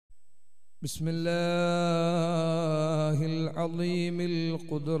بسم الله العظيم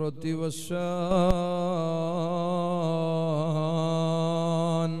القدرة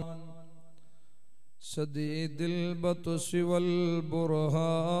والشان شديد البطش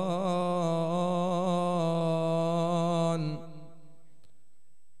والبرهان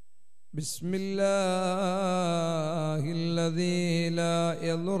بسم الله الذي لا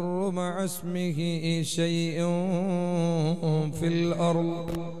يضر مع اسمه شيء في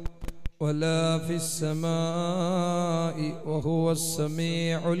الأرض ولا في السماء وهو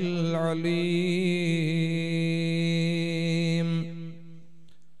السميع العليم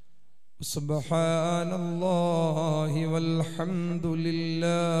سبحان الله والحمد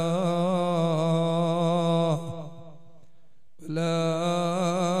لله لا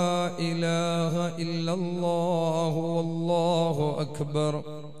إله إلا الله والله أكبر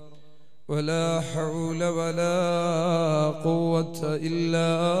ولا حول ولا قوة إلا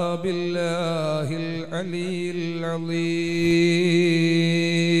بالله العلي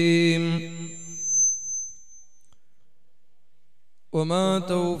العظيم وما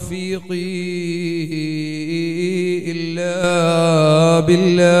توفيقي إلا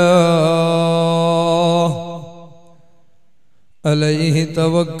بالله عليه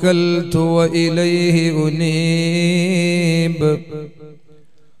توكلت وإليه أنيب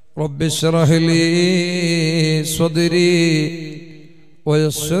رب اشرح لي صدري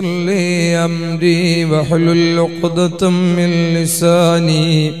ويسر لي أمري واحلل عقدة من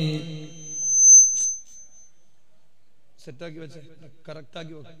لساني സെറ്റാക്കി വെച്ചേ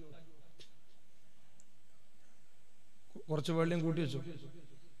കറക്റ്റാക്കി വെക്ക് കുറച്ച് വെള്ളം കൂട്ടി വെച്ചു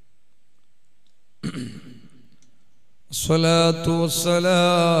സ്വലാത്തു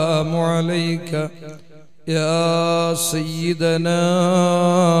വസ്സലാമു അലൈക يا سيدنا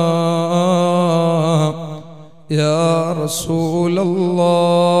يا رسول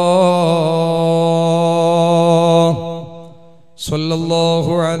الله صلى الله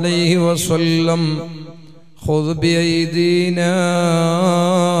عليه وسلم خذ بأيدينا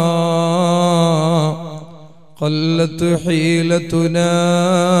قلت حيلتنا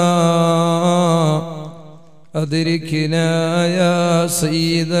أدركنا يا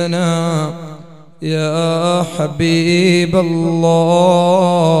سيدنا يا حبيب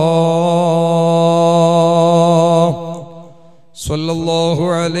الله صلى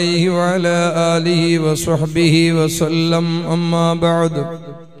الله عليه وعلى آله وصحبه وسلم أما بعد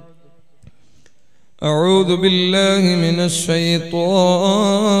أعوذ بالله من الشيطان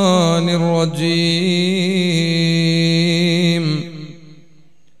الرجيم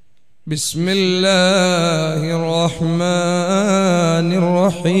بسم الله الرحمن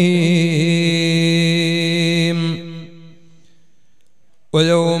الرحيم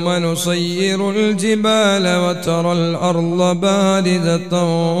ويوم نسير الجبال وترى الأرض باردة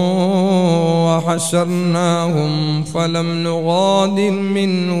وحشرناهم فلم نغادر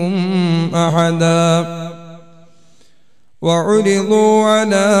منهم أحدا وعرضوا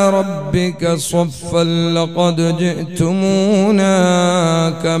على ربك صفا لقد جئتمونا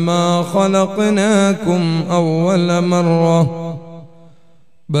كما خلقناكم أول مرة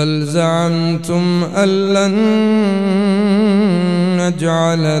بل زعمتم أن لن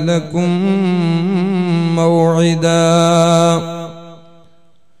نجعل لكم موعدا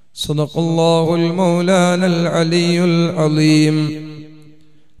صدق الله المولانا العلي العظيم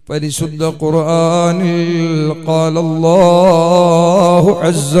പരിശുദ്ധ ഖുർആനിൽ قال الله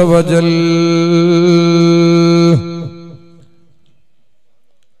عز وجل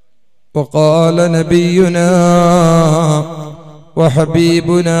وقال نبينا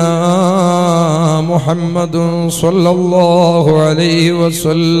وحبيبنا محمد صلى الله عليه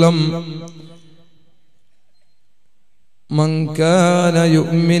وسلم من كان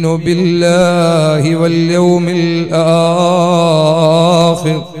يؤمن بالله واليوم الآخر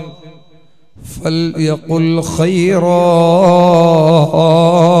فليقل خيرا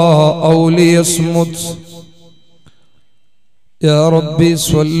أو ليصمت يا ربي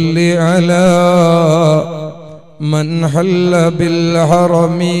صل على من حل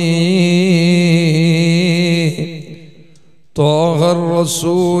بالحرم طه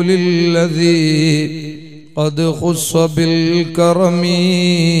الرسول الذي قد خص بالكرم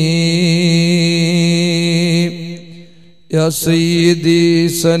يا سيدي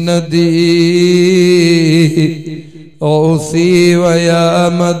سندي غوثي ويا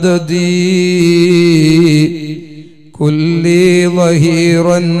مددي كلي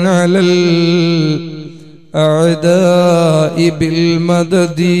ظهيرا على الأعداء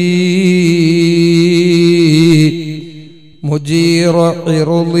بالمدد مجير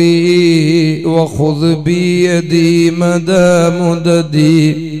عرضي وخذ بيدي مدى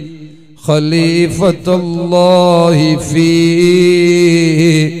مددي خليفة الله فينا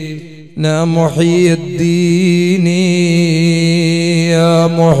محي الدين يا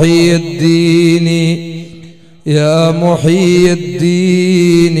محي الدين يا محي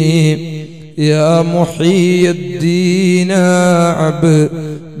الدين يا محي الدين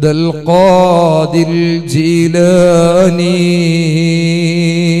عبد القادر الجيلاني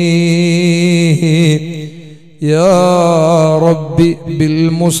يا ربي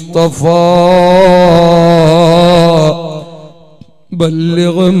بالمصطفى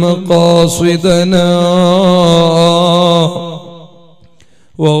بلغ مقاصدنا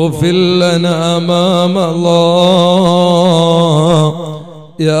واغفر لنا ما مضى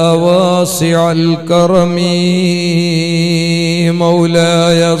يا واسع الكرم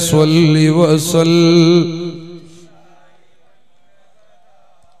مولاي صل وسلم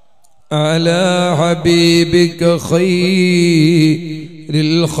على حبيبك خير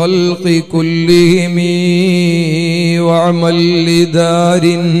الخلق كلهم واعمل لدار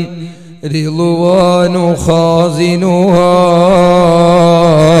رضوان خازنها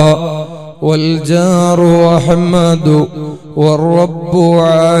والجار أحمد والرب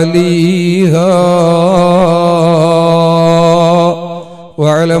عليها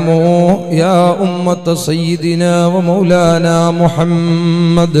واعلموا يا أمة سيدنا ومولانا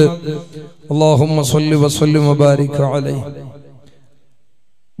محمد اللهم صل وسلم وبارك عليه.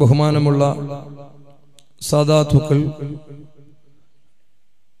 ബഹുമാനമുള്ള സാദാത്തുക്കൾ,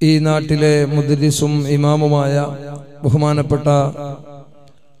 ഈ നാട്ടിലെ മുദ്രിസും ഇമാമുമായ ബഹുമാനപ്പെട്ട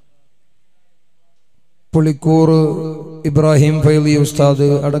പുളിക്കൂർ ഇബ്രാഹിം ഫൈലി ഉസ്താദ്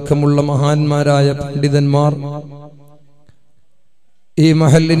അടക്കമുള്ള മഹാന്മാരായ പണ്ഡിതന്മാർ, ഈ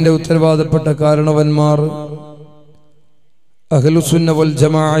മഹല്ലിന്റെ ഉത്തരവാദപ്പെട്ട കാരണവന്മാർ, അഹ്ലുസുന്ന വൽ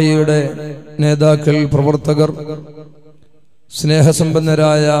ജമാഅയുടെ നേതാക്കൾ, പ്രവർത്തകർ,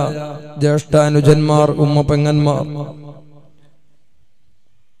 സ്നേഹസമ്പന്നരായ ജ്യേഷ്ഠാനുജന്മാർ, ഉമ്മ പെങ്ങന്മാർ,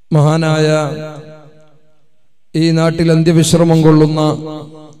 മഹാനായ ഈ നാട്ടിൽ അന്ത്യവിശ്രമം കൊള്ളുന്ന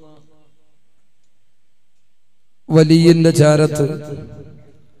വലിയന്റെ ചാരത്ത്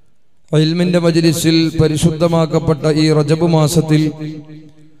ഇൽമിന്റെ മജ്ലിസിൽ പരിശുദ്ധമാക്കപ്പെട്ട ഈ റജബ് മാസത്തിൽ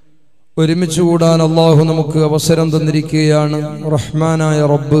ഒരുമിച്ച് കൂടാൻ അല്ലാഹു നമുക്ക് അവസരം തന്നിരിക്കുകയാണ്. റഹ്മാനായ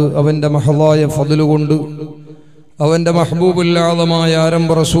റബ്ബ് അവന്റെ മഹളായ ഫദ്ല് കൊണ്ട്, അവന്റെ മഹ്ബൂബുൽ ആദമായ ആരംഭ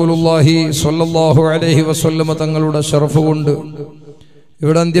റസൂലുള്ളാഹി സ്വല്ലല്ലാഹു അലൈഹി വസല്ലമ തങ്ങളുടെ ശറഫ് കൊണ്ട്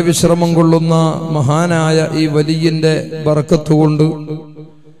ഇവിടെ അന്ത്യവിശ്രമം കൊള്ളുന്ന മഹാനായ ഈ വലിയന്റെ ബറക്കത്ത് കൊണ്ട്,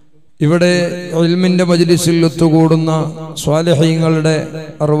 ഇവിടെ ഇൽമിന്റെ മജ്ലിസിൽ ഒത്തുകൂടുന്ന സ്വാലിഹീങ്ങളുടെ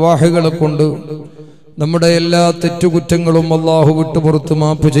അർവാഹുകളെ കൊണ്ട് നമ്മുടെ എല്ലാ തെറ്റുകുറ്റങ്ങളും അല്ലാഹു വിട്ടുപുറത്ത്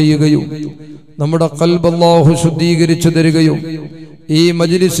മാപ്പ് ചെയ്യുകയും നമ്മുടെ ഖൽബ് അല്ലാഹു ശുദ്ധീകരിച്ചു തരികയും ഈ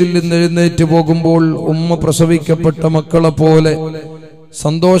മജ്ലിസിൽ നിന്ന് എഴുന്നേറ്റ് പോകുമ്പോൾ ഉമ്മ പ്രസവിക്കപ്പെട്ട മക്കളെ പോലെ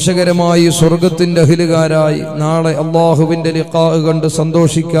സന്തോഷകരമായി സ്വർഗത്തിന്റെ അഹിലുകാരായി നാളെ അല്ലാഹുവിന്റെ ലിഖാ കണ്ട്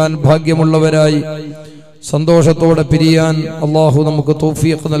സന്തോഷിക്കാൻ ഭാഗ്യമുള്ളവരായി സന്തോഷത്തോടെ പിരിയാൻ അല്ലാഹു നമുക്ക്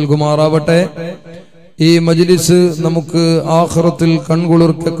തൗഫീഖ് നൽകുമാറാവട്ടെ. ഈ മജ്ലിസ് നമുക്ക് ആഖിറത്തിൽ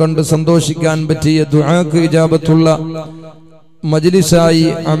കൺകുളിർക്കെ കണ്ട് സന്തോഷിക്കാൻ പറ്റിയ ദുആക്ക് ഇജാബത്തുള്ള മജ്ലിസായി,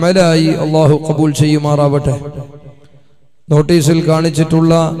 അമലായി അല്ലാഹു ഖബൂൽ ചെയ്യുമാറാവട്ടെ. നോട്ടീസിൽ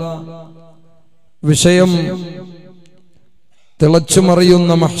കാണിച്ചിട്ടുള്ള വിഷയം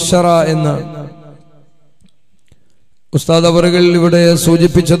തിളച്ചുമറിയുന്ന മഹ്ശറ എന്ന് ഉസ്താദ് അവറുകൾ ഇവിടെ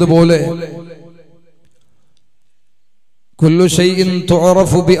സൂചിപ്പിച്ചതുപോലെ കുല്ലു ശൈഇൻ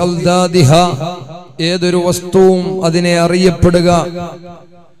തുഅറഫു ബിഅൽദാദിഹാ, ഏതൊരു വസ്തുവും അതിനെ അറിയപ്പെടുക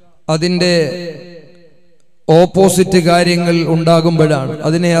അതിന്റെ ഓപ്പോസിറ്റ് കാര്യങ്ങൾ ഉണ്ടാകുമ്പോഴാണ്,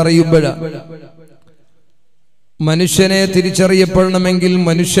 അതിനെ അറിയുമ്പോഴാണ്. മനുഷ്യനെ തിരിച്ചറിയപ്പെടണമെങ്കിൽ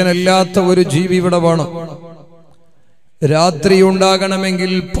മനുഷ്യനല്ലാത്ത ഒരു ജീവി ഇവിടെ വേണം. രാത്രി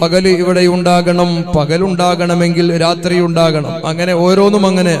ഉണ്ടാകണമെങ്കിൽ പകല് ഇവിടെ ഉണ്ടാകണം, പകലുണ്ടാകണമെങ്കിൽ രാത്രി ഉണ്ടാകണം. അങ്ങനെ ഓരോന്നും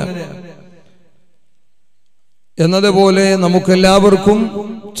അങ്ങനെയാണ്. എന്നതുപോലെ നമുക്കെല്ലാവർക്കും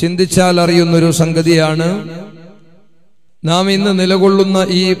ചിന്തിച്ചാൽ അറിയുന്നൊരു സംഗതിയാണ്, നാം ഇന്ന് നിലകൊള്ളുന്ന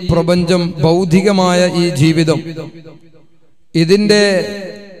ഈ പ്രപഞ്ചം, ഭൗതികമായ ഈ ജീവിതം, ഇതിന്റെ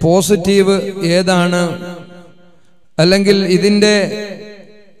പോസിറ്റീവ് ഏതാണ്, അല്ലെങ്കിൽ ഇതിന്റെ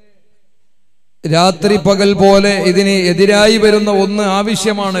രാത്രി പകൽ പോലെ ഇതിന് എതിരായി വരുന്ന ഒന്ന്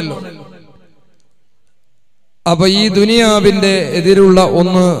ആവശ്യമാണല്ലോ. അപ്പൊ ഈ ദുനിയാവിന്റെ എതിരുള്ള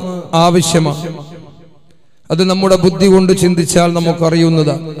ഒന്ന് ആവശ്യമാണ്. അത് നമ്മുടെ ബുദ്ധി കൊണ്ട് ചിന്തിച്ചാൽ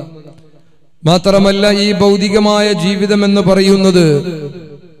നമുക്കറിയുന്നതാണ്. മാത്രമല്ല ഈ ഭൗതികമായ ജീവിതം എന്ന് പറയുന്നത്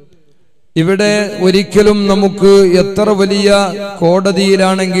ഇവിടെ ഒരിക്കലും നമുക്ക് എത്ര വലിയ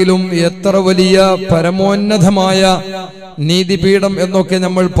കോടതിയിലാണെങ്കിലും എത്ര വലിയ പരമോന്നതമായ നീതിപീഠം എന്നൊക്കെ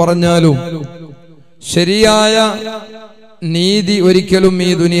നമ്മൾ പറഞ്ഞാലും ശരിയായ നീതി ഒരിക്കലും ഈ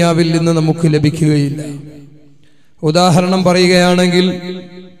ദുനിയാവിൽ നിന്ന് നമുക്ക് ലഭിക്കുകയില്ല. ഉദാഹരണം പറയുകയാണെങ്കിൽ,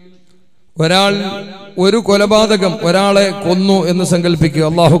 ഒരാൾ ഒരു കൊലപാതകം ഒരാളെ കൊന്നു എന്ന് സങ്കല്പിക്കുക,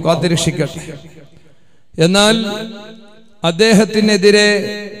 അള്ളാഹു കാത്തിരക്ഷിക്കട്ടെ. എന്നാൽ അദ്ദേഹത്തിനെതിരെ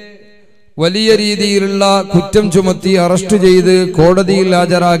വലിയ രീതിയിലുള്ള കുറ്റം ചുമത്തി അറസ്റ്റ് ചെയ്ത് കോടതിയിൽ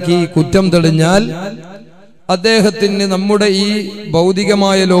ഹാജരാക്കി കുറ്റം തെളിഞ്ഞാൽ അദ്ദേഹത്തിന് നമ്മുടെ ഈ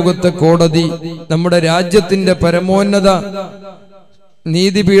ഭൗതികമായ ലോകത്തെ കോടതി, നമ്മുടെ രാജ്യത്തിന്റെ പരമോന്നത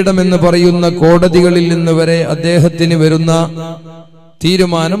നീതിപീഠം എന്ന് പറയുന്ന കോടതികളിൽ നിന്ന് വരെ അദ്ദേഹത്തിന് വരുന്ന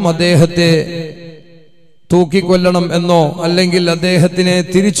തീരുമാനം അദ്ദേഹത്തെ തൂക്കിക്കൊല്ലണം എന്നോ അല്ലെങ്കിൽ അദ്ദേഹത്തിനെ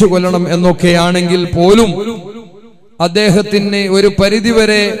തിരിച്ചു കൊല്ലണം എന്നൊക്കെയാണെങ്കിൽ പോലും അദ്ദേഹത്തിന് ഒരു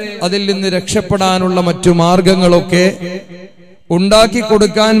പരിധിവരെ അതിൽ നിന്ന് രക്ഷപ്പെടാനുള്ള മറ്റു മാർഗങ്ങളൊക്കെ ഉണ്ടാക്കി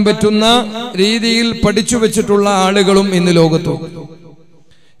കൊടുക്കാൻ പറ്റുന്ന രീതിയിൽ പഠിച്ചു വെച്ചിട്ടുള്ള ആളുകളും ഇന്ന് ലോകത്തുണ്ട്.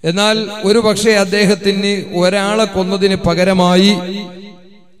 എന്നാൽ ഒരു പക്ഷേ അദ്ദേഹത്തിന് ഒരാളെ കൊന്നതിന് പകരമായി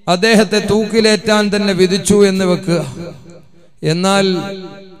അദ്ദേഹത്തെ തൂക്കിലേറ്റാൻ തന്നെ വിധിച്ചു എന്ന് വെക്കുക. എന്നാൽ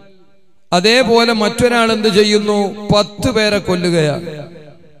അതേപോലെ മറ്റൊരാൾ എന്ത് ചെയ്യുന്നു? 10 പേരെ കൊല്ലുകയാണ്.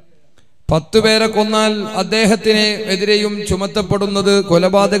 10 പേരെ കൊന്നാൽ അദ്ദേഹത്തിന് എതിരെയും ചുമത്തപ്പെടുന്നത്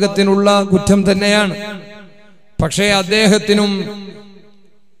കൊലപാതകത്തിനുള്ള കുറ്റം തന്നെയാണ്. പക്ഷേ അദ്ദേഹത്തിനും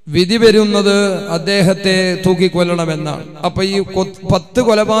വിധി വരുന്നത് അദ്ദേഹത്തെ തൂക്കിക്കൊല്ലണമെന്നാണ്. അപ്പൊ ഈ 10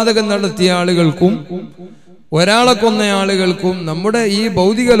 കൊലപാതകം നടത്തിയ ആളുകൾക്കും ഒരാളെ കൊന്ന ആളുകൾക്കും നമ്മുടെ ഈ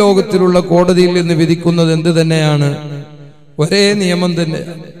ഭൗതിക ലോകത്തിലുള്ള കോടതിയിൽ നിന്ന് വിധിക്കുന്നത് എന്ത് തന്നെയാണ്? ഒരേ നിയമം തന്നെ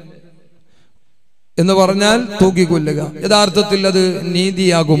എന്ന് പറഞ്ഞാൽ തൂക്കിക്കൊല്ലുക. യഥാർത്ഥത്തിൽ അത്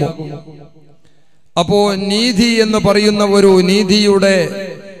നീതിയാകുമോ? അപ്പോ നീതി എന്ന് പറയുന്ന ഒരു നീതിയുടെ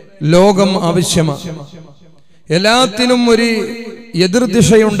ലോകം ആവശ്യമാണ്. എല്ലാത്തിനും ഒരു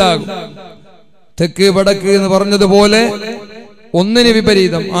എതിർദിശയുണ്ടാകും. തെക്ക് വടക്ക് എന്ന് പറഞ്ഞതുപോലെ ഒന്നിന്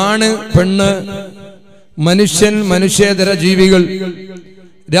വിപരീതം. ആണ് പെണ്ണ്, മനുഷ്യൻ, മനുഷ്യേതര ജീവികൾ,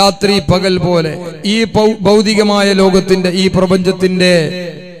 രാത്രി പകൽ പോലെ ഈ ഭൗതികമായ ലോകത്തിന്റെ ഈ പ്രപഞ്ചത്തിന്റെ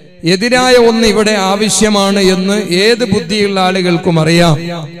എതിരായ ഒന്ന് ഇവിടെ ആവശ്യമാണ് എന്ന് ഏത് ബുദ്ധിയുള്ള ആളുകൾക്കും അറിയാം.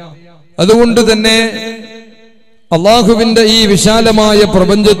 അതുകൊണ്ട് തന്നെ അള്ളാഹുവിന്റെ ഈ വിശാലമായ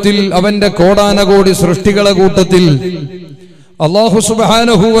പ്രപഞ്ചത്തിൽ അവന്റെ കോടാനകോടി സൃഷ്ടികളെ കൂട്ടത്തിൽ അള്ളാഹു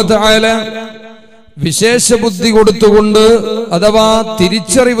സുബ്ഹാനഹു വ തആല വിശേഷ ബുദ്ധി കൊടുത്തുകൊണ്ട് അഥവാ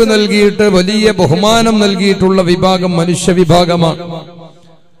തിരിച്ചറിവ് നൽകിയിട്ട് വലിയ ബഹുമാനം നൽകിയിട്ടുള്ള വിഭാഗം മനുഷ്യ വിഭാഗമാണ്.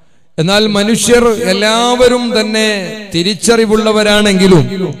 എന്നാൽ മനുഷ്യർ എല്ലാവരും തന്നെ തിരിച്ചറിവുള്ളവരാണെങ്കിലും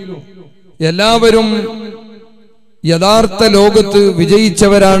എല്ലാവരും യഥാർത്ഥ ലോകത്ത്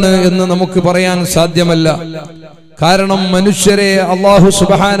വിജയിച്ചവരാണ് എന്ന് നമുക്ക് പറയാൻ സാധ്യമല്ല. കാരണം മനുഷ്യരെ അല്ലാഹു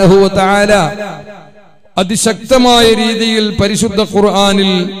സുബ്ഹാനഹു വ തആല അതിശക്തമായ രീതിയിൽ പരിശുദ്ധ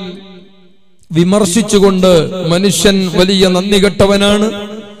ഖുർആനിൽ വിമർശിച്ചുകൊണ്ട് മനുഷ്യൻ വലിയ നന്ദികെട്ടവനാണ്,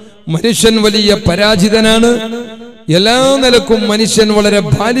 മനുഷ്യൻ വലിയ പരാജിതനാണ്, എല്ലാ നിലക്കും മനുഷ്യൻ വളരെ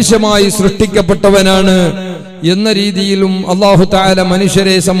ബാലിശമായി സൃഷ്ടിക്കപ്പെട്ടവനാണ് എന്ന രീതിയിലും അല്ലാഹു തആല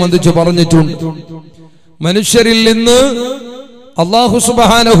മനുഷ്യരെ സംബന്ധിച്ച് പറഞ്ഞിട്ടുണ്ട്. മനുഷ്യരിൽ നിന്ന് അല്ലാഹു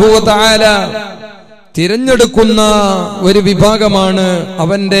സുബ്ഹാനഹു വ തആല തിരഞ്ഞെടുക്കുന്ന ഒരു വിഭാഗമാണ്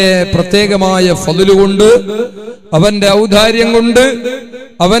അവന്റെ പ്രത്യേകമായ ഫദ്ല് കൊണ്ട്, അവന്റെ ഔദാര്യം കൊണ്ട്,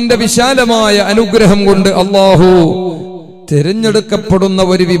 അവന്റെ വിശാലമായ അനുഗ്രഹം കൊണ്ട് അല്ലാഹു തിരഞ്ഞെടുക്കപ്പെടുന്ന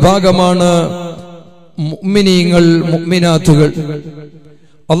ഒരു വിഭാഗമാണ് മുഅ്മിനീങ്ങൾ, മുഅ്മിനാത്തുകൾ.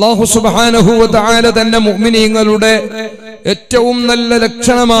 അല്ലാഹു സുബ്ഹാനഹു വ തആല തന്നെ മുഅ്മിനീങ്ങളുടെ ഏറ്റവും നല്ല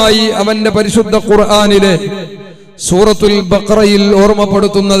ലക്ഷണമായി അവന്റെ പരിശുദ്ധ ഖുർആനിലെ സൂറത്തുൽ ബഖറയിൽ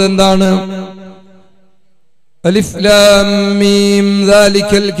ഓർമ്മപ്പെടുത്തുന്നത് എന്താണ്? അലിഫ് ലാം മീം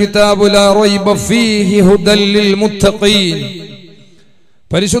ദാലികൽ കിതാബു ലാ റൈബ ഫീഹി ഹുദൽ ലിൽ മുത്തഖീൻ.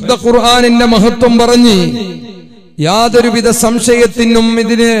 പരിശുദ്ധ ഖുർആനിന്റെ മഹത്വം പറഞ്ഞ് യാതൊരുവിധ സംശയത്തിനും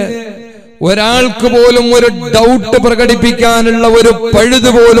ഇതിന് ഒരാൾക്ക് പോലും ഒരു ഡൗട്ട് പ്രകടിപ്പിക്കാനുള്ള ഒരു പഴുത്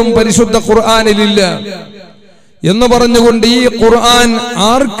പോലും പരിശുദ്ധ ഖുർആനിലില്ല എന്ന് പറഞ്ഞുകൊണ്ട് ഈ ഖുർആൻ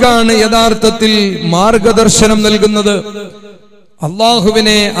ആർക്കാണ് യഥാർത്ഥത്തിൽ മാർഗദർശനം നൽകുന്നത്?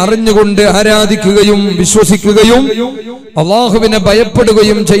 അള്ളാഹുവിനെ അറിഞ്ഞുകൊണ്ട് ആരാധിക്കുകയും വിശ്വസിക്കുകയും അള്ളാഹുവിനെ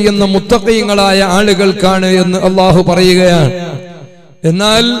ഭയപ്പെടുകയും ചെയ്യുന്ന മുത്തഖീങ്ങളായ ആളുകൾക്കാണ് എന്ന് അള്ളാഹു പറയുകയാണ്.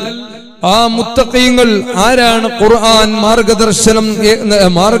 എന്നാൽ ആ മുത്തഖീങ്ങൾ ആരാണ്? ഖുർആൻ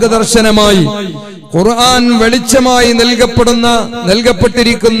മാർഗദർശനമായി, ഖുർആൻ വെളിച്ചമായി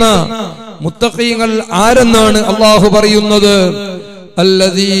നൽകപ്പെട്ടിരിക്കുന്ന മുത്തഖീങ്ങൾ ആരെന്നാണ് അള്ളാഹു പറയുന്നത്?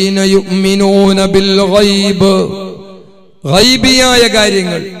 അല്ലദീന യുഅ്മിനൂന ബിൽ ഗൈബ്. ഗൈബിയായ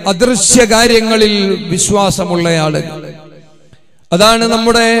കാര്യങ്ങൾ, അദൃശ്യ കാര്യങ്ങളിൽ വിശ്വാസമുള്ള ആളുകൾ. അതാണ്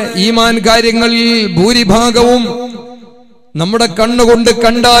നമ്മുടെ ഈമാൻ കാര്യങ്ങളിൽ ഭൂരിഭാഗവും നമ്മുടെ കണ്ണുകൊണ്ട്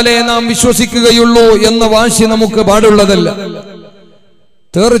കണ്ടാലേ നാം വിശ്വസിക്കുകയുള്ളൂ എന്ന വാശി നമുക്ക് പാടുള്ളതല്ല.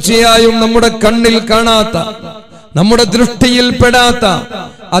 തീർച്ചയായും നമ്മുടെ കണ്ണിൽ കാണാത്ത, നമ്മുടെ ദൃഷ്ടിയിൽപ്പെടാത്ത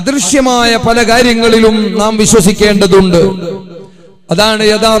അദൃശ്യമായ പല കാര്യങ്ങളിലും നാം വിശ്വസിക്കേണ്ടതുണ്ട്. അതാണ്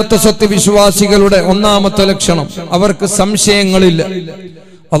യഥാർത്ഥ സത്യവിശ്വാസികളുടെ ഒന്നാമത്തെ ലക്ഷണം. അവർക്ക് സംശയങ്ങളില്ല.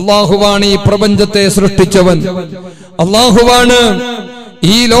 അല്ലാഹുവാണ് ഈ പ്രപഞ്ചത്തെ സൃഷ്ടിച്ചവൻ, അല്ലാഹുവാണ്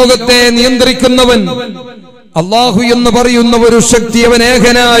ഈ ലോകത്തെ നിയന്ത്രിക്കുന്നവൻ. അല്ലാഹു എന്ന് പറയുന്ന ഒരു ശക്തി അവൻ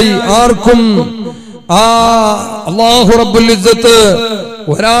ഏകനായി ആർക്കും അല്ലാഹു റബ്ബുൽ ഇസ്സത്ത്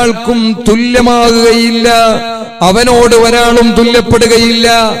ഒരാൾക്കും തുല്യമാകുകയില്ല, അവനോട് ഒരാളും തുല്യപ്പെടുകയില്ല,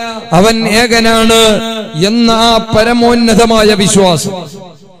 അവൻ ഏകനാണ് എന്ന ആ പരമോന്നതമായ വിശ്വാസം,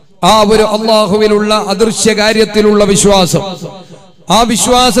 ആ ഒരു അല്ലാഹുവിലുള്ള അദൃശ്യ കാര്യത്തിലുള്ള വിശ്വാസം, ആ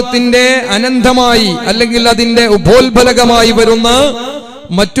വിശ്വാസത്തിന്റെ അനന്തമായി അല്ലെങ്കിൽ അതിന്റെ ഉപോത്ബലകമായി വരുന്ന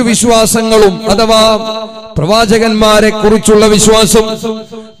മറ്റു വിശ്വാസങ്ങളും അഥവാ പ്രവാചകന്മാരെ കുറിച്ചുള്ള വിശ്വാസം,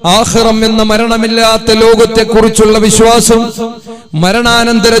 ആഖിറം എന്ന മരണമില്ലാത്ത ലോകത്തെ കുറിച്ചുള്ള വിശ്വാസം,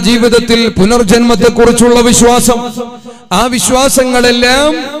 മരണാനന്തര ജീവിതത്തിൽ പുനർജന്മത്തെ കുറിച്ചുള്ള വിശ്വാസം, ആ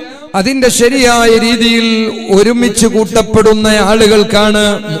വിശ്വാസങ്ങളെല്ലാം അതിന്റെ ശരിയായ രീതിയിൽ ഒരുമിച്ച് കൂട്ടപ്പെടുന്ന ആളുകൾക്കാണ്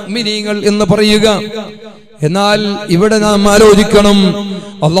മുഅ്മിനീങ്ങൾ എന്ന് പറയുക. എന്നാൽ ഇവിടെ നാം ആലോചിക്കണം,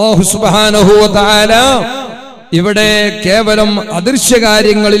 അല്ലാഹു സുബ്ഹാനഹു വ തആല ഇവിടെ കേവലം അദൃശ്യ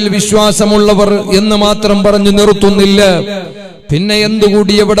കാര്യങ്ങളിൽ വിശ്വാസമുള്ളവർ എന്ന് മാത്രം പറഞ്ഞു നിർത്തുന്നില്ല. പിന്നെ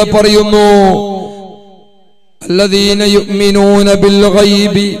എന്തുകൂടി ഇവിടെ പറയുന്നു? അല്ലദീന യുഅ്മിനൂന ബിൽ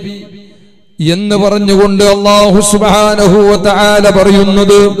ഗൈബി എന്ന് പറഞ്ഞുകൊണ്ട് അല്ലാഹു സുബ്ഹാനഹു വ തആല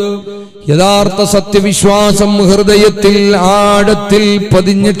പറയുന്നത്, യഥാർത്ഥ സത്യവിശ്വാസം ഹൃദയത്തിൽ ആഴത്തിൽ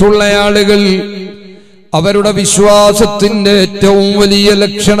പതിഞ്ഞിട്ടുള്ള ആളുകൾ, അവരുടെ വിശ്വാസത്തിന്റെ ഏറ്റവും വലിയ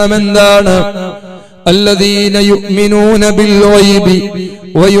ലക്ഷണം എന്താണ്? الذين يؤمنون بالغيب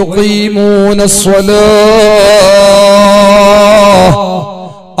ويقيمون الصلاة.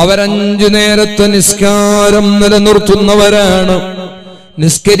 അവർ 5 നേരത്തെ നിസ്കാരം നിലനിർത്തുന്നവരാണ്,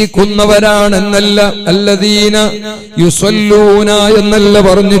 നിസ്കരിക്കുന്നവരാണ് എന്നല്ല, അല്ലദീന യുസല്ലൂന എന്നല്ല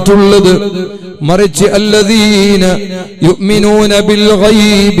പറഞ്ഞിട്ടുള്ളത്, മറിച്ച് അല്ലദീന യുഅ്മിനൂന ബിൽ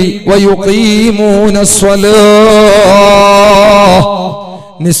ഗൈബി വയുഖീമൂന സ്വലാഹ്.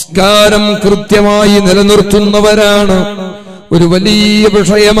 നിസ്കാരം കൃത്യമായി നിലനിർത്തുന്നവരാണ്. ഒരു വലിയ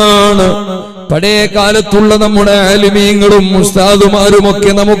വിഷയമാണ്. പഴയ കാലത്തുള്ള നമ്മുടെ ആലിമീങ്ങളും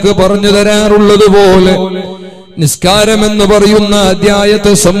ഉസ്താദുമാരുമൊക്കെ നമുക്ക് പറഞ്ഞു തരാറുള്ളത് പോലെ നിസ്കാരം എന്ന് പറയുന്ന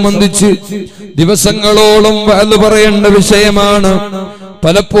അധ്യായത്തെ സംബന്ധിച്ച് ദിവസങ്ങളോളം വഅദ് പറയേണ്ട വിഷയമാണ്.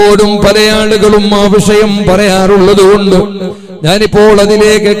 പലപ്പോഴും പല ആളുകളും ആ വിഷയം പറയാറുള്ളത് കൊണ്ട് ഞാനിപ്പോൾ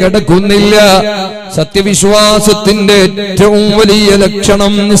അതിലേക്ക് കടക്കുന്നില്ല. സത്യവിശ്വാസത്തിന്റെ ഏറ്റവും വലിയ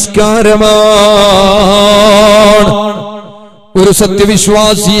ലക്ഷണം നിസ്കാരമാണ്. ഒരു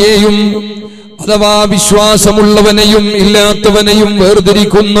സത്യവിശ്വാസിയെയും അഥവാ വിശ്വാസമുള്ളവനെയും ഇല്ലാത്തവനെയും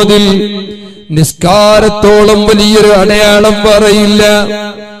വേർതിരിക്കുന്നതിൽ നിസ്കാരത്തോളം വലിയൊരു അടയാളം പറയില്ല.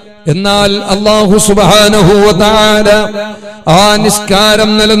 എന്നാൽ അല്ലാഹു സുബ്ഹാനഹു വ തആല ആ നിസ്കാരം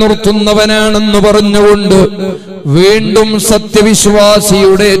നിലനിർത്തുന്നവനാണെന്ന് പറഞ്ഞുകൊണ്ട് വീണ്ടും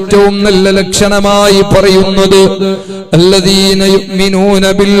സത്യവിശ്വാസിയുടെ ഏറ്റവും നല്ല ലക്ഷണമായി പറയുന്നത് അല്ലദീന യുഅ്മിനൂന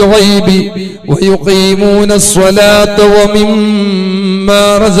ബിൽ ഗൈബി വയുഖീമൂന സ്വലാത്ത വമിമ്മാ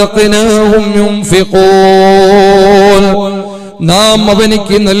റസഖ്നാഹും യുൻഫിഖൂൻ. നാം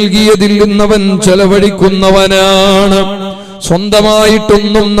അവനിക്ക് നൽകിയതിൽ നിന്നവൻ ചെലവഴിക്കുന്നവനാണ്.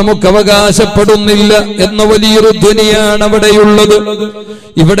 സ്വന്തമായിട്ടൊന്നും നമുക്ക് അവകാശപ്പെടുന്നില്ല എന്ന വലിയൊരു ധ്വനിയാണ് അവിടെയുള്ളത്.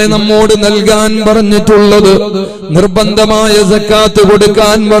 ഇവിടെ നമ്മോട് നൽകാൻ പറഞ്ഞിട്ടുള്ളത്, നിർബന്ധമായ സക്കാത്ത്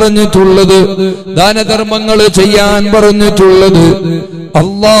കൊടുക്കാൻ പറഞ്ഞിട്ടുള്ളത്, ദാനധർമ്മങ്ങൾ ചെയ്യാൻ പറഞ്ഞിട്ടുള്ളത്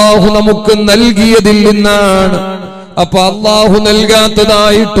അല്ലാഹു നമുക്ക് നൽകിയതിൽ നിന്നാണ്. അപ്പൊ അല്ലാഹു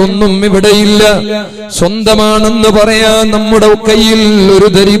നൽകാത്തതായിട്ടൊന്നും ഇവിടെയില്ല. സ്വന്തമാണെന്ന് പറയാൻ നമ്മുടെ കയ്യിൽ ഒരു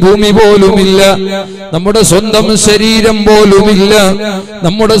തരി ഭൂമി പോലുമില്ല, നമ്മുടെ സ്വന്തം ശരീരം പോലുമില്ല,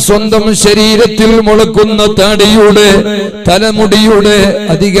 നമ്മുടെ സ്വന്തം ശരീരത്തിൽ മുളക്കുന്ന താടിയുടെ തലമുടിയുടെ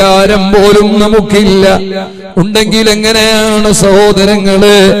അധികാരം പോലും നമുക്കില്ല. ഉണ്ടെങ്കിൽ എങ്ങനെയാണ്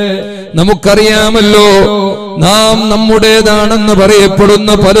സഹോദരങ്ങളെ? നമുക്കറിയാമല്ലോ, നാം നമ്മുടേതാണെന്ന്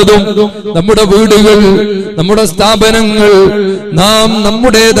പറയപ്പെടുന്ന പലതും, നമ്മുടെ വീടുകൾ, നമ്മുടെ സ്ഥാപനങ്ങൾ, നാം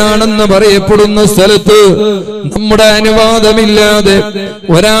നമ്മുടേതാണെന്ന് പറയപ്പെടുന്ന സ്ഥലത്ത് നമ്മുടെ അനുവാദമില്ലാതെ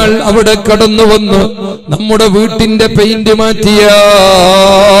ഒരാൾ അവിടെ കടന്നു വന്ന് നമ്മുടെ വീട്ടിന്റെ പെയിന്റ് മാറ്റിയാൽ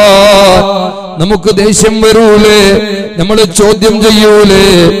നമുക്ക് ദേഷ്യം വരൂലേ? നമ്മൾ ചോദ്യം ചെയ്യൂലേ?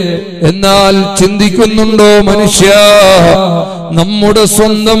 എന്നാൽ ചിന്തിക്കുന്നുണ്ടോ മനുഷ്യ? നമ്മുടെ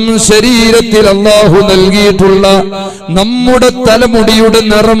സ്വന്തം ശരീരത്തിൽ അല്ലാഹു നൽകിയിട്ടുള്ള നമ്മുടെ തലമുടിയുടെ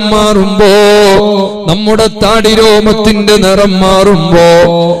നിറം മാറുമ്പോ, നമ്മുടെ താടിരോമത്തിന്റെ നിറം മാറുമ്പോ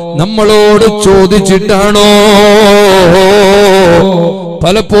നമ്മളോട് ചോദിച്ചിട്ടാണോ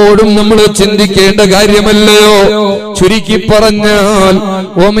പലപ്പോഴും നമ്മൾ ചിന്തിക്കേണ്ട കാര്യമല്ലയോ? ചുരുക്കി പറഞ്ഞാൽ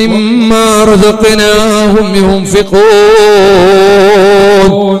വമിമ്മാ റസഖനാഹും യുൻഫിഖൂൻ,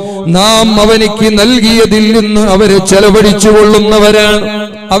 നാം അവനിക്ക് നൽകിയതിൽ നിന്ന് അവരെ ചെലവഴിച്ചു കൊള്ളുന്നവരാണ്.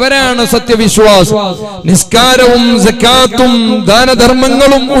 അവരാണ് സത്യവിശ്വാസം. നിസ്കാരവും സക്കാത്തും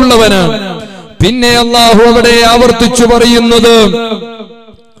ദാനധർമ്മങ്ങളും ഉള്ളവനാണ്. പിന്നെ അല്ലാഹു അവിടെ ആവർത്തിച്ചു പറയുന്നത്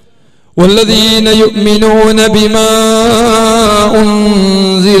വല്ലദീന യുഅ്മിനൂന ബിമാ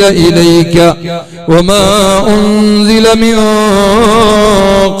ഉൻസില ഇലൈക വമാ ഉൻസില മിൻ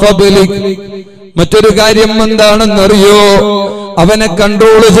ഖബ്ലിക. മറ്റൊരു കാര്യം എന്താണെന്നറിയോ? അവനെ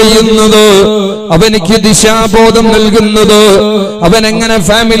കൺട്രോൾ ചെയ്യുന്നത്, അവനിക്ക് ദിശാബോധം നൽകുന്നത്, അവനെങ്ങനെ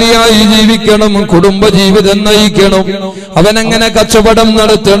ഫാമിലിയായി ജീവിക്കണം, കുടുംബജീവിതം നയിക്കണം, അവനെങ്ങനെ കച്ചവടം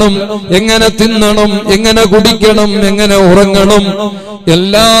നടത്തണം, എങ്ങനെ തിന്നണം, എങ്ങനെ കുടിക്കണം, എങ്ങനെ ഉറങ്ങണം,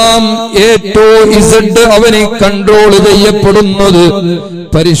 എല്ലാം A to Z അവനെ കൺട്രോൾ ചെയ്യപ്പെടുന്നത്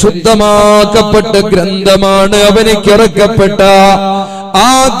പരിശുദ്ധമാക്കപ്പെട്ട ഗ്രന്ഥമാണ് അവനിക്ക് ഇറക്കപ്പെട്ട.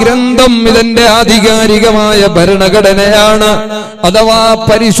 ആ ഗ്രന്ഥം ഇതിന്റെ ആധികാരികമായ ഭരണഘടനയാണ്, അഥവാ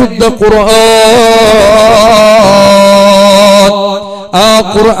പരിശുദ്ധ ഖുർആൻ. ആ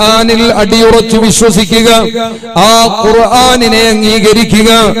ഖുർആനിൽ അടിയുറച്ചു വിശ്വസിക്കുക, ആ ഖുർആനിനെ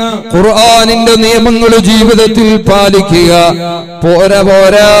അംഗീകരിക്കുക, ഖുർആനിന്റെ നിയമങ്ങൾ ജീവിതത്തിൽ പാലിക്കുക. പോരാ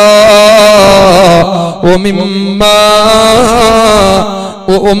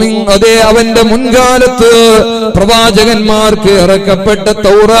അതേ അവന്റെ മുൻകാലത്ത് പ്രവാചകന്മാർക്ക് ഇറക്കപ്പെട്ട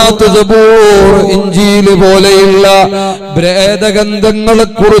തൗറാത്ത്, സബൂർ, ഇഞ്ചീല് പോലെയുള്ള വേദഗ്രന്ഥങ്ങളെ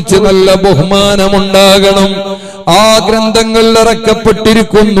കുറിച്ച് നല്ല ബഹുമാനമുണ്ടാകണം. ആ ഗ്രന്ഥങ്ങൾ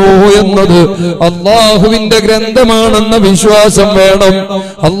ഇറക്കപ്പെട്ടിരിക്കുന്നു എന്നത് അള്ളാഹുവിന്റെ ഗ്രന്ഥമാണെന്ന വിശ്വാസം വേണം,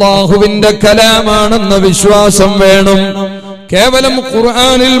 അള്ളാഹുവിന്റെ കലാമാണെന്ന വിശ്വാസം വേണം. കേവലം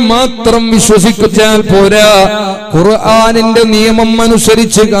ഖുർആനിൽ മാത്രം വിശ്വസിച്ചാൽ പോരാ, ഖുർആനിന്റെ നിയമം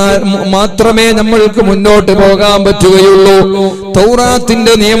അനുസരിച്ച് മാത്രമേ നമ്മൾക്ക് മുന്നോട്ട് പോകാൻ പറ്റുകയുള്ളൂ.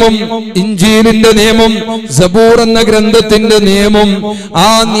 തൗറാത്തിന്റെ നിയമം, ഇഞ്ചീലിന്റെ നിയമം, സബൂർ എന്ന ഗ്രന്ഥത്തിന്റെ നിയമം, ആ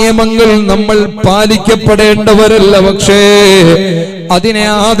നിയമങ്ങൾ നമ്മൾ പാലിക്കപ്പെടേണ്ടവരല്ല, പക്ഷേ അതിനെ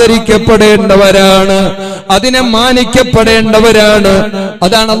ആദരിക്കപ്പെടേണ്ടവരാണ്, അതിനെ മാനിക്കപ്പെടേണ്ടവരാണ്.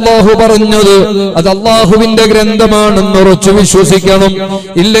 അതാണ് അല്ലാഹു പറഞ്ഞത്, അത് അല്ലാഹുവിന്റെ ഗ്രന്ഥമാണെന്ന് ഉറച്ചു വിശ്വസിക്കണം.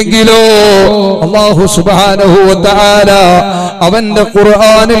 ഇല്ലെങ്കിലോ അല്ലാഹു സുബ്ഹാനഹു വ തആല അവന്റെ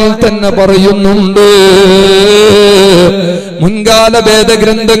ഖുർആനിൽ തന്നെ പറയുന്നുണ്ട്, മുൻകാല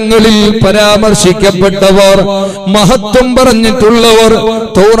വേദഗ്രന്ഥങ്ങളിൽ പരാമർശിക്കപ്പെട്ടവർ, മഹത്വം പറഞ്ഞിട്ടുള്ളവർ,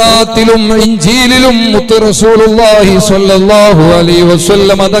 തൗറാത്തിലും ഇഞ്ചീലിലും മുത്ത് റസൂലുള്ളാഹി സ്വല്ലല്ലാഹു അലൈഹി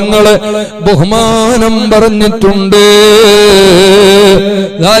വസല്ലം തങ്ങളെ ബഹുമാനം പറഞ്ഞിട്ടുണ്ട്.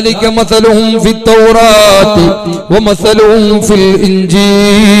 ذلك مثلهم في التوراة ومثلهم في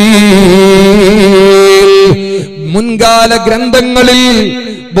الإنجيل. മുൻകാല ഗ്രന്ഥങ്ങളിൽ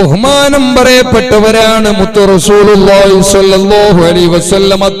ബഹുമാനം പറയപ്പെട്ടവരാണ് മുത്ത് റസൂലുള്ളാഹി സ്വല്ലല്ലാഹു അലൈഹി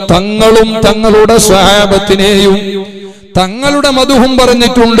വസല്ലം തങ്ങളും തങ്ങളുടെ സ്വഹാബത്തിനെയും തങ്ങളുടെ മദ്ഹും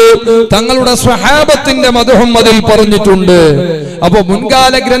പറഞ്ഞിട്ടുണ്ട്, തങ്ങളുടെ സ്വഹാബത്തിന്റെ മദ്ഹും അതിൽ പറഞ്ഞിട്ടുണ്ട്. അപ്പൊ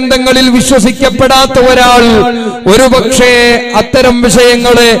മുൻകാല ഗ്രന്ഥങ്ങളിൽ വിശ്വസിക്കപ്പെടാത്ത ഒരാൾ ഒരുപക്ഷേ അത്തരം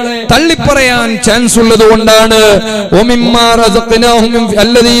വിഷയങ്ങളെ തള്ളിപ്പറയാൻ ചാൻസ് ഉള്ളത് കൊണ്ടാണ് വമിമ്മാ റസഖനാഹും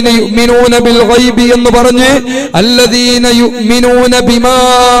അല്ലദീന യുഅ്മിനൂന ബിൽ ഗൈബി എന്ന് പറഞ്ഞ് അല്ലദീന യുഅ്മിനൂന ബിമാ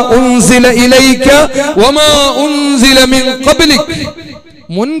ഉൻസില ഇലൈക വമാ ഉൻസില മിൻ ഖബ്ലിക.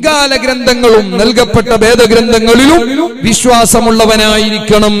 മുൻകാല ഗ്രന്ഥങ്ങളും നൽകപ്പെട്ട വേദഗ്രന്ഥങ്ങളിലും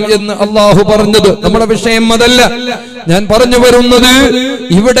വിശ്വാസമുള്ളവനായിരിക്കണം എന്ന് അള്ളാഹു പറഞ്ഞത്. നമ്മുടെ വിഷയം അതല്ല. ഞാൻ പറഞ്ഞു വരുന്നത്,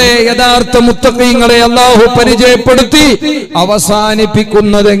 ഇവിടെ യഥാർത്ഥ മുത്തഖീങ്ങളെ അള്ളാഹു പരിചയപ്പെടുത്തി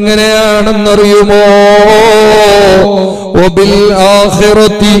അവസാനിപ്പിക്കുന്നത് എങ്ങനെയാണെന്നറിയുമോ? വബിൽ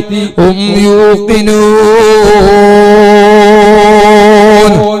ആഖിറതി ഹും യൂഖിനൂൻ.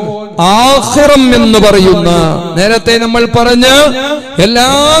 ആഖിറം എന്ന് പറയുന്ന, നേരത്തെ നമ്മൾ പറഞ്ഞ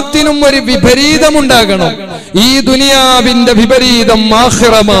എല്ലാത്തിനും ഒരു വിപരീതമുണ്ടാകണം. ഈ ദുനിയാവിന്റെ വിപരീതം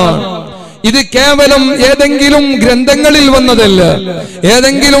ആഖിറമാണ്. ഇത് കേവലം ഏതെങ്കിലും ഗ്രന്ഥങ്ങളിൽ വന്നതല്ല,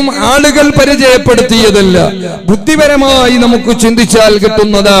 ഏതെങ്കിലും ആളുകൾ പരിചയപ്പെടുത്തിയതല്ല, ബുദ്ധിപരമായി നമുക്ക് ചിന്തിച്ചാൽ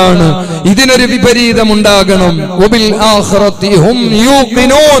കിട്ടുന്നതാണ്. ഇതിനൊരു വിപരീതമുണ്ടാകണം. വബിൽ ആഖിറതി ഹും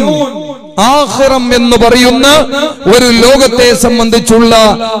യൂഖിനൂൻ. ആഖിറം എന്ന് പറയുന്ന ഒരു ലോകത്തെ സംബന്ധിച്ചുള്ള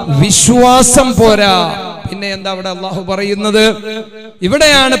വിശ്വാസം പോരാ. പിന്നെ എന്താ അവിടെ അള്ളാഹു പറയുന്നത്?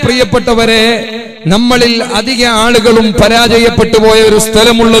 ഇവിടെയാണ് പ്രിയപ്പെട്ടവരെ നമ്മളിൽ അധിക ആളുകളും പരാജയപ്പെട്ടു പോയ ഒരു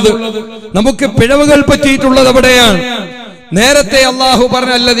സ്ഥലമുള്ളത്. നമുക്ക് പിഴവുകൾ പറ്റിയിട്ടുള്ളത് അവിടെയാണ്. നേരത്തെ അള്ളാഹു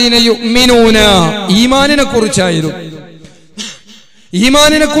പറഞ്ഞ അല്ലദീന യുഅ്മിനൂന, ഈമാനിനെ കുറിച്ചായിരുന്നു.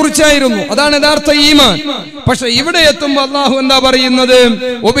 ഈമാനിനെ കുറിച്ചായിരുന്നു. അതാണ് യഥാർത്ഥ ഈമാൻ. പക്ഷെ ഇവിടെ എത്തുമ്പോൾ അല്ലാഹു എന്താ പറയുന്നത്?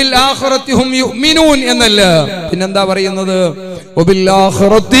 വബിൽ ആഖിറതി ഹും യുഅ്മിനൂൻ എന്നല്ല, പിന്നെന്താ പറയുന്നത്? വബിൽ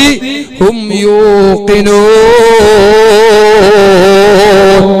ആഖിറതി ഹും യൂഖിനൂൻ.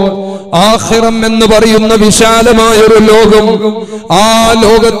 ആഖിറം എന്ന് പറയുന്ന വിശാലമായൊരു ലോകം, ആ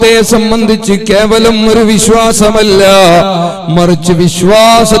ലോകത്തെ സംബന്ധിച്ച് കേവലം ഒരു വിശ്വാസമല്ല, മറിച്ച്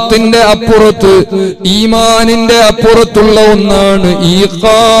വിശ്വാസത്തിന്റെ അപ്പുറത്ത്, ഈമാനിന്റെ അപ്പുറത്തുള്ള ഒന്നാണ്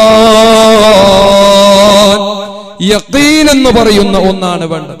യഖീൻ എന്ന് പറയുന്ന ഒന്നാണ്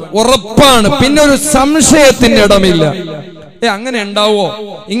വേണ്ടത്. ഉറപ്പാണ്, പിന്നെ ഒരു സംശയത്തിന് ഇടമില്ല. അങ്ങനെ ഉണ്ടാവോ,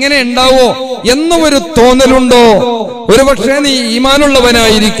 ഇങ്ങനെ ഉണ്ടാവോ എന്നൊരു തോന്നലുണ്ടോ? ഒരുപക്ഷെ നീ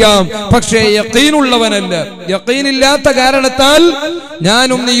ഈമാനുള്ളവനായിരിക്കാം, പക്ഷേ യഖീനുള്ളവനല്ല. യഖീനില്ലാത്ത കാരണത്താൽ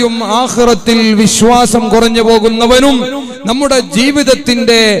ഞാനും നീയും ആഖിറത്തിൽ വിശ്വാസം കുറഞ്ഞു പോകുന്നവനും നമ്മുടെ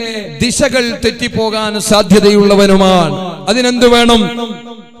ജീവിതത്തിന്റെ ദിശകൾ തെറ്റിപ്പോകാൻ സാധ്യതയുള്ളവനുമാണ്. അതിനെന്ത് വേണം?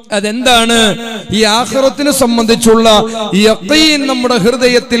 അതെന്താണ്? ഈ ആഖിറത്തിനെ സംബന്ധിച്ചുള്ള യഖീൻ നമ്മുടെ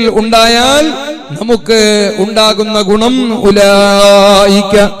ഹൃദയത്തിൽ ഉണ്ടായാൽ നമുക്ക് ഉണ്ടാകുന്ന ഗുണം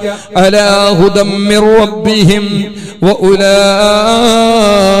ഉലൈക അലാ ഹുദം മിർ റബ്ബിഹിം വഉലൈക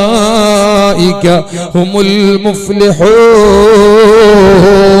ഹുമുൽ മുഫ്ലിഹൂൻ.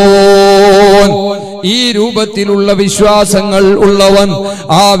 ഈ രൂപത്തിലുള്ള വിശ്വാസങ്ങൾ ഉള്ളവൻ,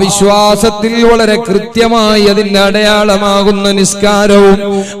 ആ വിശ്വാസത്തിൽ വളരെ കൃത്യമായി അതിന്റെ അടയാളമാകുന്ന നിസ്കാരവും,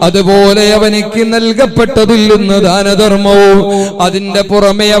 അതുപോലെ അവനിക്ക് നൽകപ്പെട്ടതിൽ നിന്ന് ദാനധർമ്മവും, അതിന്റെ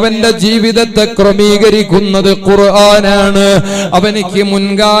പുറമെ അവന്റെ ജീവിതത്തെ ക്രമീകരിക്കുന്നത് ഖുർആനാണ്. അവനിക്ക്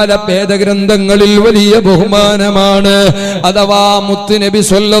മുൻകാല വേദഗ്രന്ഥങ്ങളിൽ വലിയ ബഹുമാനമാണ്. അഥവാ മുത്തുനബി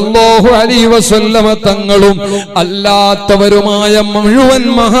സ്വല്ലല്ലാഹു അലൈഹി വസല്ലമ തങ്ങളും അല്ലാത്തവരുമായ മുഴുവൻ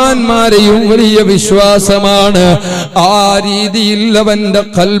മഹാന്മാരെയും വലിയ വിശ്വാസമാണ്. ആ രീതിയിൽ അവന്റെ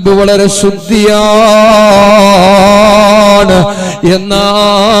ഖൽബ് വളരെ ശുദ്ധിയാണ്.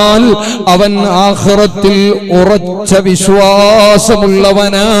 എന്നാൽ അവൻ ആഖിറത്തിൽ ഉറച്ച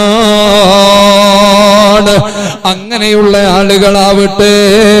വിശ്വാസമുള്ളവനാണ്. അങ്ങനെയുള്ള ആളുകളാവട്ടെ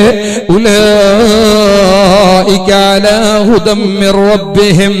ഉലൈക അലാ ഹുദം മിർ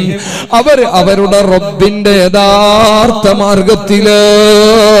റബ്ബിഹിം, അവർ അവരുടെ റബ്ബിന്റെ യഥാർത്ഥ മാർഗത്തിലാണ്.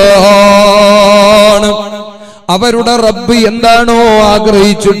 അവരുടെ റബ്ബ് എന്താണോ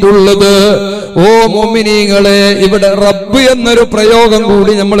ആഗ്രഹിച്ചിട്ടുള്ളത്. ഓ മുഅ്മിനീങ്ങളെ, ഇവിടെ റബ്ബ് എന്നൊരു പ്രയോഗം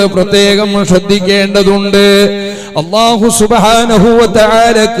കൂടി നമ്മൾ പ്രത്യേകം ശ്രദ്ധിക്കേണ്ടതുണ്ട്. അല്ലാഹു സുബ്ഹാനഹു വ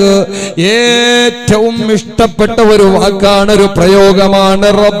തആലക്ക് ഏറ്റവും ഇഷ്ടപ്പെട്ട ഒരു വാക്കാണ്, ഒരു പ്രയോഗമാണ്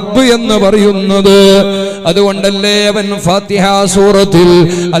റബ്ബ് എന്ന് പറയുന്നത്. അതുകൊണ്ടല്ലേ അവൻ ഫാത്തിഹ സൂറത്തിൽ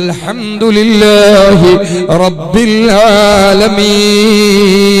അൽഹംദുലില്ലാഹി റബ്ബിൽ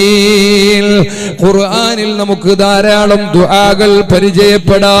ആലമീൻ. ഖുർആനിൽ നമുക്ക് ധാരാളം ദുആകൾ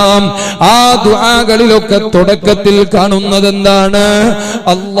പരിചയപ്പെടാം. ആ ദുആകളിലൊക്കെ തുടക്കത്തിൽ കാണുന്നത് എന്താണ്?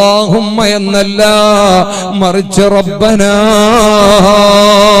 അല്ലാഹുമ്മ എന്നല്ല, മറിച്ച് റബ്ബനാ.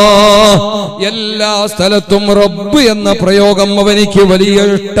 എല്ലാ സ്ഥലത്തും റബ്ബ് എന്ന പ്രയോഗം അവനിക്ക് വലിയ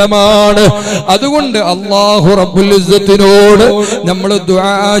ഇഷ്ടമാണ്. അതുകൊണ്ട് അല്ലാഹു റബ്ബുൽ ഇസ്സത്തിനോട് നമ്മൾ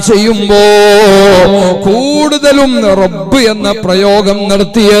ദുആ ചെയ്യുമ്പോ കൂടുതലും റബ്ബ് എന്ന പ്രയോഗം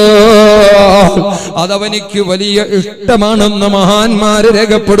നടത്തിയാൽ അതവനിക്ക് വലിയ ഇഷ്ടമാണെന്ന് മഹാന്മാര്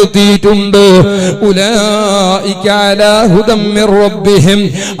രേഖപ്പെടുത്തിയിട്ടുണ്ട്. ഉലൈക അലാ ഹുദം മിർ റബ്ബിഹിം,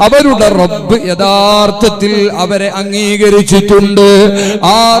 അവരുടെ റബ്ബ് യഥാർത്ഥത്തിൽ അവരെ അംഗീകരിച്ചിട്ടുണ്ട്.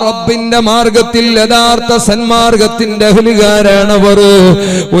 ആ റബ്ബിന്റെ മാർഗത്തിൽ, യഥാർത്ഥ സന്മാർഗത്തിന്റെ അഹ്ലുകാരാണവർ.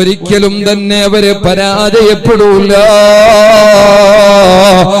 ഒരിക്കലും തന്നെ അവര് പരാജയപ്പെടൂല.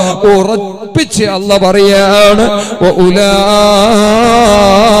 ഉറപ്പിച്ച് അല്ലാഹു പറയാണ് വഉലൈക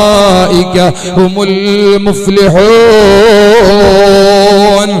ഹുമുൽ മുഫ്ലിഹൂൻ.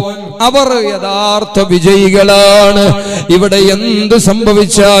 അവർ യഥാർത്ഥ വിജയികളാണ്. ഇവിടെ എന്ത്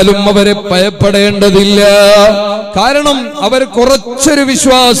സംഭവിച്ചാലും അവരെ ഭയപ്പെടേണ്ടതില്ല. കാരണം അവർ കുറച്ചൊരു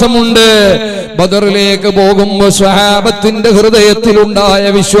വിശ്വാസമുണ്ട്. ബദറിലേക്ക് പോകുമ്പോൾ സ്വഹാബത്തിന്റെ ഹൃദയത്തിലുണ്ടായ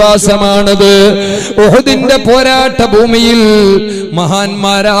വിശ്വാസമാണത്. ഉഹദിന്റെ പോരാട്ട ഭൂമിയിൽ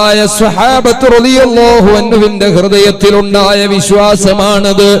മഹാന്മാരായ സ്വഹാബത്ത് റളിയല്ലാഹു അൻഹുവിന്റെ ഹൃദയത്തിലുണ്ടായ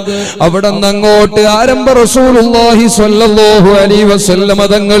വിശ്വാസമാണത്. അവിടെ നിന്ന് അങ്ങോട്ട് ആരംഭ റസൂലുള്ളാഹി സ്വല്ലല്ലാഹു അലൈഹി വസല്ലം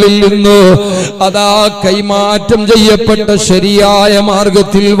തങ്ങളിൽ നിന്ന് അതാ കൈമാറ്റം ചെയ്യപ്പെട്ട ശരിയായ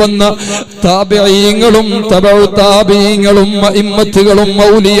മാർഗത്തിൽ വന്ന താബിഈങ്ങളും തബഉ താബിഈങ്ങളും ഇമ്മത്തുകളും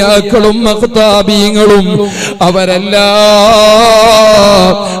ഔലിയാക്കളും മഖ്താബീങ്ങളും അവരെല്ലാം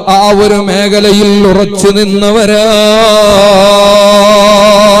ആ ഒരു മേഖലയിൽ ഉറച്ചു നിന്നവരാണ്.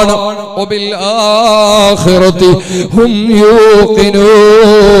 വബിൽ ആഖിറതി ഹും യൂഖിനൂൻ.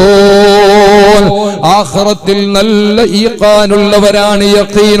 ആഖിറത്തിൽ നല്ല ഈഖാനുള്ളവരാണ്,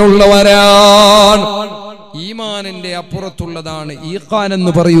 യഖീനുള്ളവരാണ്. ഈമാനിന്റെ അപ്പുറത്തുള്ളതാണ് ഈഖാൻ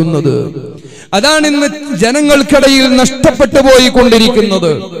എന്ന് പറയുന്നത്. അതാണ് ഇന്ന് ജനങ്ങൾക്കിടയിൽ നഷ്ടപ്പെട്ടു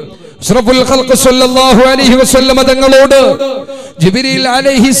പോയിക്കൊണ്ടിരിക്കുന്നത്. അഷ്റഫുൽ ഖൽഖ് സല്ലല്ലാഹു അലൈഹി വസല്ലം തങ്ങളോട് ജിബ്രീൽ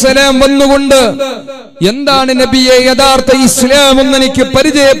അലൈഹിസ്സലാം വന്നുകൊണ്ട് എന്താണ് നബിയെ യഥാർത്ഥ ഇസ്ലാം എന്ന് എനിക്ക്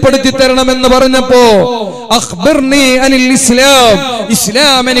പരിചയപ്പെടുത്തി തരണമെന്ന് പറഞ്ഞപ്പോ അഖ്ബിർനി അനിൽ ഇസ്ലാം,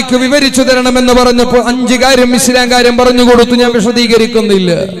 ഇസ്ലാം എനിക്ക് വിവരിച്ചു തരണമെന്ന് പറഞ്ഞപ്പോ 5 കാര്യം ഇസ്ലാം കാര്യം പറഞ്ഞു കൊടുത്തു. ഞാൻ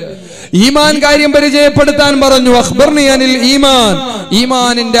വിശദീകരിക്കുന്നില്ല. ഈമാൻ കാര്യം പരിചയപ്പെടുത്താൻ പറഞ്ഞു. അഖ്ബിർനി അനിൽ ഈമാൻ,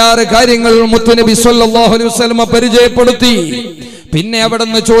 ഈമാനിന്റെ 6 കാര്യങ്ങൾ മുത്തുനബി സല്ലല്ലാഹു അലൈഹി വസല്ലം പരിചയപ്പെടുത്തി. പിന്നെ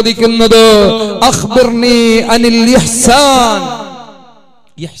അവിടുന്ന് ചോദിക്കുന്നത് അഖ്ബിർനി അനിൽ ഇഹ്സാൻ,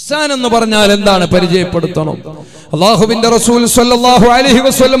 ഇഹ്സാൻ എന്ന് പറഞ്ഞാൽ എന്താണ് പരിചയപ്പെടുത്തണം. അല്ലാഹുവിന്റെ റസൂൽ സല്ലല്ലാഹു അലൈഹി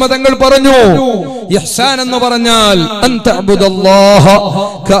വസല്ലം തങ്ങൾ പറഞ്ഞു ഇഹ്സാൻ എന്ന് പറഞ്ഞാൽ അൻ തഅബുദല്ലാഹ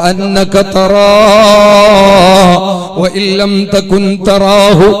കഅന്നക തറാ വ ഇൻ ലം തകുൻ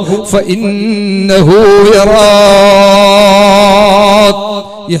തറാഹു ഫഇന്നഹു യറാക്.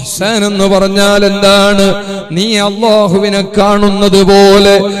 ഇഹ്സാൻ എന്ന് പറഞ്ഞാൽ എന്താണ്? നീ അല്ലാഹുവിനെ കാണുന്നത്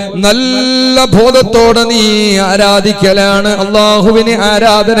പോലെ നല്ല ബോധത്തോടെ നീ ആരാധിക്കലാണ്. അല്ലാഹുവിനെ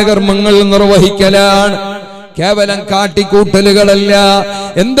ആരാധന കർമ്മങ്ങൾ നിർവഹിക്കലാണ്. കേവലം കാട്ടിക്കൂട്ടലുകളല്ല,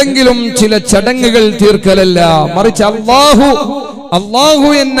 എന്തെങ്കിലും ചില ചടങ്ങുകൾ തീർക്കലല്ല, മറിച്ച് അല്ലാഹു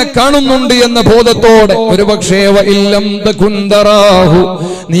എന്നെ കാണുന്നുണ്ട് എന്ന ബോധത്തോടെ. ഒരുപക്ഷേ വഇല്ലം തകുൻ തറാഹു,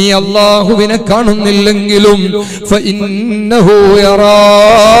 നീ അല്ലാഹുവിനെ കാണുന്നില്ലെങ്കിലും ഫഇന്നഹു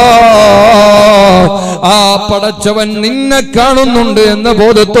യറാക്, ആ പടച്ചവൻ നിന്നെ കാണുന്നുണ്ട് എന്ന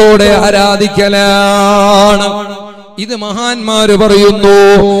ബോധത്തോടെ ആരാധിക്കലാണ്. ഇത് മഹാന്മാര് പറയുന്നു.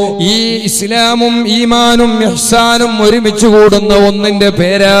 ഈ ഇസ്ലാമും ഈമാനും ഇഹ്സാനും ഒരുമിച്ച് കൂടുന്ന ഒന്നിന്റെ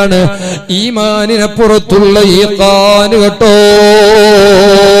പേരാണ് ഈമാനിനപ്പുറത്തുള്ള ഈഖാൻ കേട്ടോ.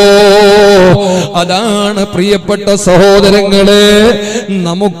 അതാണ് പ്രിയപ്പെട്ട സഹോദരങ്ങളെ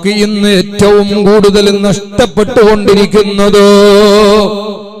നമുക്ക് ഇന്ന് ഏറ്റവും കൂടുതൽ നഷ്ടപ്പെട്ടുകൊണ്ടിരിക്കുന്നത്.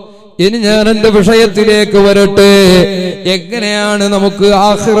 ഇനി ഞാൻ എന്റെ വിഷയത്തിലേക്ക് വരട്ടെ. എങ്ങനെയാണ് നമുക്ക്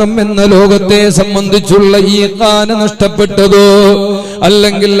ആഖിറം എന്ന ലോകത്തെ സംബന്ധിച്ചുള്ള ഈഖാൻ നഷ്ടപ്പെട്ടത്,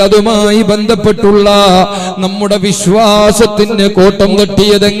 അല്ലെങ്കിൽ അതുമായി ബന്ധപ്പെട്ടുള്ള നമ്മുടെ വിശ്വാസത്തിന് കോട്ടം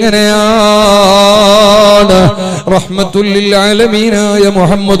തട്ടിയത് എങ്ങനെയാണ്? റഹ്മത്തുൽ ലിൽ ആലമീനായ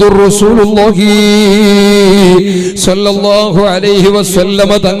മുഹമ്മദുർ റസൂലുള്ളാഹി സ്വല്ലല്ലാഹു അലൈഹി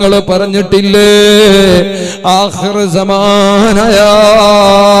വസല്ലമ തങ്ങൾ പറഞ്ഞിട്ടില്ലേ, ആഖിർ സമാനായാൽ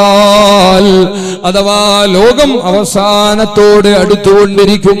അഥവാ ലോകം അവസാനത്തോട്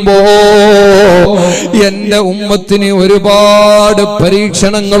അടുത്തുകൊണ്ടിരിക്കുമ്പോ എന്റെ ഉമ്മത്തിന് ഒരുപാട്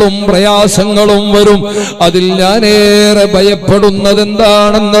പരീക്ഷണങ്ങളും പ്രയാസങ്ങളും വരും. അതിൽ ഞാനേറെ ഭയപ്പെടുന്നത്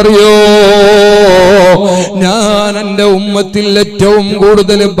എന്താണെന്നറിയോ? ഞാൻ എന്റെ ഉമ്മത്തിൽ ഏറ്റവും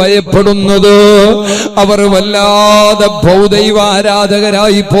കൂടുതൽ ഭയപ്പെടുന്നത് അവർ വല്ലാതെ ഭൗദൈവ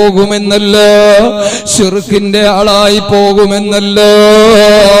ആരാധകരായി പോകുമെന്നല്ല, ശിർക്കിന്റെ ആളായി പോകുമെന്നല്ല,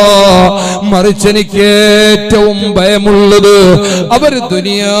 മറിച്ച് എനിക്ക് ഏറ്റവും ഭയമുള്ളത് അവർ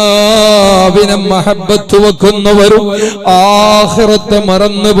ദുനിയാവിനെ മഹബത്ത് വെക്കുന്നവരും ആഖിറത്തെ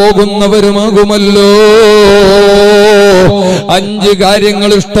മറന്നു പോകുന്നവരുമാകുമല്ലോ. 5 കാര്യങ്ങൾ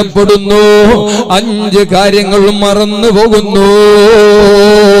ഇഷ്ടപ്പെടുന്നു, 5 കാര്യങ്ങൾ മറന്നു പോകുന്നു.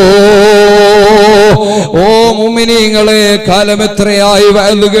 ഓ മുഅ്മിനീങ്ങളെ, കാലം എത്രയായി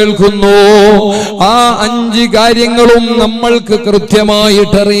വഅദ് കേൾക്കുന്നു. ആ 5 കാര്യങ്ങളും നമ്മൾക്ക്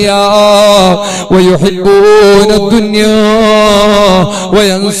കൃത്യമായിട്ടറിയാം. വയുഹിബ്ബൂന ദുനിയാ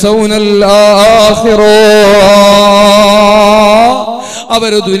വയൻസൗനൽ ആഖിറ.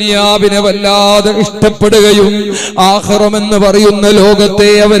 അവർ ദുനിയാവിനെ വല്ലാതെ ഇഷ്ടപ്പെടുകയും ആഖിറം എന്ന് പറയുന്ന ലോകത്തെ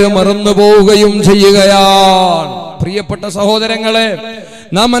അവർ മറന്നു പോവുകയും ചെയ്യുകയാണ്. പ്രിയപ്പെട്ട സഹോദരങ്ങളെ,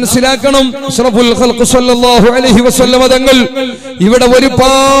 നാം മനസ്സിലാക്കണം, അഷ്റഫുൽ ഖൽഖ് സല്ലല്ലാഹു അലൈഹി വസല്ലം തങ്ങൾ ഇവിടെ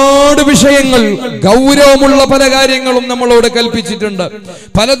ഒരുപാട് വിഷയങ്ങൾ, ഗൗരവമുള്ള പല കാര്യങ്ങളും നമ്മളോട് കൽപ്പിച്ചിട്ടുണ്ട്.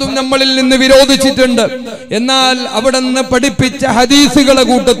 പലതും നമ്മളിൽ നിന്ന് വിരോധിച്ചിട്ടുണ്ട്. എന്നാൽ അവിടെ നിന്ന് പഠിപ്പിച്ച ഹദീസുകളുടെ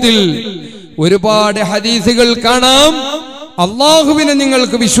കൂട്ടത്തിൽ ഒരുപാട് ഹദീസുകൾ കാണാം. അള്ളാഹുവിനെ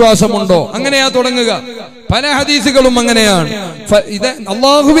നിങ്ങൾക്ക് വിശ്വാസമുണ്ടോ? അങ്ങനെയാ തുടങ്ങുക. പല ഹദീസുകളും അങ്ങനെയാണ്. ഇത്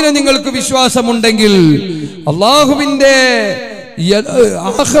അള്ളാഹുവിനെ നിങ്ങൾക്ക് വിശ്വാസമുണ്ടെങ്കിൽ, അള്ളാഹുവിന്റെ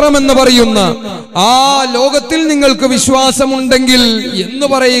ആഖിറം എന്ന് പറയുന്ന ആ ലോകത്തിൽ നിങ്ങൾക്ക് വിശ്വാസമുണ്ടെങ്കിൽ എന്ന്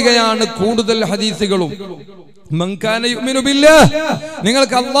പറയുകയാണ് കൂടുതൽ ഹദീസുകളും. മൻ കാന യുഅ്മിനു ബില്ലാഹ്,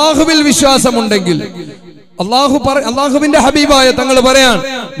 നിങ്ങൾക്ക് അള്ളാഹുവിൽ വിശ്വാസമുണ്ടെങ്കിൽ, അള്ളാഹുവിന്റെ ഹബീബായ തങ്ങൾ പറയാൻ,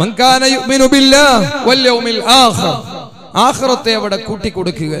 മൻ കാന യുഅ്മിനു ബില്ലാഹ് വൽ യൗമിൽ ആഖിർ, ആഖിറത്തെ അവിടെ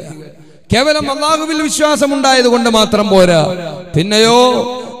കൂട്ടിക്കൊടുക്കുകയാണ്. കേവലം അള്ളാഹുവിൽ വിശ്വാസമുണ്ടായത് കൊണ്ട് മാത്രം പോരാ, പിന്നെയോ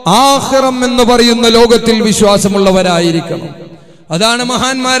ആഖിറം എന്ന് പറയുന്ന ലോകത്തിൽ വിശ്വാസമുള്ളവരായിരിക്കണം. അതാണ്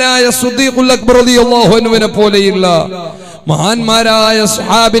മഹാന്മാരായ സിദ്ദീഖുൽ അക്ബർ റളിയല്ലാഹു അൻഹുവിനെ പോലെയുള്ള മഹാന്മാരായ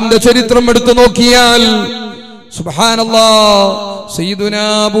സ്വഹാബിന്റെ ചരിത്രം എടുത്തു നോക്കിയാൽ സുബ്ഹാനല്ലാഹ്. സയ്യിദുനാ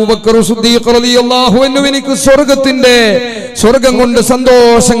അബൂബക്കർ സിദ്ദീഖ് റളിയല്ലാഹു അൻഹു എനിക്ക് സ്വർഗ്ഗം കൊണ്ട്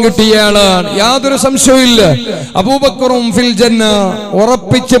സന്തോഷം കിട്ടിയയാളാണ്, യാതൊരു സംശയവുമില്ല. അബൂബക്കറും ഫിൽ ജന്ന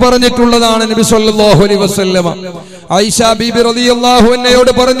ഉറപ്പിച്ച് പറഞ്ഞിട്ടുള്ളതാണ് നബി സല്ലല്ലാഹു അലൈഹി വസല്ലമ. ആയിഷ ബീബി റളിയല്ലാഹു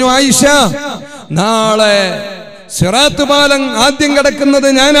അൻഹയോട് പറഞ്ഞു, ആയിഷ, നാളെ സിറാത്ത് പാലം ആദ്യം കടക്കുന്നത്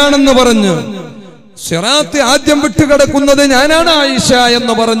ഞാനാണെന്ന് പറഞ്ഞു, സിറാത്ത് ആദ്യം വിട്ടുകിടക്കുന്നത് ഞാനാണ് ആയിഷ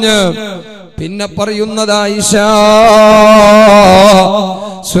എന്ന് പറഞ്ഞ് പിന്നെ പറയുന്നത്, ആയിഷ,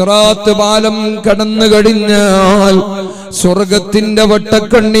 സിറാത്ത് പാലം കടന്നു കഴിഞ്ഞാൽ സ്വർഗത്തിന്റെ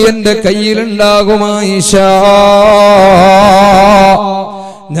വട്ടക്കണ്ണി എന്റെ കയ്യിലുണ്ടാകും ആയിഷ.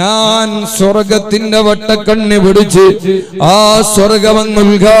 ഞാൻ സ്വർഗത്തിന്റെ വട്ടക്കണ്ണി പിടിച്ച് ആ സ്വർഗമങ്ങ്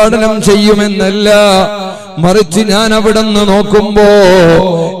ഉദ്ഘാടനം ചെയ്യുമെന്നല്ല, മറിച്ച് ഞാൻ അവിടെ നിന്ന് നോക്കുമ്പോ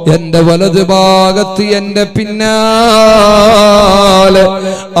എന്റെ വലത് ഭാഗത്ത് എന്റെ പിന്നാലെ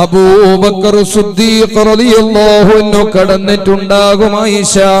അബൂബക്കർ സിദ്ദീഖ് റളിയല്ലാഹു അൻഹു കടന്നിട്ടുണ്ടാകും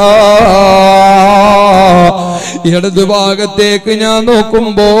ആയിഷ. ഇടത് ഭാഗത്തേക്ക് ഞാൻ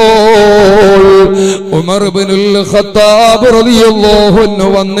നോക്കുമ്പോൾ ഉമർ ഇബ്നുൽ ഖത്താബ് റളിയല്ലാഹു അൻഹു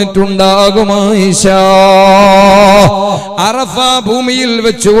വന്നിട്ടുണ്ടാകും ആയിഷ. അറഫ ഭൂമിയിൽ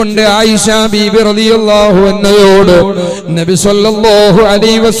വെച്ചുകൊണ്ട് ആയിഷ ബീബി റളിയല്ലാഹു അൻഹയോട് നബി സല്ലല്ലാഹു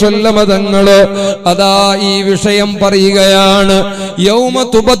അലൈഹി വസല്ലമ തങ്ങള് അതാ ഈ വിഷയം പറയുകയാണ്. യൗമ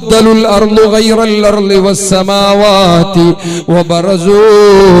തുബദ്ദലുൽ അർളു ഗൈറൽ അർളി വസ്സമാവാതി വബറസൂ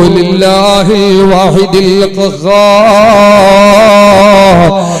ലില്ലാഹിൽ വാഹിദിൽ ഖഹാർ.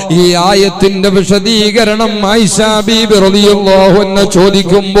 ഈ ആയത്തിന്റെ വിശദീകരണം ആയിഷ ബീബി റളിയല്ലാഹു അൻഹ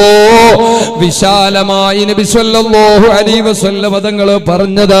ചോദിക്കുമ്പോ വിശാലമായി നബി സല്ലല്ലാഹു അലൈഹി വസല്ലമ തങ്ങൾ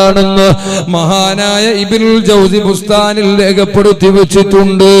പറഞ്ഞതാണെന്ന് മഹാനായ ഇബ്നുൽ ജൗസി ബുസ്താനിൽ രേഖപ്പെടുത്തി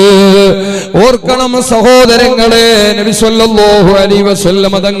വെച്ചിട്ടുണ്ട്. ഓർക്കണം സഹോദരങ്ങളെ, നബി സല്ലല്ലാഹു അലൈഹി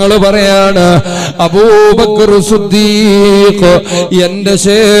വസല്ലമ തങ്ങൾ പറയാണ്, അബൂബക്കർ സിദ്ദീഖ് എന്റെ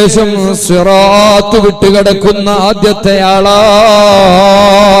ശേഷം സിറാത്ത് വിട്ടുകിടക്കുന്ന ആദ്യത്തെ ആളാണ്.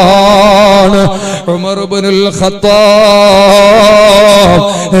 ഉമർ ഇബ്നുൽ ഖത്താബ്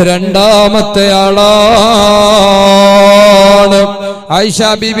രണ്ടാമത്തെ ആളാണ്. ആയിഷ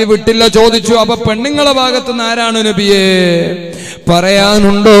ബീബി വിട്ടില്ല, ചോദിച്ചു, അപ്പൊ പെണ്ണുങ്ങളെ ഭാഗത്തുനിന്ന് ആരാണ് നബിയെ?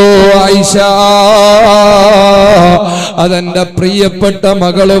 പറയാനുണ്ടോ ആയിഷ? അതെന്റെ പ്രിയപ്പെട്ട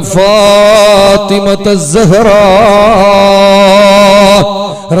മകള് ഫാത്തിമത്ത് സഹ്റ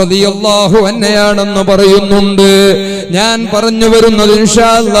റളിയല്ലാഹു അൻഹയാണെന്ന് പറയുന്നുണ്ട്. ഞാൻ പറഞ്ഞു വരുന്നത് ഇൻഷാ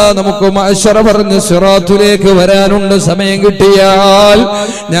അല്ലാഹ് നമുക്ക് മഅ്ശറ പറഞ്ഞ് സിറാത്തിലേക്ക് വരാനുണ്ട്. സമയം കിട്ടിയാൽ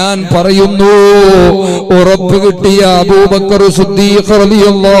ഞാൻ പറയുന്നു, ഉറപ്പ് കിട്ടിയ അബൂബക്കർ സിദ്ദീഖ്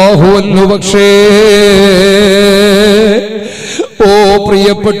റളിയല്ലാഹു അൻഹു. പക്ഷേ ഓ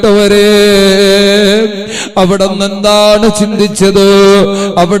പ്രിയപ്പെട്ടവരെ, അവിടെ നിന്നെന്താണ് ചിന്തിച്ചത്?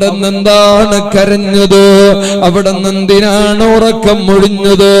 അവിടെ നിന്നെന്താണ് കരഞ്ഞത്? അവിടെ നിന്നെന്തിനാണ് ഉറക്കം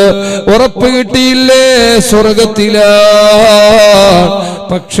ഒഴിഞ്ഞത്? ഉറപ്പ് കിട്ടിയില്ലേ സ്വർഗത്തിലാ?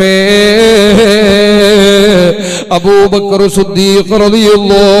 പക്ഷേ അബൂബക്കർ സിദ്ദീഖ്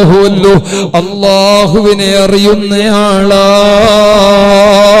റളിയല്ലാഹു അൻഹു അല്ലാഹുവിനെ അറിയുന്നയാളാ.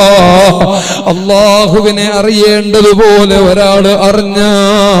 അല്ലാഹുവിനെ അറിയേണ്ടതുപോലെ ഒരാൾ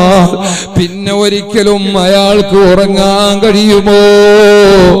അറിഞ്ഞാൽ പിന്നെ ഒരിക്കലും അയാൾക്ക് ഉറങ്ങാൻ കഴിയുമോ?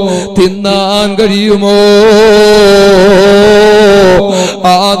 തിന്നാൻ കഴിയുമോ?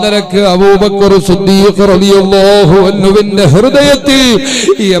 ആ നിലക്ക് അബൂബക്കർ സിദ്ദീഖ് റളിയല്ലാഹു അൻഹുവിന്റെ ഹൃദയത്തിൽ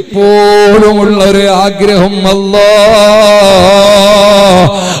എപ്പോഴും ഉള്ളൊരു ആഗ്രഹം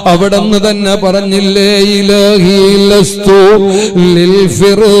അവിടെന്ന് തന്നെ പറഞ്ഞില്ലേ, ഇലാഹി ലസ്തു ലിൽ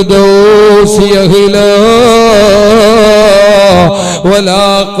ഫിർദൗസി അഹ്ലാ വലാ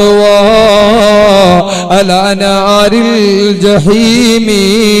ഖവാ അലാ നാരിൽ ജഹീമി.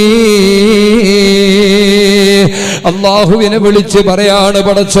 അല്ലാഹുവിനെ വിളിച്ച് പറയാണ്,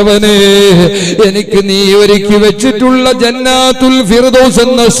 പടച്ചവനെ, എനിക്ക് നീ ഒരുക്കി വെച്ചിട്ടുള്ള ജന്നാത്തുൽ ഫിർദൗസ്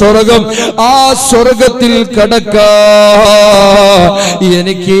എന്ന സ്വർഗം, ആ സ്വർഗത്തിൽ കടക്കാൻ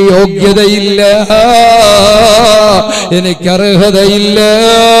എനിക്ക് യോഗ്യതയില്ല, എനിക്ക് അർഹതയില്ല.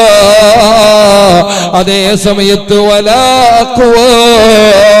 അതേ സമയത്ത് വലാ ഖുവാ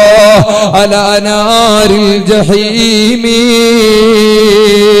അലാ നാരിൽ ജഹീമി,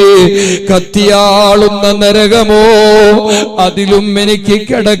 കത്തിയാളുന്ന നരകമോ അതിലും എനിക്ക്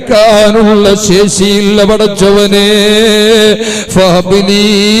കിടക്കാനുള്ള ശേഷിയില്ല. പടച്ചവനെ, ഫഹ്ബിലി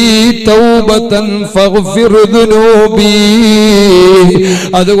തൗബതൻ ഫഗ്ഫിർ ദുനൂബി,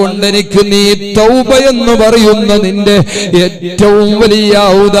 അതുകൊണ്ട് എനിക്ക് നീ തൗബ എന്ന് പറയുന്ന നിന്റെ ഏറ്റവും വലിയ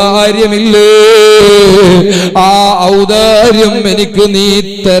ഔദാര്യമില്ലേ, ആ ഔദാര്യം എനിക്ക് നീ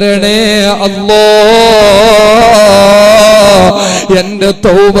തരണേ അല്ലാഹ്. എന്റെ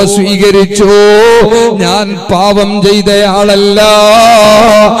തൗബ സ്വീകരിച്ചു, ഞാൻ പാപം ചെയ്തയാളല്ല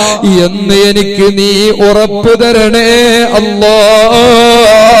എന്ന് എനിക്ക് നീ ഉറപ്പ് തരണേ അല്ലാ.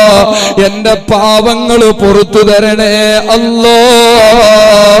 എന്റെ പാപങ്ങൾ പുറത്തു തരണേ അല്ലാ.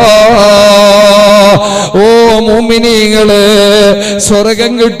 ഓ മുഅ്മിനീങ്ങളെ,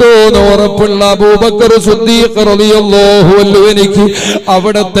 സ്വർഗം കിട്ടുമെന്ന് ഉറപ്പുള്ള അബൂബക്കർ സിദ്ദീഖ് റളിയല്ലാഹു അൻഹു എനിക്ക്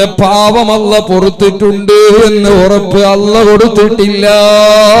അവിടുത്തെ പാപം അല്ലാഹ് പൊറുത്തിട്ടുണ്ട് എന്ന് ഉറപ്പ് അല്ലാഹ് കൊടുത്തിട്ടില്ല,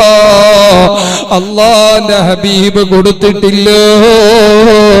 അല്ലാഹുവിന്റെ ഹബീബ് കൊടുത്തിട്ടില്ല.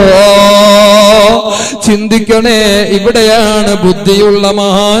 ചിന്തിക്കണേ, ഇവിടെയാണ് ബുദ്ധിയുള്ള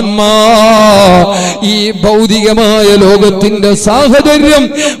മഹാന്മാർ. ഈ ഭൗതികമായ ലോകത്തിന്റെ സാഹചര്യം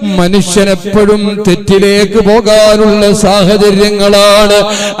മനുഷ്യനെപ്പോഴും തെറ്റിലേക്ക് പോകാനുള്ള സാഹചര്യങ്ങളാണ്.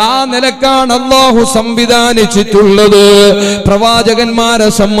 ആ നിലക്കാണ് അല്ലാഹു സംവിധാനിച്ചിട്ടുള്ളത്. പ്രവാചകന്മാരെ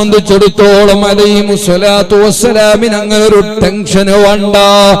സംബന്ധിച്ചിടത്തോളം അലൈഹിമുസ്സലാത്തു വസ്സലാമിന് അങ്ങനെ ഒരു ടെൻഷന് വേണ്ട,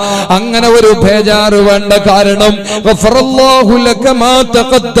 അങ്ങനെ ഒരു ബേജാറ് വേണ്ട. കാരണം ഗഫറല്ലാഹു ലക മാ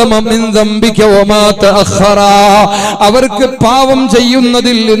തഖദ്ദമ മിൻ ദംബിക വമാ തഅഖറ, അവർക്ക് പാപം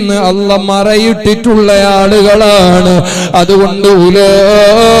ചെയ്യുന്നതിൽ നിന്ന് അല്ലാഹ് മറയിട്ടിട്ടുള്ള ആളുകളാണ്. അതുകൊണ്ട് ഉലൈക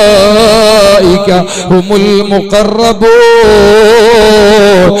ഹുമുൽ മുഖറബൂൻ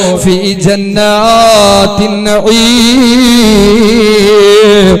ഫീ ജന്നാത്തിൻ നഈം,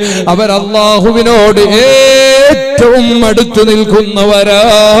 അവർ അല്ലാഹുവിനോട് ഏറ്റവും അടുത്ത്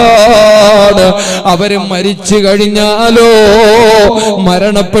നിൽക്കുന്നവരാണ്. അവര് മരിച്ചു കഴിഞ്ഞാലോ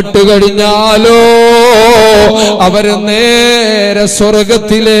മരണപ്പെട്ടു കഴിഞ്ഞാലോ അവര് നേരെ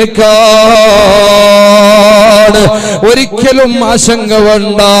സ്വർഗത്തിലേക്കാണ്. ഒരിക്കലും ആശങ്ക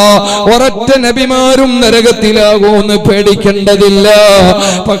വേണ്ട. ഒരൊറ്റ നബിമാരും നരകത്തിലാകുമെന്ന് പേടിക്കേണ്ടതില്ല.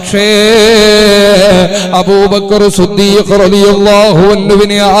 പക്ഷേ അബൂബക്കർ സിദ്ദീഖ് റളിയല്ലാഹു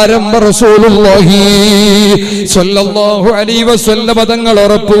അൻഹുവിനെ ആരംഭ റസൂലുള്ളാഹി സ്വല്ലല്ലാഹു അലൈഹി വസല്ലം തങ്ങൾ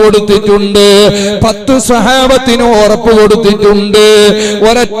ഉറപ്പ് കൊടുത്തിട്ടുണ്ട്. 10 സ്വഹാബത്തിന് ഉറപ്പ് കൊടുത്തിട്ടുണ്ട്.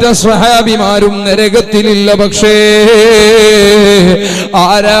 ഒരൊറ്റ സ്വഹാബിമാരും നരകത്തിലില്ല. പക്ഷേ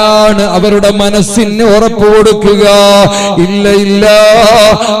ആരാണ് അവരുടെ മനസ്സിന് ഉറപ്പ് കൊടുക്കുക? ഇല്ല, ഇല്ല,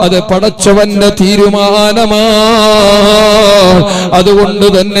 അത് പടച്ചവന്റെ തീരുമാനമാണ്. അതുകൊണ്ട്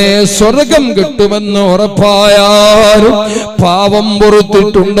തന്നെ സ്വർഗം കിട്ടുമെന്ന് ഉറപ്പായാലും പാപം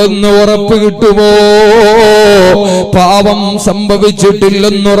പൊറുത്തിട്ടുണ്ടെന്ന് ഉറപ്പ് കിട്ടുമോ? പാപം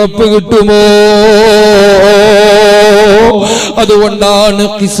സംഭവിച്ചിട്ടില്ലെന്ന് ഉറപ്പ് കിട്ടുമോ? അതുകൊണ്ടാണ്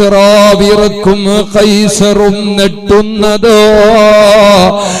കിസ്റാവിറക്കും കൈസറും നെട്ടുന്നത്.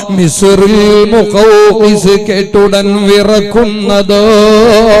 മിസ്റിൽ മുഖൗഖിസ് കേട്ടുടൻ വിറക്കുന്നത്.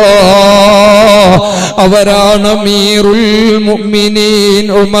 അവരാണ് അമീറുൽ മുഅ്മിനീൻ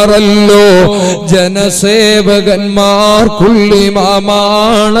ഉമറല്ലോ,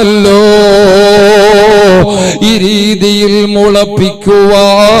 ജനസേവകന്മാർക്കുള്ളിമാമാണല്ലോ. ഈ രീതിയിൽ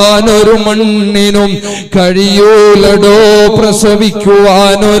മുളപ്പിക്കുവാനൊരു മണ്ണിനും കഴിയൂലടോ,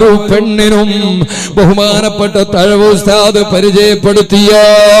 പ്രസവിക്കുവാനൊരു പെണ്ണിനും. ബഹുമാനപ്പെട്ട തഴവ് ഉസ്താദ് പരിചയപ്പെടുത്തിയ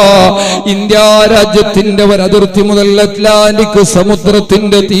ഇന്ത്യ രാജ്യത്തിന്റെ ഒരതിർത്തി മുതൽ അറ്റ്ലാന്റിക്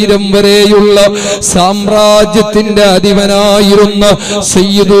സമുദ്രത്തിന്റെ തീരം വരെയുള്ള സാമ്രാജ്യത്തിന്റെ അധിപനായിരുന്ന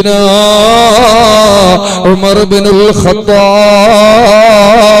സയ്യിദുനാ ഉമർ ഇബ്നുൽ ഖത്താബ്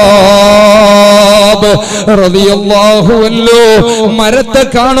റളിയല്ലാഹു അൻഹു മരത്തെ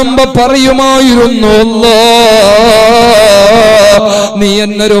കാണുമ്പോ പറയുമായിരുന്നു, നീ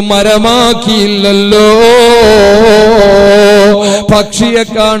എന്നൊരു മരമാക്കിയില്ലല്ലോ. പക്ഷിയെ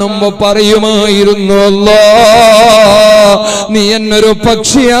കാണുമ്പോ പറയുമായിരുന്നു, നീ എന്നൊരു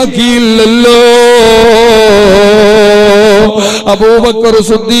പക്ഷിയാക്കിയില്ലല്ലോ. അബൂബക്കർ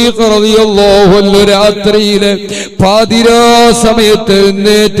സിദ്ദീഖ് റളിയല്ലാഹു അൻഹു രാത്രിയിലെ പാതിരാ സമയത്ത്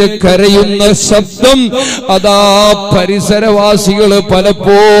എഴുന്നേറ്റ് കരയുന്ന ശബ്ദം അതാ പരിസരവാസികൾ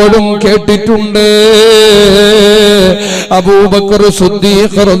പലപ്പോഴും കേട്ടിട്ടുണ്ട്. അബൂബക്കർ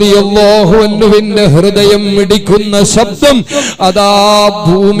സിദ്ദീഖ് റളിയല്ലാഹു അൻഹുവിന്റെ ഹൃദയം മിടിക്കുന്ന ശബ്ദം അതാ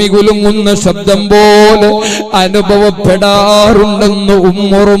ഭൂമി കുലുങ്ങുന്ന ശബ്ദം പോലെ അനുഭവപ്പെടാറുണ്ടെന്ന്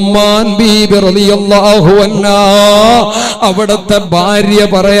ഉമ്മുറുമ്മാൻ ബീബി റളിയല്ലാഹു അൻഹാ അവിടത്തെ ഭാര്യ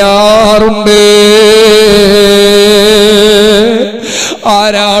പറയാറുണ്ട്.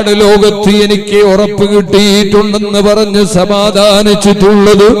 ആരാണ് ലോകത്ത് എനിക്ക് ഉറപ്പ് കിട്ടിയിട്ടുണ്ടെന്ന് പറഞ്ഞ്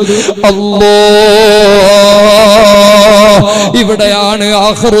സമാധാനിച്ചിട്ടുള്ളത്? അല്ലാഹ്. ഇവിടെയാണ്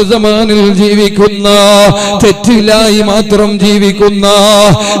ആഖിറു സമാനിൽ ജീവിക്കുന്ന, തെറ്റില്ലായി മാത്രം ജീവിക്കുന്ന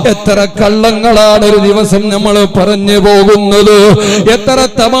എത്ര കള്ളങ്ങളാണ് ഒരു ദിവസം നമ്മൾ പറഞ്ഞു പോകുന്നത്, എത്ര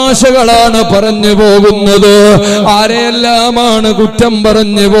തമാശകളാണ് പറഞ്ഞു പോകുന്നത്, ആരെയെല്ലാമാണ് കുറ്റം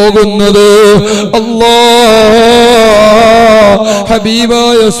പറഞ്ഞു പോകുന്നത്. അല്ലാഹ്.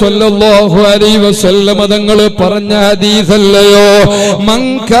 ഹബീബായ സ്വല്ലല്ലാഹു അലൈഹി വസല്ലം തങ്ങൾ പറഞ്ഞ ഹദീസല്ലയോ, മൻ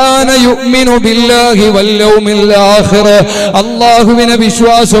കാന യുഅ്മിനു ബില്ലാഹി വൽ യൗമിൽ ആഖിർ, അല്ലാഹുവിനെ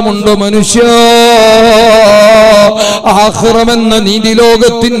വിശ്വാസമുണ്ടോ മനുഷ്യ, ആഖിറമെന്ന നീതി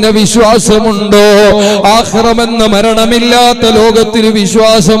ലോകത്തിന്റെ വിശ്വാസമുണ്ടോ, ആഖിറമെന്ന മരണമില്ലാത്ത ലോകത്തിന്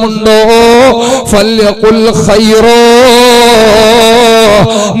വിശ്വാസമുണ്ടോ, ഫൽയഖുൽ ഖൈറോ,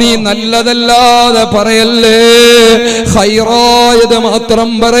 നീ നല്ലതല്ലാതെ പറയല്ലേ, ഖൈറായത് മാത്രം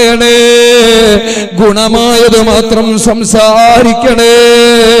പറയണേ, ഗുണമായത് മാത്രം സംസാരിക്കണേ.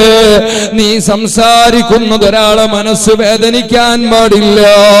 നീ സംസാരിക്കുന്നത് ഒരാളെ മനസ്സ് വേദനിക്കാൻ പാടില്ല,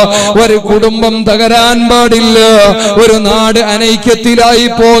 ഒരു കുടുംബം തകരാൻ പാടില്ല, ഒരു നാട് അനൈക്യത്തിലായി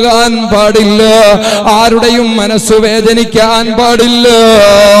പോകാൻ പാടില്ല, ആരുടെയും മനസ്സ് വേദനിക്കാൻ പാടില്ല.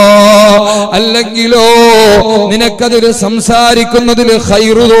 അല്ലെങ്കിലോ നിനക്കതിൽ സംസാരിക്കുന്നതിൽ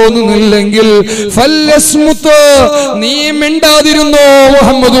ഖൈറ് തോന്നുന്നില്ലെങ്കിൽ ഫല്യസ്മുത്, നീ മിണ്ടാതിരുന്നോ.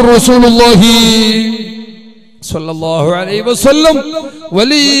 മുഹമ്മദുർ റസൂലുള്ളാഹി സ്വല്ലല്ലാഹു അലൈഹി വസല്ലം.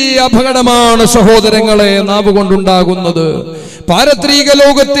 വലിയ അപകടമാണ് സഹോദരങ്ങളെ നാവ് കൊണ്ടുണ്ടാകുന്നത്. പാരത്രിക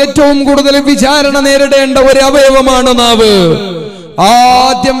ലോകത്ത് ഏറ്റവും കൂടുതൽ വിചാരണ നേരിടേണ്ട ഒരു അവയവമാണ് നാവ്.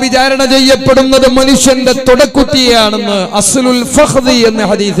 ആദ്യം വിചാരണ ചെയ്യപ്പെടുന്നത് മനുഷ്യന്റെ തുടക്കുറ്റിയാണെന്ന് അസ്ലുൽ ഫഖ്ദി എന്ന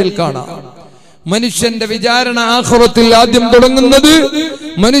ഹദീസിൽ കാണാം. മനുഷ്യന്റെ വിചാരണ ആഖിറത്തിൽ ആദ്യം തുടങ്ങുന്നത്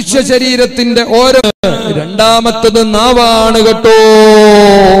മനുഷ്യ ശരീരത്തിന്റെ ഓരോ, രണ്ടാമത്തത് നാവാണ് കേട്ടോ.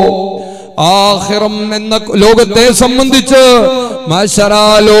 ആഖിറം എന്ന ലോകത്തെ സംബന്ധിച്ച്, മഹ്ശറാ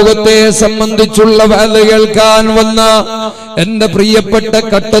ലോകത്തെ സംബന്ധിച്ചുള്ള വഅദ് കേൾക്കാൻ വന്ന എന്റെ പ്രിയപ്പെട്ട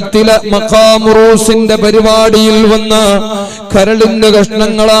കട്ടത്തില മഖാം ഉറൂസിന്റെ പരിപാടിയിൽ വന്ന കരളിന്റെ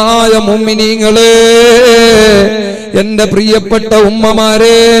കഷ്ണങ്ങളായ മുഅ്മിനീങ്ങളെ, എന്റെ പ്രിയപ്പെട്ട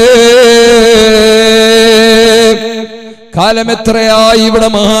ഉമ്മമാരെ, കാലം എത്രയായി ഇവിടെ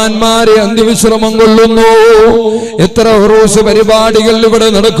മഹാന്മാരെ അന്ത്യവിശ്രമം കൊള്ളുന്നു, എത്ര ഉറൂസ് പരിപാടികൾ ഇവിടെ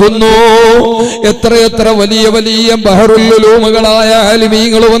നടക്കുന്നു, എത്രയെത്ര വലിയ വലിയ ബഹറുൽ ഉലൂമുകളായ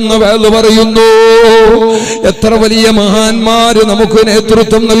ആലിമീങ്ങൾ വന്ന് വഅദ് പറയുന്നു, എത്ര വലിയ മഹാന്മാര് നമുക്ക്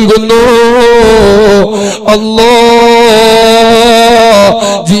നേതൃത്വം നൽകുന്നു. അല്ലാഹ്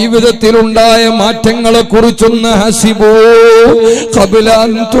ജീവിതത്തിലുണ്ടായ മാറ്റങ്ങളെ കുറിച്ചൊന്ന് ഹസിബൂ ഖബ്ല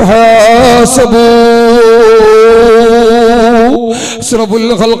അൻ തുഹാസബൂ. അഷ്റഫുൽ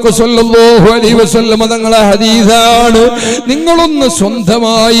ഖൽഖ് സ്വല്ലല്ലാഹു അലൈഹി വസല്ലം തങ്ങളെ ഹദീസാണ്. നിങ്ങളൊന്ന്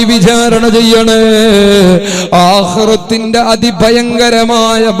സ്വന്തമായി വിചാരണ ചെയ്യണേ. ആഖിറത്തിന്റെ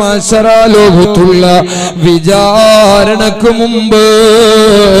അതിഭയങ്കരമായ മഹ്ശറാ ലോകത്തുള്ള വിചാരണക്ക് മുമ്പ്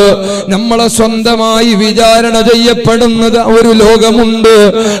നമ്മളെ സ്വന്തമായി വിചാരണ ചെയ്യപ്പെടുന്നത് ഒരു ലോകമുണ്ട്.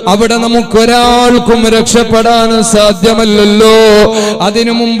 അവിടെ നമുക്കൊരാൾക്കും രക്ഷപ്പെടാൻ സാധ്യമല്ലല്ലോ.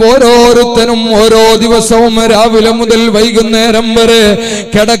 അതിനു മുമ്പ് ഓരോരുത്തരും ഓരോ ദിവസവും രാവിലെ മുതൽ വൈകുന്നേരം വരെ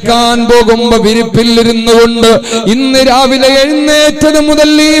കിടക്കാൻ പോകുമ്പോ വിരിപ്പിലിരുന്നു കൊണ്ട് ഇന്ന് രാവിലെ എഴുന്നേറ്റത് മുതൽ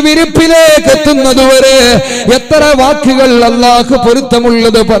ഈ വിരിപ്പിലേക്ക് എത്തുന്നത് വരെ എത്ര വാക്കുകൾ അല്ലാഹു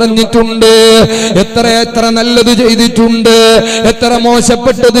പൊരുത്തമുള്ളത് പറഞ്ഞിട്ടുണ്ട്, എത്ര എത്ര നല്ലത് ചെയ്തിട്ടുണ്ട്, എത്ര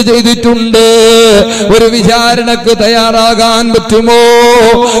മോശപ്പെട്ടത് ചെയ്തിട്ടുണ്ട്. ഒരു വിചാരണക്ക് തയ്യാറാകാൻ പറ്റുമോ?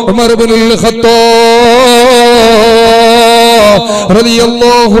 ഉമർ ഇബ്നുൽ ഖത്താബ്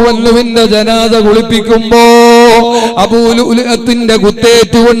റളിയല്ലാഹു അൻഹുവിന്റെ ജനാസ കുളിപ്പിക്കുമ്പോ അബൂ ലുഅത്തിന്റെ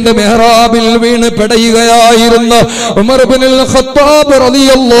കുത്തേറ്റുകൊണ്ട് മെഹ്റാബിൽ വീണ് പെടയുകയായിരുന്ന ഉമർ ഇബ്നുൽ ഖത്താബ്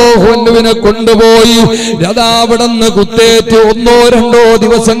റളിയല്ലാഹു അൻഹുവിനെ കൊണ്ടുപോയി അവിടുന്ന് കുത്തേറ്റ് ഒന്നോ രണ്ടോ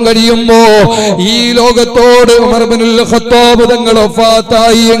ദിവസം കഴിയുമ്പോ ഈ ലോകത്തോട് ഉമർ ഇബ്നുൽ ഖത്താബ് തങ്ങൾ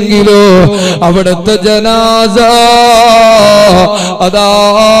വഫാത്തായി എങ്കിലോ അവിടുത്തെ ജനാസ അതാ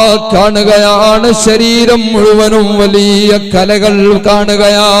കാണുകയാണ്. ശരീരം മുഴുവനും വലിയ കലകൾ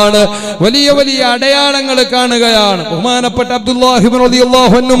കാണുകയാണ്, വലിയ വലിയ അടയാളങ്ങൾ കാണുകയാണ്. ബഹുമാനപ്പെട്ട അബ്ദുല്ലാഹി ഇബ്നു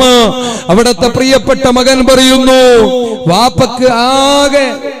റളിയല്ലാഹു അൻഹു അവിടുത്തെ പ്രിയപ്പെട്ട മകൻ പറയുന്നു, വാപ്പക്ക് ആകെ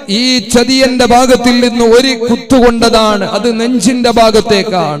ഈ ചതിയന്റെ ഭാഗത്തിൽ നിന്ന് ഒരു കുത്തുകൊണ്ടതാണ്, അത് നെഞ്ചിന്റെ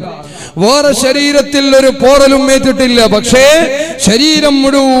ഭാഗത്തേക്കാണ്. വേറെ ശരീരത്തിൽ ഒരു പോറലും ഏറ്റിട്ടില്ല, പക്ഷേ ശരീരം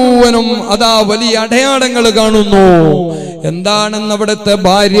മുഴുവനും അതാ വലിയ അടയാളങ്ങൾ കാണുന്നു. എന്താണെന്ന് അവിടുത്തെ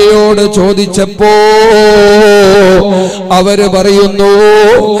ഭാര്യയോട് ചോദിച്ചപ്പോ അവര് പറയുന്നു,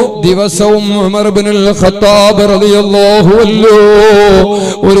 ദിവസവും ഉമർ ഇബ്നുൽ ഖത്താബ് റളിയല്ലാഹു അൻഹു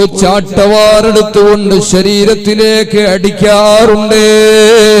ഒരു ചാട്ടവാറെടുത്തുകൊണ്ട് ശരീരത്തിലേക്ക് അടിക്കാറുണ്ട്.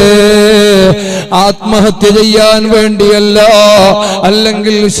 ആത്മഹത്യ ചെയ്യാൻ വേണ്ടിയല്ല,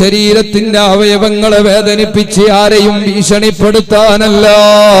 അല്ലെങ്കിൽ ശരീരത്തിന്റെ അവയവങ്ങളെ വേദനിപ്പിച്ച് ആരെയും ഭീഷണിപ്പെടുത്താനല്ല,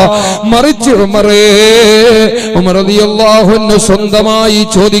 മറിച്ച് ഉമർ റളിയല്ലാഹു അൻഹു സ്വന്തമായി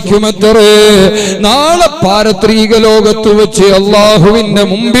ചോദിക്കുമത്രേ, നാളെ പാരത്രിക ലോകത്ത് വെച്ച് അല്ലാഹുവിന്റെ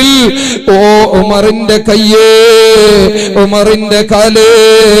മുമ്പിൽ, ഓ ഉമറിന്റെ കയ്യേ, ഉമറിന്റെ കാലേ,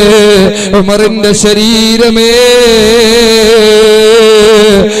 ഉമറിന്റെ ശരീരമേ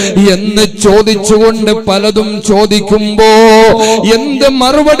എന്ന് ചോദിച്ചുകൊണ്ട് പലതും ചോദിക്കുമ്പോ എന്ത്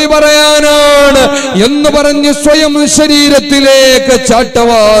മറുപടി പറയാനാണ് എന്ന് പറഞ്ഞ് സ്വയം ശരീരത്തിലേക്ക്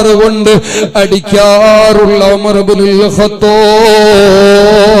ചാട്ടവാറുകൊണ്ട് അടിക്കാറുള്ള ഉമർ ഇബ്നുൽ ഖത്താബ്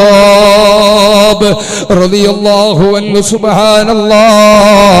റളിയല്ലാഹു അൻഹു.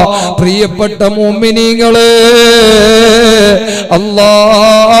 സുബ്ഹാനല്ലാഹ്. പ്രിയപ്പെട്ട മുഅ്മിനീങ്ങളെ,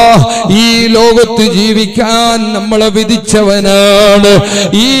 അല്ലാഹ് ഈ ലോകത്ത് ജീവിക്കാൻ നമ്മളെ വിധിച്ചവനാണ്.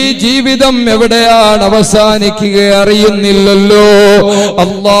 ഈ ജീവിതം എവിടെയാണ് അവസാനിക്കുക അറിയുന്നില്ലല്ലോ.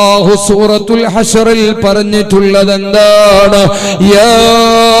 അല്ലാഹു സൂറത്തുൽ ഹശ്റിൽ പറഞ്ഞിട്ടുള്ളത് എന്താണ്? യാ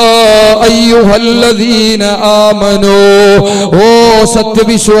അയ്യുഹല്ലദീന ആമനൂ, ഓ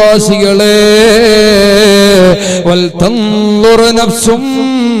സത്യവിശ്വാസികളെ, വൽ തൻളുർ നഫ്സും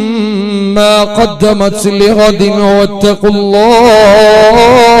മാ ഖദ്ദമത് ലിഗദിൻ വത്തഖുല്ലാഹ്.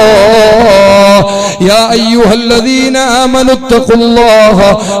 يا أيها الذين آمنوا اتقوا الله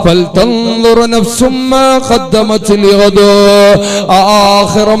فلتنظر نفس ما قدمت لغد.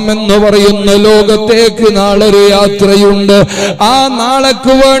 ആഖിറം എന്ന് പറയുന്ന ലോകത്തേക്ക് നാളൊരു യാത്രയുണ്ട്. ആ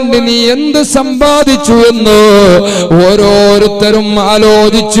നാളേക്ക് വേണ്ടി നീ എന്ത് സമ്പാദിച്ചു എന്ന് ഓരോരുത്തരും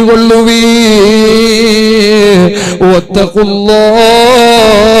ആലോചിച്ചു കൊള്ളുവീ.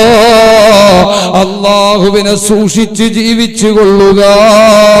 അല്ലാഹുവിനെ സൂക്ഷിച്ച് ജീവിച്ചു കൊള്ളുക.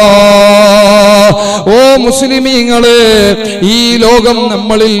 ഓ മുസ്ലിമീങ്ങളെ, ഈ ലോകം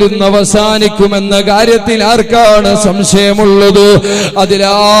നമ്മളിൽ നിന്ന് അവസാനിക്കുമെന്ന കാര്യത്തിൽ ആർക്കാണ് സംശയമുള്ളത്?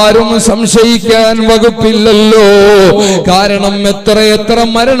 അതിലാരും സംശയിക്കാൻ വകുപ്പില്ലല്ലോ. കാരണം എത്രയെത്ര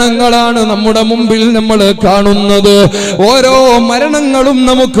മരണങ്ങളാണ് നമ്മുടെ മുമ്പിൽ നമ്മൾ കാണുന്നത്. ഓരോ മരണങ്ങളും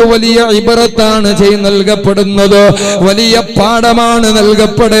നമുക്ക് വലിയ ഇബറത്താണ് നൽകപ്പെടുന്നത്, വലിയ പാഠമാണ്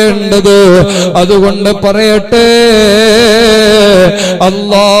നൽകപ്പെടേണ്ടത്. അതുകൊണ്ട് പറയട്ടെ,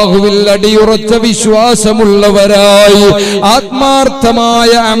 അല്ലാഹുവിൽ അടിയുറച്ച വിശ്വാസമുള്ളവരായി,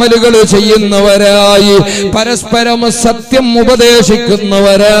 ആത്മാർത്ഥമായ അമലുകൾ ചെയ്യുന്നവരായി, പരസ്പരം സത്യം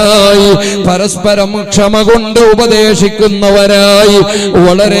ഉപദേശിക്കുന്നവരായി, പരസ്പരം ക്ഷമ കൊണ്ട് ഉപദേശിക്കുന്നവരായി,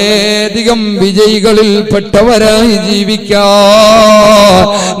 വളരെയധികം വിജയികളിൽപ്പെട്ടവരായി ജീവിക്കാൻ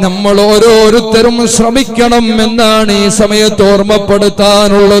നമ്മൾ ഓരോരുത്തരും ശ്രമിക്കണം എന്നാണ് ഈ സമയത്ത്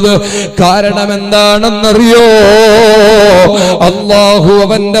ഓർമ്മപ്പെടുത്താനുള്ളത്. കാരണം എന്താണെന്നറിയോ? അല്ലാഹു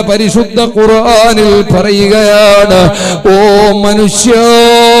അവന്റെ പരിശുദ്ധ ഖുർആനിൽ പറയുകയാണ്, ഓ മനുഷ്യ,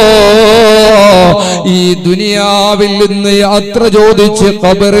 ഈ ദുനിയാവിൽ നിന്ന് യാത്ര ചോദിച്ച്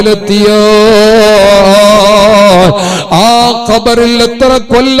ഖബറിലെത്തിയ ആ ഖബറിൽ എത്ര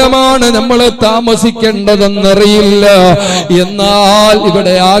കൊല്ലമാണ് നമ്മൾ താമസിക്കേണ്ടതെന്നറിയില്ല. എന്നാൽ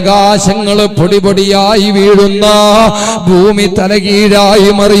ഇവിടെ ആകാശങ്ങൾ പൊടിപൊടിയായി വീഴുന്ന, ഭൂമി തലകീഴായി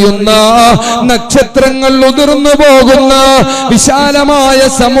മറിയുന്ന, നക്ഷത്രങ്ങൾ ഉതിർന്നു പോകുന്ന, വിശാലമായ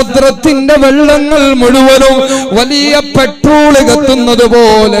സമുദ്രത്തിന്റെ വെള്ളങ്ങൾ മുഴുവനും വലിയ പെട്രോൾ കത്തുന്നത്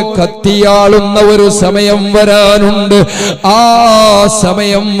പോലെ കത്തിയാളുന്ന ഒരു സമയം വരാനുണ്ട്. ആ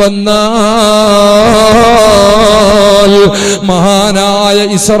സമയം വന്നാൽ മഹാനായ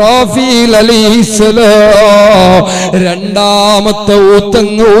ഇസ്രാഫീൽ അലൈഹിസ്സലാം രണ്ടാമത്തെ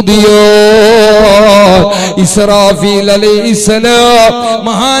ഊത്തങ്ങ് ഊതിയോ. ഇസ്രാഫീൽ അലൈഹിസ്സലാം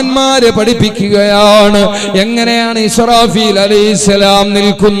മഹാന്മാരെ പഠിപ്പിക്കുകയാണ് എങ്ങനെയാണ് ഇസ്രാഫീൽ അലൈഹിസ്സലാം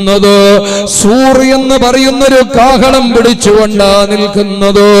നിൽക്കുന്നത്. സൂർ എന്ന് പറയുന്നൊരു കാഹളം പിടിച്ചുകൊണ്ടാണ്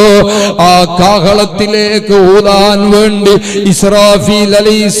നിൽക്കുന്നത്. ആ കാഹളത്തിലേക്ക് ഊതാൻ വേണ്ടി ഇസ്രാഫീൽ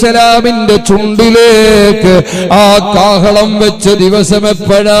അലൈഹിസ്സലാമിന്റെ ചുണ്ടിലേക്ക് ആ കാഹളം വെച്ച ദിവസം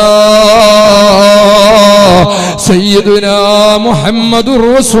എപ്പോഴാ? സയ്യിദുനാ മുഹമ്മദുർ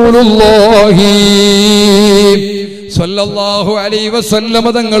റസൂലുള്ളാഹി സല്ലല്ലാഹു അലൈഹി വസല്ലം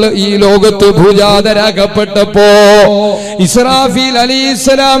തങ്ങൾ ഈ ലോകത്ത് ഭുജാതരാകപ്പെട്ടപ്പോ ഇസ്രാഫീൽ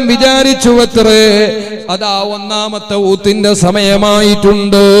അലൈഹിസ്സലാം വിചാരിച്ചു അത്രേ, അതാ ഒന്നാമത്തെ ഊത്തിന്റെ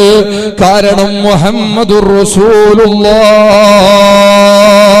സമയമായിട്ടുണ്ട്. കാരണം മുഹമ്മദുർ റസൂലുള്ളാഹ്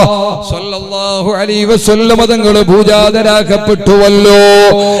സല്ലല്ലാഹു അലൈഹി വസല്ലം തങ്ങൾ ഭുജാതരാകപ്പെട്ടുവല്ലോ.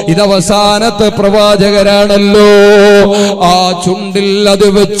 ഇത് അവസാനത്തെ പ്രവാചകരാണല്ലോ. ആ ചുണ്ടിൽ അത്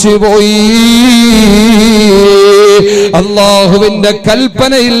വെച്ച് പോയി. അല്ലാഹുവിന്റെ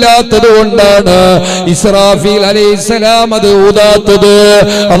കൽപ്പനയില്ലാത്തത് കൊണ്ടാണ് ഇസ്രാഫീൽ അലൈഹിസ്സലാം അത് ഊതാത്തത്.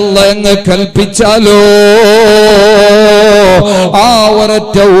 അല്ലാഹ് അങ്ങ് കൽപ്പിച്ചാലോ ആ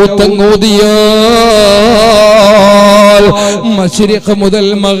ഒരൊറ്റ ഊത്തങ്ങൂതിയാൽ മശ്രിഖ് മുതൽ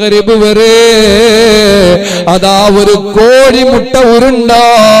മഗ്രിബ് വരെ അതാ ഒരു കോഴിമുട്ട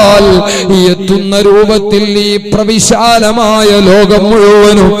ഉരുണ്ടാൽ എത്തുന്ന രൂപത്തിൽ ഈ പ്രവിശാലമായ ലോകം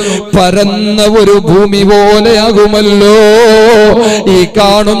മുഴുവനും പരന്ന ഒരു ഭൂമി പോലെയാകുമല്ലോ. ഈ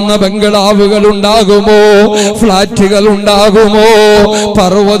കാണുന്ന ബംഗ്ലാവുകൾ ഉണ്ടാകുമോ, ഫ്ലാറ്റുകൾ ഉണ്ടാകുമോ,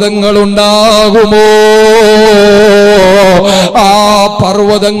 പർവ്വതങ്ങൾ ഉണ്ടാകുമോ? ആ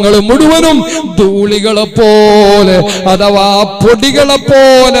പർവ്വതങ്ങൾ മുഴുവനും ധൂളികളെ പോലെ അഥവാ പൊടികളെ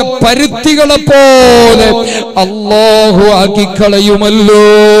പോലെ പരുത്തികളെ പോലെ അല്ലാഹു ആക്കിക്കളയുമല്ലോ.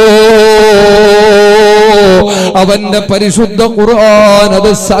 അവന്റെ പരിശുദ്ധ ഖുർആൻ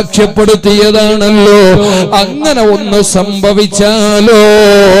അത് സാക്ഷ്യപ്പെടുത്തിയതാണല്ലോ. അങ്ങനെ ഒന്ന് സംഭവിച്ചാലോ,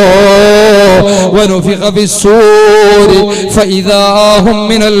 വനുഫിഖ ഫിസ്സൂരി ഫഇദാ ഹും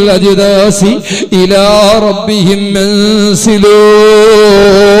മിനൽ അജ്ദാസി ഇലാ റബ്ബിഹിം യൻസിലൂൻ.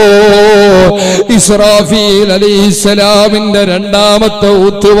 ഇസ്രാഫീൽ അലൈഹിസ്സലാമിന്റെ രണ്ടാമത്തെ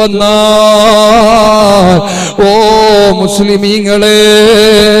ഊത്ത് വന്നാൽ, ഓ മുസ്ലിമീങ്ങളെ,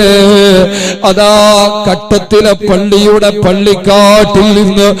 അതാ കട്ടത്തിലെ പള്ളിയുടെ പള്ളിക്കാട്ടിൽ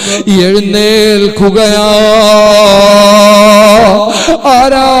നിന്ന് എഴുന്നേൽക്കുകയാ.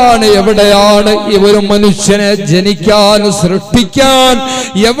 ആരാണ്, എവിടെയാണ് ഇവർ മനുഷ്യനെ ജനിക്കാൻ സൃഷ്ടിക്കാൻ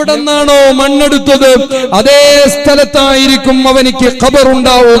എവിടെന്നാണോ മണ്ണെടുത്തത് അതേ സ്ഥലത്തായിരിക്കും അവനിക്ക്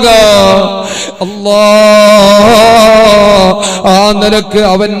ഖബറുണ്ടാവുക. അല്ലാ, ആ നിലക്ക്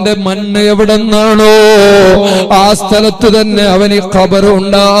അവന്റെ മണ്ണ് എവിടെന്നാണോ ആ സ്ഥലത്ത് തന്നെ അവന് ഖബർ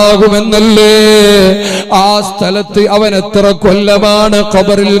ഉണ്ടാകുമെന്നല്ലേ. ആ സ്ഥലത്ത് അവൻ എത്ര കൊല്ലമാണ്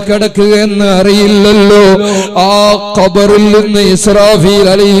ഖബറിൽ കിടക്കുകയെന്ന് അറിയില്ലല്ലോ. ആ ഖബറിൽ നിന്ന് ഇസ്രാഫീൽ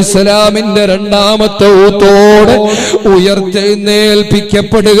അലൈഹിസ്സലാമിന്റെ രണ്ടാമത്തെ ഊത്തോടെ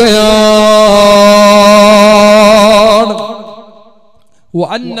ഉയർത്തെഴുന്നേൽപ്പിക്കപ്പെടുകയാണ്.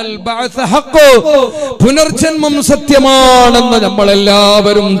 പുനർജന്മം സത്യമാണെന്ന്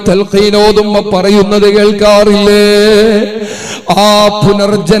നമ്മളെല്ലാവരും തൽഖീനോതുമ്പോ പറയുന്നത് കേൾക്കാറില്ലേ? ആ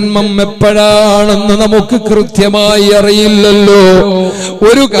പുനർജന്മം എപ്പോഴാണെന്ന് നമുക്ക് കൃത്യമായി അറിയില്ലല്ലോ.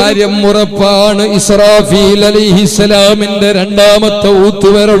 ഒരു കാര്യം ഉറപ്പാണ്, ഇസ്രാഫീൽ അലൈഹിസ്സലാമിന്റെ രണ്ടാമത്തെ ഊത്ത്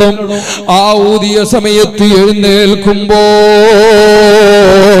വരണം. ആ ഊതിയ സമയത്ത് എഴുന്നേൽക്കുമ്പോൾ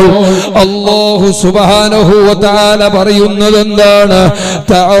അല്ലാഹു സുബ്ഹാനഹു വ തആല പറയുന്നത് എന്താണ്?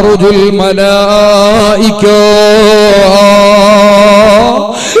 തഅറുജുൽ മലായിക.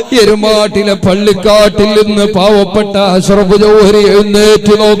 എരുമാട്ടിലെ പള്ളിക്കാട്ടിൽ നിന്ന് പാവപ്പെട്ട അഷ്റഫ് ജൗഹരി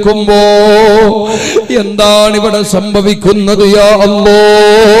എഴുന്നേറ്റ് നോക്കുമ്പോ എന്താണ് ഇവിടെ സംഭവിക്കുന്നത്? യാ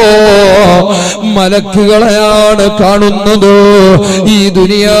അല്ലാഹ്, മലക്കുകളെയാണ് കാണുന്നത്. ഈ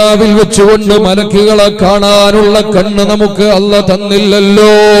ദുനിയാവിൽ വെച്ചുകൊണ്ട് മലക്കുകളെ കാണാനുള്ള കണ്ണ് നമുക്ക് അല്ലാഹ്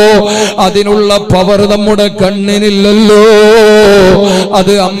തന്നില്ലല്ലോ. അതിനുള്ള പവർ നമ്മുടെ കണ്ണിനില്ലല്ലോ.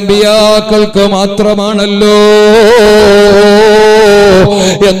 അത് അമ്പിയാക്കൾക്ക് മാത്രമാണല്ലോ.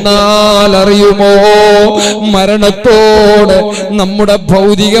 എന്നാൽ അറിയുമോ, മരണത്തോടെ നമ്മുടെ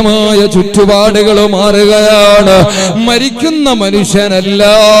ഭൗതികമായ ചുറ്റുപാടുകൾ മാറുകയാണ്. മരിക്കുന്ന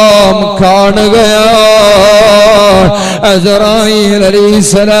മനുഷ്യനെല്ലാം കാണുകയാണ്. അസ്റായീൽ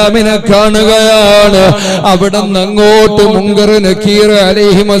അലൈഹിസ്സലാമിനെ കാണുകയാണ്. അവിടുന്ന് അങ്ങോട്ട് മുങ്കർ നക്കീർ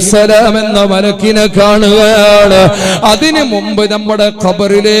അലൈഹിമസ്സലാം എന്ന മലക്കിനെ കാണുകയാണ്. അതിനു മുമ്പ് നമ്മുടെ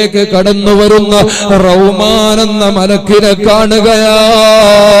ഖബറിലേക്ക് കടന്നു വരുന്ന റൗമാൻ എന്ന മലക്കിനെ കാണുകയാ.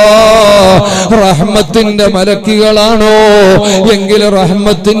 റഹ്മത്തിന്റെ മലക്കുകളാണോ എങ്കിൽ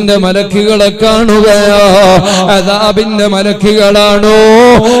റഹ്മത്തിന്റെ മലക്കുകളെ കാണുകയാ. അദാബിന്റെ മലക്കുകളാണോ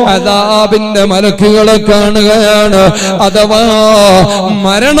അദാബിന്റെ മലക്കുകളെ കാണുകയാണ്. അഥവാ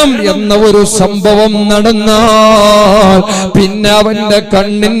മരണം എന്ന ഒരു സംഭവം നടന്നാൽ പിന്നെ അവന്റെ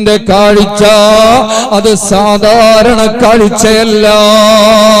കണ്ണിന്റെ കാഴ്ച അത് സാധാരണ കാഴ്ചയല്ല.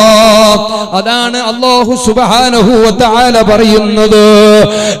 അതാണ് അല്ലാഹു സുബ്ഹാനഹു വ തആല പറയുന്നത്.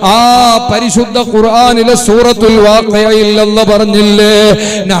 ആ പരിശുദ്ധ ഖുർആനിലെ സൂറത്തുൽ വാഖിഅയിൽ അല്ലാഹ് പറഞ്ഞില്ലേ,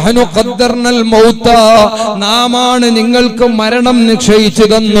 നഹ്നു ഖദ്ദർനൽ മൗത, നാമാണ് നിങ്ങൾക്ക് മരണം നിശ്ചയിച്ചു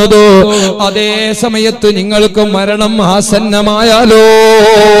തന്നത്. അതേ സമയത്ത് നിങ്ങൾക്ക് മരണം ആസന്നമായാലോ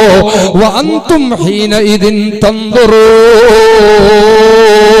വ അൻതും ഹീനഇദിൻ തൻദുറൂൻ,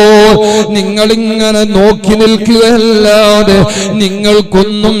 നിങ്ങളിങ്ങനെ നോക്കി നിൽക്കുകയല്ലാതെ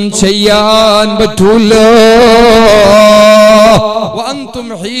നിങ്ങൾക്കൊന്നും ചെയ്യാൻ പറ്റൂല.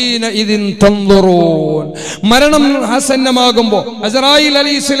 മരണം ആസന്നമാകുമ്പോ, അസ്റായീൽ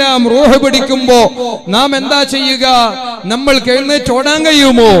അലൈഹിസ്സലാം റൂഹ് പിടിക്കുമ്പോ നാം എന്താ ചെയ്യുക? നമ്മൾ എഴുന്നേറ്റ് ഓടാൻ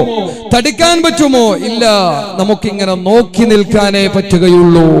കഴിയുമോ? തടുക്കാൻ പറ്റുമോ? ഇല്ല. നമുക്കിങ്ങനെ നോക്കി നിൽക്കാനേ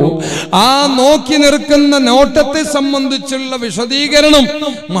പറ്റുകയുള്ളൂ. ആ നോക്കി നിൽക്കുന്ന നോട്ടത്തെ സംബന്ധിച്ചുള്ള വിശദീകരണം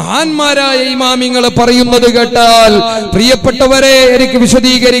മഹാ മഹാന്മാരായ ഇമാമിങ്ങൾ പറയുന്നത് കേട്ടാൽ പ്രിയപ്പെട്ടവരെ, എനിക്ക്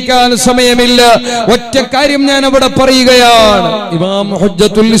വിശദീകരിക്കാൻ സമയമില്ല. ഒറ്റ കാര്യം ഞാൻ അവിടെ പറയുകയാണ്. ഇമാം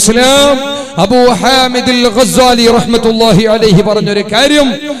ഹുജ്ജത്തുൽ ഇസ്ലാം അബൂ ഹാമിദ് അൽ ഗസ്സാലി റഹ്മത്തുള്ളാഹി അലൈഹി പറഞ്ഞൊരു കാര്യം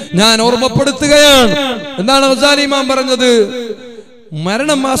ഞാൻ ഓർമ്മപ്പെടുത്തുകയാണ്. എന്താണ് ഗസ്സാലി ഇമാം പറഞ്ഞത്?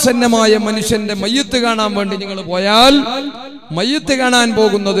 മരണമാസന്നമായ മനുഷ്യന്റെ മയ്യത്ത് കാണാൻ വേണ്ടി നിങ്ങൾ പോയാൽ മയ്യത്ത് കാണാൻ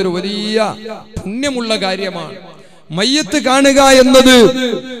പോകുന്നത് ഒരു വലിയ പുണ്യമുള്ള കാര്യമാണ്. മയ്യത്ത് കാണുക എന്നത്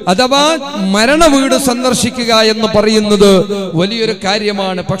അഥവാ മരണ വീട് സന്ദർശിക്കുക എന്ന് പറയുന്നത് വലിയൊരു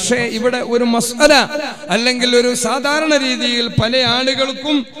കാര്യമാണ്. പക്ഷേ ഇവിടെ ഒരു മസ്അല അല്ലെങ്കിൽ ഒരു സാധാരണ രീതിയിൽ പല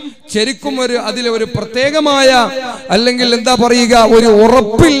ആളുകൾക്കും ശരിക്കും അതിലൊരു പ്രത്യേകമായ അല്ലെങ്കിൽ എന്താ പറയുക, ഒരു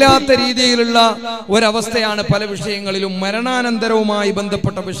ഉറപ്പില്ലാത്ത രീതിയിലുള്ള ഒരവസ്ഥയാണ് പല വിഷയങ്ങളിലും. മരണാനന്തരവുമായി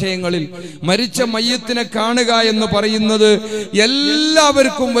ബന്ധപ്പെട്ട വിഷയങ്ങളിൽ മരിച്ച മയ്യത്തിനെ കാണുക എന്ന് പറയുന്നത്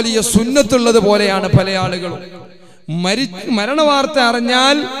എല്ലാവർക്കും വലിയ സുന്നത്തുള്ളത് പോലെയാണ്. പല ആളുകളും മരണവാർത്ത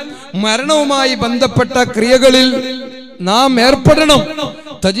അറിഞ്ഞാൽ മരണവുമായി ബന്ധപ്പെട്ട ക്രിയകളിൽ നാം ഏർപ്പെടണം,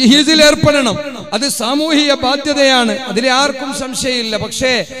 തജ്ഹീസിൽ ഏർപ്പെടണം. അത് സാമൂഹിക ബാധ്യതയാണ്, അതിൽ ആർക്കും സംശയമില്ല.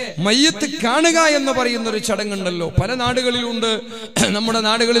 പക്ഷേ മയ്യത്ത് കാണുക എന്ന് പറയുന്ന ഒരു ചടങ്ങുണ്ടല്ലോ, പല നാടുകളിലുണ്ട്, നമ്മുടെ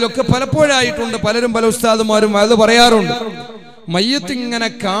നാടുകളിലൊക്കെ പലപ്പോഴായിട്ടുണ്ട്. പലരും പല ഉസ്താദുമാരും അത് പറയാറുണ്ട്. മയ്യത്ത് ഇങ്ങനെ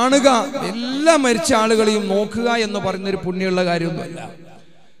കാണുക, എല്ലാ മരിച്ച ആളുകളെയും നോക്കുക എന്ന് പറയുന്നൊരു പുണ്യമുള്ള കാര്യമൊന്നുമല്ല.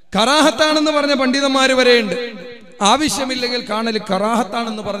 കറാഹത്താണെന്ന് പറഞ്ഞ പണ്ഡിതന്മാർ വരെയുണ്ട്. ആവശ്യമില്ലെങ്കിൽ കാണൽ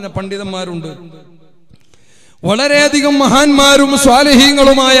കറാഹത്താണെന്ന് പറഞ്ഞ പണ്ഡിതന്മാരുണ്ട്. വളരെയധികം മഹാന്മാരും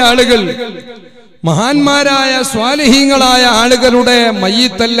സ്വാലിഹീങ്ങളുമായ ആളുകൾ, മഹാന്മാരായ സ്വാലിഹീങ്ങളായ ആളുകളുടെ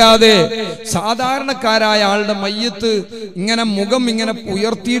മയ്യത്തല്ലാതെ സാധാരണക്കാരായ ആളുടെ മയ്യത്ത് ഇങ്ങനെ മുഖം ഇങ്ങനെ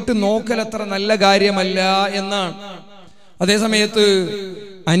ഉയർത്തിയിട്ട് നോക്കൽ അത്ര നല്ല കാര്യമല്ല എന്നാണ്. അതേസമയത്ത്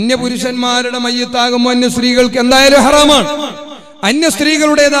അന്യപുരുഷന്മാരുടെ മയ്യത്താകുമ്പോൾ അന്യ സ്ത്രീകൾക്ക് എന്തായാലും ഹറാമാണ്. അന്യ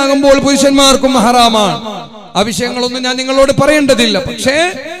സ്ത്രീകളുടേതാകുമ്പോൾ പുരുഷന്മാർക്കും ഹറാമാണ്. ആ വിഷയങ്ങളൊന്നും ഞാൻ നിങ്ങളോട് പറയേണ്ടതില്ല. പക്ഷേ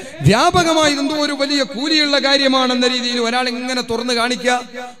വ്യാപകമായി എന്തോ ഒരു വലിയ കൂലിയുള്ള കാര്യമാണെന്ന രീതിയിൽ ഒരാൾ ഇങ്ങനെ തുറന്നു കാണിക്കുക.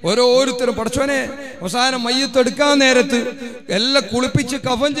 ഓരോരുത്തരും പഠിച്ചോനെ അവസാനം മയ്യത്തെടുക്കാൻ നേരത്ത് എല്ലാം കുളിപ്പിച്ച്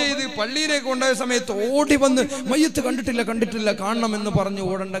കഫൻ ചെയ്ത് പള്ളിയിലേക്ക് കൊണ്ടുപോയ സമയത്ത് ഓടി വന്ന് മയ്യത്ത് കണ്ടിട്ടില്ല കാണണമെന്ന് പറഞ്ഞു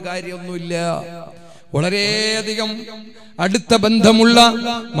ഓടേണ്ട കാര്യമൊന്നുമില്ല. വളരെയധികം അടുത്ത ബന്ധമുള്ള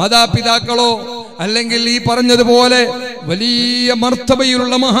മാതാപിതാക്കളോ അല്ലെങ്കിൽ ഈ പറഞ്ഞതുപോലെ വലിയ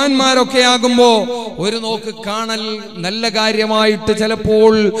മർത്തബയിലുള്ള മഹാന്മാരൊക്കെ ആകുമ്പോ ഒരു നോക്ക് കാണൽ നല്ല കാര്യമായിട്ട്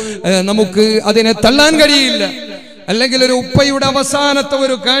ചിലപ്പോൾ നമുക്ക് അതിനെ തള്ളാൻ കഴിയില്ല. അല്ലെങ്കിൽ ഒരു ഉപ്പയുടെ അവസാനത്തെ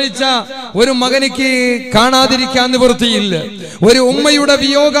ഒരു കാഴ്ച ഒരു മകനിക്ക് കാണാതിരിക്കാൻ നിവൃത്തിയില്ല. ഒരു ഉമ്മയുടെ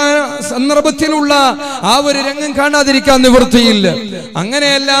വിയോഗ സന്ദർഭത്തിലുള്ള ആ ഒരു രംഗം കാണാതിരിക്കാൻ നിവൃത്തിയില്ല.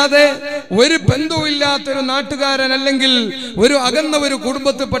 അങ്ങനെയല്ലാതെ ഒരു ബന്ധവുമില്ലാത്തൊരു നാട്ടുകാരൻ അല്ലെങ്കിൽ ഒരു അകന്ന ഒരു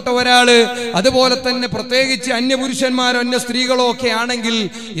കുടുംബത്തിൽപ്പെട്ട ഒരാള്, അതുപോലെ തന്നെ പ്രത്യേകിച്ച് അന്യപുരുഷന്മാരോ അന്യ സ്ത്രീകളോ ഒക്കെ ആണെങ്കിൽ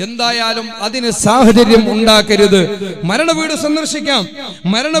എന്തായാലും അതിന് സാഹചര്യം ഉണ്ടാക്കരുത്. മരണവീട്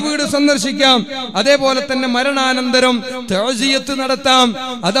സന്ദർശിക്കാം. അതേപോലെ തന്നെ മരണാനന്തരം തഅസിയത്ത് നടത്താം.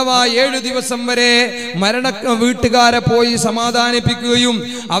 അഥവാ 7 ദിവസം വരെ മരണ വീട്ടുകാരെ പോയി സമാധാനിപ്പിക്കുകയും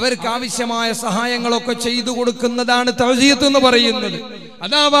അവർക്ക് ആവശ്യമായ സഹായങ്ങളൊക്കെ ചെയ്തു കൊടുക്കുന്നതാണ് തഅസിയത്ത് എന്ന് പറയുന്നത്.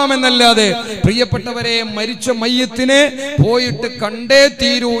 അതാവാമെന്നല്ലാതെ പ്രിയപ്പെട്ടവരെ, മരിച്ച മയ്യത്തിനെ പോയിട്ട് കണ്ടേ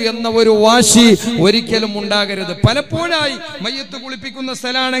തീരൂ എന്ന ഒരു വാശി ഒരിക്കലും ഉണ്ടാകരുത്. പലപ്പോഴായി മയ്യത്ത് കുളിപ്പിക്കുന്ന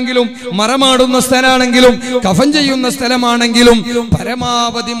സ്ഥലമാണെങ്കിലും മറമാടുന്ന സ്ഥലമാണെങ്കിലും കഫൻ ചെയ്യുന്ന സ്ഥലമാണെങ്കിലും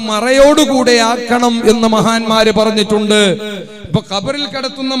പരമാവധി മറയോടുകൂടെ ആക്കണം എന്ന് മഹാന്മാര് പറഞ്ഞിട്ടുണ്ട്. ഇപ്പൊ ഖബറിൽ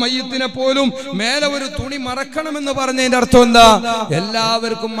കിടത്തുന്ന മയ്യത്തിനെ പോലും മേലെ ഒരു തുണി മറക്കണമെന്ന് പറഞ്ഞതിന്റെ അർത്ഥം എന്താ?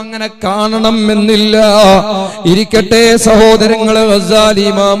 എല്ലാവർക്കും അങ്ങനെ കാണണം എന്നില്ല. ഇരിക്കട്ടെ സഹോദരങ്ങളെ, ഗസ്സാലി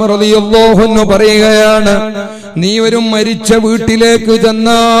ഇമാം റളിയല്ലാഹു അൻഹു പറയുകയാണ്, നീ ഒരു മരിച്ച വീട്ടിലേക്ക്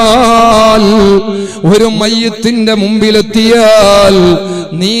ചെന്നാൽ, ഒരു മയ്യത്തിന്റെ മുമ്പിലെത്തിയാൽ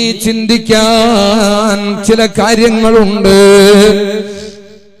നീ ചിന്തിക്കാൻ ചില കാര്യങ്ങളുണ്ട്.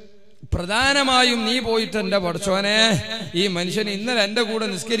 പ്രധാനമായും നീ പോയിട്ട് എന്റെ പഠിച്ചോനെ, ഈ മനുഷ്യൻ ഇന്നലെ എന്റെ കൂടെ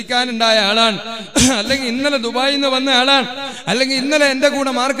നിസ്കരിക്കാനുണ്ടായ ആളാണ്, അല്ലെങ്കിൽ ഇന്നലെ ദുബായിൽ നിന്ന് വന്ന ആളാണ്, അല്ലെങ്കിൽ ഇന്നലെ എന്റെ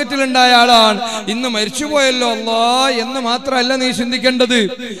കൂടെ മാർക്കറ്റിൽ ഉണ്ടായ ആളാണ്, ഇന്ന് മരിച്ചുപോയല്ലോ അല്ലാ എന്ന് മാത്രമല്ല നീ ചിന്തിക്കേണ്ടത്.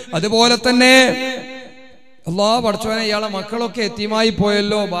 അതുപോലെ തന്നെ അല്ലാ പഠിച്ചോനെ, ഇയാളെ മക്കളൊക്കെ എത്തിയുമായി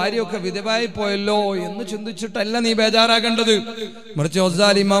പോയല്ലോ, ഭാര്യയൊക്കെ വിധവായി പോയല്ലോ എന്ന് ചിന്തിച്ചിട്ടല്ല നീ ബേജാറാകേണ്ടത്. മറിച്ച്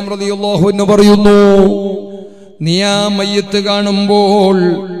ഗസ്സാലി ഇമാം റളിയല്ലാഹു അൻഹു പറയുന്നു, നീ ആ മയ്യത്ത് കാണുമ്പോൾ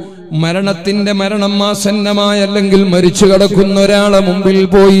മരണത്തിന്റെ മരണം ആസന്നമായ അല്ലെങ്കിൽ മരിച്ചു കിടക്കുന്ന ഒരാളെ മുമ്പിൽ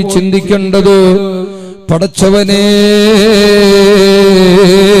പോയി ചിന്തിക്കേണ്ടത്, പടച്ചവനേ,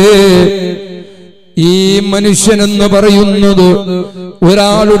 ഈ മനുഷ്യനെന്ന് പറയുന്നത്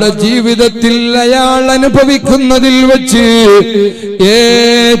ഒരാളുടെ ജീവിതത്തിൽ അയാൾ അനുഭവിക്കുന്നതിൽ വെച്ച്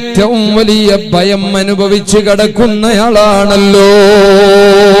ഏറ്റവും വലിയ ഭയം അനുഭവിച്ച് കിടക്കുന്നയാളാണല്ലോ.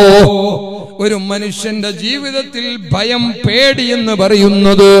 ഒരു മനുഷ്യന്റെ ജീവിതത്തിൽ ഭയം, പേടി എന്ന്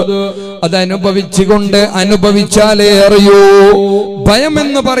പറയുന്നത് അതനുഭവിച്ചുകൊണ്ട് അനുഭവിച്ചാലേ അറിയൂ. ഭയം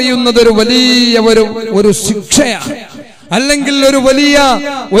എന്ന് പറയുന്നത് ഒരു വലിയ ഒരു ശിക്ഷയാണ്, അല്ലെങ്കിൽ ഒരു വലിയ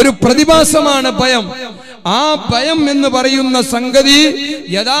ഒരു പ്രതിഭാസമാണ് ഭയം. ആ ഭയം എന്ന് പറയുന്ന സംഗതി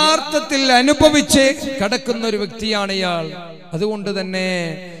യഥാർത്ഥത്തിൽ അനുഭവിച്ച് കടക്കുന്ന ഒരു വ്യക്തിയാണ് ഇയാൾ. അതുകൊണ്ട് തന്നെ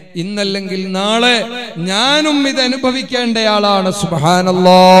ഇന്നല്ലെങ്കിൽ നാളെ ഞാനും ഇത് അനുഭവിക്കേണ്ടയാളാണ്.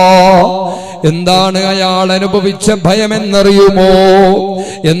 സുബ്ഹാനല്ലാഹ്. എന്താണ് അയാൾ അനുഭവിച്ച ഭയമെന്നറിയുമോ?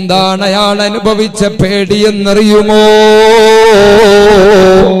 എന്താണ് അയാൾ അനുഭവിച്ച പേടിയെന്നറിയുമോ?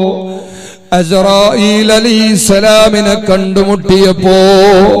 അസ്റായീൽ അലൈഹിസ്സലാമിനെ കണ്ടുമുട്ടിയപ്പോ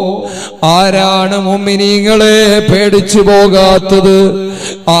ആരാണ് മുഅ്മിനീങ്ങളെ പേടിച്ചു പോകാത്തത്?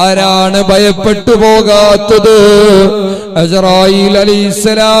 ആരാണ് ഭയപ്പെട്ടു പോകാത്തത്? അസ്റായീൽ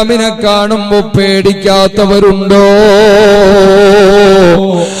അലൈഹിസ്സലാമിനെ കാണുമ്പോ പേടിക്കാത്തവരുണ്ടോ?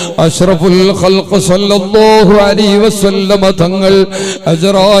 അഷ്റഫുൽ ഖൽഖ് സല്ലല്ലാഹു അലൈഹി വസല്ലമ തങ്ങൾ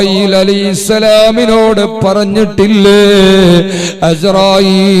അസ്റായീൽ അലൈഹിസ്സലാമിനോട് പറഞ്ഞിട്ടില്ലേ,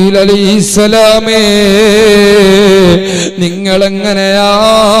 അസ്റായീൽ അലൈഹിസ്സലാമേ,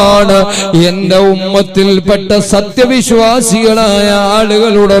 നിങ്ങളെങ്ങനെയാണ് എന്റെ ഉമ്മത്തിൽപ്പെട്ട സത്യവിശ്വാസികളായ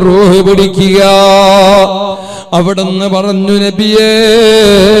ആളുകളുടെ റൂഹ് പിടിക്കുക? അവിടുന്ന് പറഞ്ഞു, നബിയേ,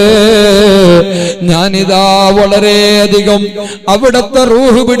 ഞാനിതാ വളരെയധികം അവിടത്തെ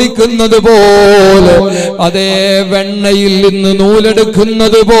റൂഹ് പിടിക്കുന്നത് പോലെ, അതേ വെണ്ണയിൽ നിന്ന്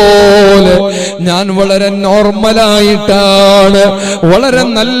നൂലെടുക്കുന്നത് പോലെ ഞാൻ വളരെ നോർമലായിട്ടാണ്, വളരെ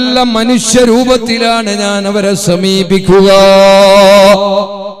നല്ല മനുഷ്യരൂപത്തിലാണ് ഞാൻ അവരെ സമീപിക്കുക.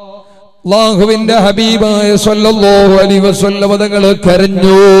 അല്ലാഹുവിന്റെ ഹബീബായ സ്വല്ലല്ലാഹു അലൈഹി വസല്ലം തങ്ങൾ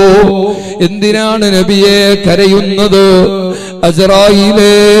കരഞ്ഞു. എന്തിനാണ് നബിയെ കരയുന്നത്?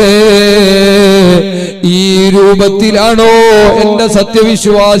 അസ്റായീലേ, ഈ രൂപത്തിലാണോ എന്റെ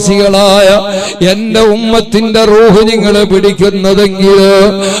സത്യവിശ്വാസികളായ എന്റെ ഉമ്മത്തിന്റെ റൂഹ് നിങ്ങൾ പിടിക്കുന്നതെങ്കിൽ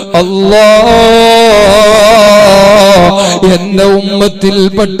അല്ലാഹ് എന്റെ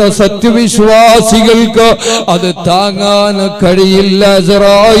ഉമ്മത്തിൽപ്പെട്ട സത്യവിശ്വാസികൾക്ക് അത് താങ്ങാൻ കഴിയില്ല.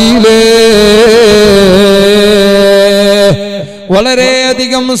 അസ്റായീലേ,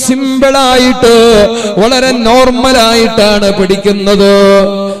 വളരെയധികം സിമ്പിളായിട്ട്, വളരെ നോർമലായിട്ടാണ് പിടിക്കുന്നത്.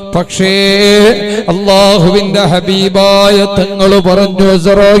 പക്ഷേ അല്ലാഹുവിന്റെ ഹബീബായ തങ്ങൾ പറഞ്ഞു,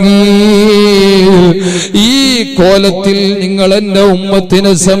 അസ്റായീൽ, ഈ കോലത്തിൽ നിങ്ങൾ എന്റെ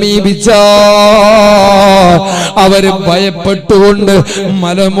ഉമ്മത്തിനെ സമീപിച്ചാൽ അവര് ഭയപ്പെട്ടുകൊണ്ട്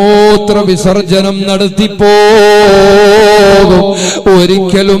മലമൂത്ര വിസർജനം നടത്തിപ്പോകും.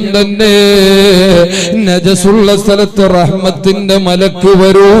 ഒരിക്കലും തന്നെ നജസുള്ള സ്ഥലത്ത് റഹ്മത്തിന്റെ മലക്ക്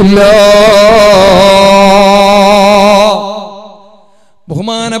വരൂല.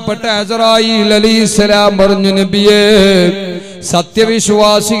 ബഹുമാനപ്പെട്ട അസ്റായീൽ അലൈഹിസ്സലാം പറഞ്ഞു, നബിയേ,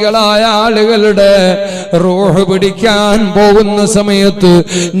 സത്യവിശ്വാസികളായ ആളുകളുടെ റൂഹ് പിടിക്കാൻ പോകുന്ന സമയത്ത്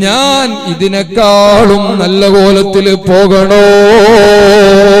ഞാൻ ഇതിനേക്കാളും നല്ല കോലത്തിൽ പോകണോ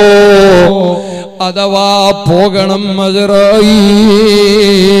അഥവാ പോകണം? അസ്റായീൽ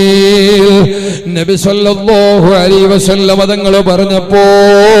നബി സല്ലല്ലാഹു അലൈഹി വസല്ലം തങ്ങൾ പറഞ്ഞപ്പോ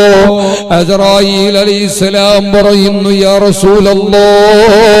അസ്റായീൽ അലൈഹിസ്സലാം പറയുന്നു, യാ റസൂലല്ലാഹ്,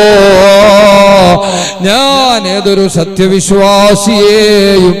 ഞാൻ ഏതൊരു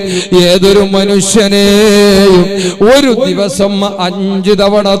സത്യവിശ്വാസിയെയും ഏതൊരു മനുഷ്യനെയും ഒരു ദിവസം 5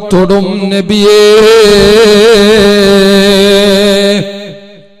 തവണ തൊടും നബിയേ.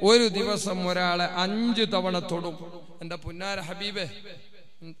 ഒരു ദിവസം ഒരാളെ 5 തവണ തൊടും. എന്റെ പുന്നാര ഹബീബേ,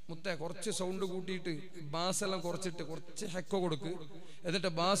 മുത്തേ, കുറച്ച് സൗണ്ട് കൂട്ടിയിട്ട് ബാസെല്ലാം കുറച്ചിട്ട് കുറച്ച് ഹെക്കോ കൊടുക്ക്. എന്നിട്ട്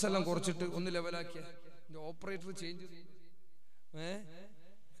ബാസെല്ലാം കുറച്ചിട്ട് ഒന്ന് ലെവലാക്കിയ ഓപ്പറേറ്റർ ചേഞ്ച്.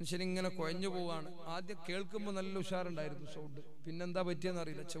 മനുഷ്യനിങ്ങനെ കുഴഞ്ഞു പോവാണ്. ആദ്യം കേൾക്കുമ്പോൾ നല്ല ഉഷാറുണ്ടായിരുന്നു സൗണ്ട്, പിന്നെന്താ പറ്റിയെന്ന്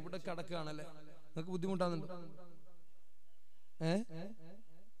അറിയില്ല. ചെവിടൊക്കെ അടക്കാണല്ലേ? നിങ്ങൾക്ക് ബുദ്ധിമുട്ടാകുന്നുണ്ടോ?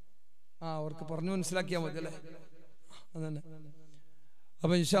 അവർക്ക് പറഞ്ഞു മനസ്സിലാക്കിയാൽ മതി അല്ലേ? അതന്നെ.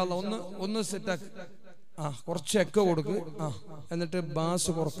 അപ്പൊ ഇൻഷാ അല്ലാഹ് ഒന്ന് സെറ്റാക്ക്. കുറച്ച് എക്കോ കൊടുക്ക്. എന്നിട്ട് ബാസ്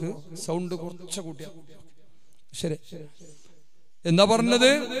കുറക്ക്, സൗണ്ട് കുറച്ച് കൂട്ടിയ ശരി. എന്താ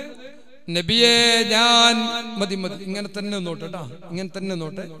പറഞ്ഞത്? നബിയെ, ഞാൻ മതി ഇങ്ങനെ തന്നെ നോട്ടെ കേട്ടാ, ഇങ്ങനെ തന്നെ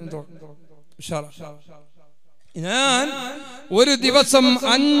നോട്ടെ. ഞാൻ ഒരു ദിവസം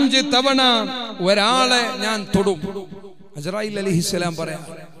 5 തവണ ഒരാളെ ഞാൻ തൊടും. അസ്റായീൽ അലൈഹിസ്സലാം പറയാം,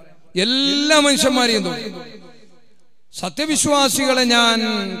 എല്ലാ മനുഷ്യന്മാരെയും തൊടും. സത്യവിശ്വാസികളെ ഞാൻ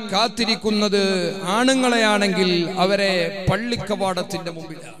കാത്തിരിക്കുന്നത് ആണുങ്ങളെയാണെങ്കിൽ അവരെ പള്ളിക്കവാടത്തിന്റെ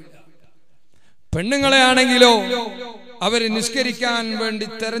മുമ്പിലാണ്, പെണ്ണുങ്ങളെയാണെങ്കിലോ അവര് നിസ്കരിക്കാൻ വേണ്ടി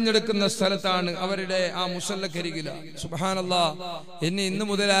തെരഞ്ഞെടുക്കുന്ന സ്ഥലത്താണ്, അവരുടെ ആ മുസല്ലക്കരികില. സുബ്ഹാനല്ലാഹ്, ഇന്ന്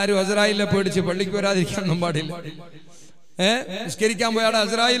മുതൽ ആരും അസ്റായീലിനെ പേടിച്ച് പള്ളിക്ക് വരാതിരിക്കാനൊന്നും പാടില്ല. നിസ്കരിക്കാൻ പോയാൽ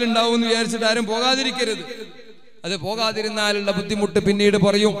അസ്രായിൽ ഉണ്ടാവും എന്ന് വിചാരിച്ചിട്ട് ആരും പോകാതിരിക്കരുത്. അത് പോകാതിരുന്നാലുള്ള ബുദ്ധിമുട്ട് പിന്നീട്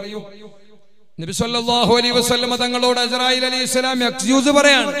പറയും. നബി സല്ലല്ലാഹു അലൈഹി വസല്ലം തങ്ങളോട് അസ്രായിൽ അലൈഹിസ്സലാം എക്സ്ക്യൂസ്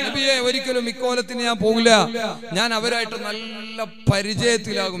പറയാണ്, നബിയെ ഒരിക്കലും ഇക്കോലത്തിന് ഞാൻ പോകില്ല, ഞാൻ അവരായിട്ട് നല്ല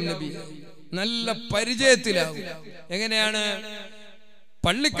പരിചയത്തിലാകും നബിയെ, നല്ല പരിചയത്തിലാകും. എങ്ങനെയാണ്?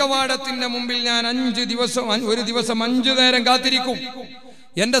 പള്ളിക്കവാടത്തിന്റെ മുമ്പിൽ ഞാൻ ഒരു ദിവസം 5 നേരം കാത്തിരിക്കും.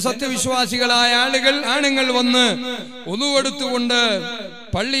 എന്റെ സത്യവിശ്വാസികളായ ആണുങ്ങൾ വന്ന് ഉളു എടുത്തുകൊണ്ട്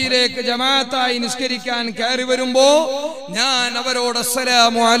പള്ളിയിലേക്ക് ജമാഅത്തായി നിസ്കരിക്കാൻ കയറി വരുമ്പോ ഞാൻ അവരോട്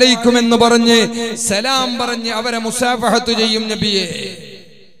അസ്സലാമു അലൈക്കും എന്ന് പറഞ്ഞ് സലാം പറഞ്ഞ് അവരെ മുസാഫഹത്ത് ചെയ്യും നബിയെ.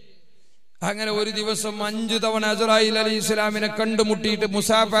 അങ്ങനെ ഒരു ദിവസം 5 തവണ അസ്രായീൽ അലൈഹിസ്സലാമിനെ കണ്ടുമുട്ടിയിട്ട്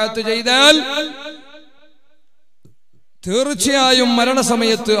മുസാഫഹത്ത് ചെയ്താൽ തീർച്ചയായും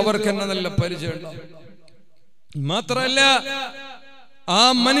മരണസമയത്ത് അവർക്ക് എന്നെ നല്ല പരിചയമുണ്ടാവും. മാത്രമല്ല, ആ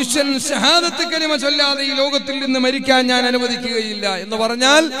മനുഷ്യൻ ഷഹാദത്ത് കലിമ ചൊല്ലാതെ ഈ ലോകത്തിൽ നിന്ന് മരിക്കാൻ ഞാൻ അനുവദിക്കുകയില്ല എന്ന്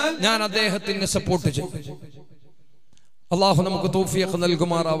പറഞ്ഞാൽ ഞാൻ അദ്ദേഹത്തിന് സപ്പോർട്ട് ചെയ്യും. അള്ളാഹു നമുക്ക് തൗഫീഖ്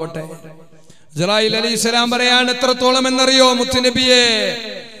നൽകുമാറാവട്ടെ. അസ്രായീൽ അലൈഹിസ്സലാം പറയാണ്, എത്രത്തോളം എന്നറിയോ മുത്തുനബിയെ,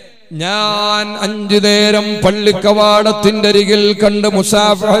 ഞാൻ 5 നേരം പള്ളിക്കവാടത്തിന്റെ അരികിൽ കണ്ട്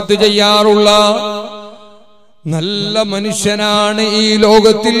മുസാഫഹത്ത് ചെയ്യാറുള്ള നല്ല മനുഷ്യനാണ് ഈ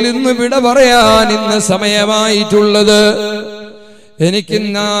ലോകത്തിൽ നിന്ന് വിട പറയാൻ ഇന്ന് സമയമായിട്ടുള്ളത്.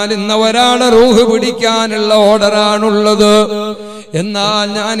 എനിക്കിന്നാൽ ഇന്ന് ഒരാളെ റൂഹ് പിടിക്കാനുള്ള ഓർഡറാണുള്ളത്. എന്നാൽ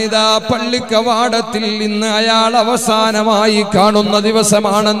ഞാനിതാ പള്ളിക്കവാടത്തിൽ ഇന്ന് അയാൾ അവസാനമായി കാണുന്ന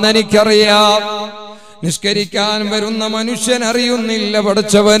ദിവസമാണെന്ന് എനിക്കറിയാം. നിസ്കരിക്കാൻ വരുന്ന മനുഷ്യൻ അറിയുന്നില്ല,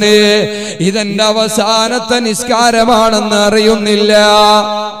 പഠിച്ചവനെ ഇതെന്റെ അവസാനത്തെ നിസ്കാരമാണെന്ന് അറിയുന്നില്ല.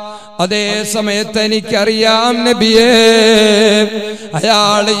 അതേ സമയത്ത് എനിക്കറിയാം നബിയേ,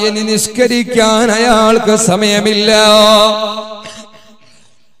 അയാൾ ഇനി നിസ്കരിക്കാൻ അയാൾക്ക് സമയമില്ല.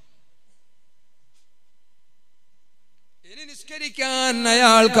 ഇനി നിസ്കരിക്കാൻ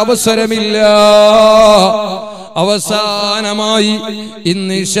അയാൾക്ക് അവസരമില്ല. അവസാനമായി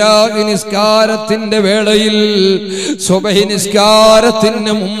ഇന്ന് ഇശാ നിസ്കാരത്തിന്റെ വേളയിൽ സുബഹി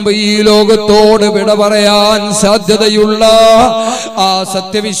നിസ്കാരത്തിന് മുമ്പ് ഈ ലോകത്തോട് വിട പറയാൻ സാധ്യതയുള്ള ആ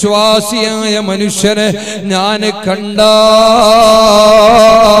സത്യവിശ്വാസിയായ മനുഷ്യനെ ഞാൻ കണ്ടാൽ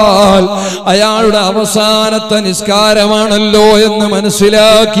അയാളുടെ അവസാനത്തെ നിസ്കാരമാണല്ലോ എന്ന്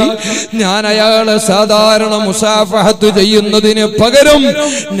മനസ്സിലാക്കി ഞാൻ അയാളെ സാധാരണ മുസാഫഹത്ത് ചെയ്യുന്നതിന് പകരം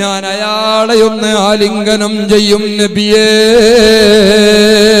ഞാൻ അയാളെ ഒന്ന് ആലിംഗനം ചെയ്യും നബിയേ.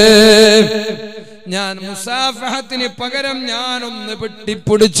 ഞാൻ മുസാഫഹത്തിന് പകരം ഞാനൊന്ന്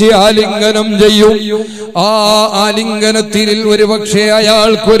വെട്ടിപ്പിടിച്ച് ആലിംഗനം ചെയ്യും. ആ ആലിംഗനത്തിൽ ഒരുപക്ഷെ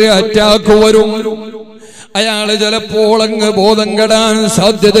അയാൾക്കൊരു അറ്റാക്ക് വരും. അയാള് ചിലപ്പോൾ അങ്ങ് ബോധം കെടാൻ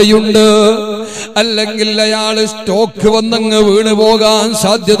സാധ്യതയുണ്ട്, അല്ലെങ്കിൽ അയാള് സ്റ്റോക്ക് വന്നങ്ങ് വീണു പോകാൻ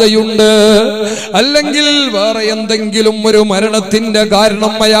സാധ്യതയുണ്ട്, അല്ലെങ്കിൽ വേറെ എന്തെങ്കിലും ഒരു മരണത്തിന്റെ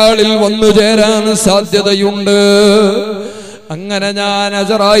കാരണം അയാളിൽ വന്നു ചേരാൻ സാധ്യതയുണ്ട്. അങ്ങനെ ഞാൻ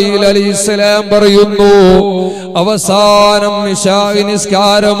അസ്രായീൽ അലൈഹിസ്സലാം പറയുന്നു, അവസാനം ഇശാ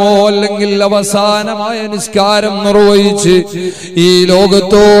നിസ്കാരമോ അല്ലെങ്കിൽ അവസാനമായ നിസ്കാരം നിർവഹിച്ച് ഈ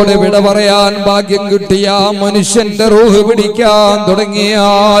ലോകത്തോട് വിട പറയാൻ ഭാഗ്യം കിട്ടിയ ആ മനുഷ്യന്റെ റൂഹ് പിടിക്കാൻ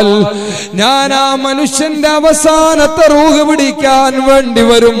തുടങ്ങിയാൽ ഞാൻ ആ മനുഷ്യന്റെ അവസാനത്തെ റൂഹ് പിടിക്കാൻ വേണ്ടി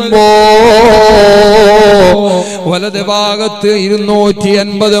വരുമ്പോ വലത് ഭാഗത്ത്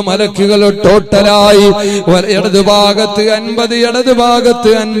 250 മലക്കുകൾ ടോട്ടലായി, ഇടത് ഭാഗത്ത് 50, ഇടത്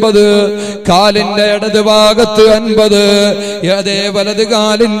ഭാഗത്ത് 50, കാലിന്റെ ഇടത് ഭാഗത്ത് 50, അതേ വലത്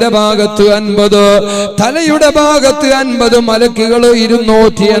കാലിന്റെ ഭാഗത്ത് 50, തലയുടെ ഭാഗത്ത് 50 മലക്കുകൾ,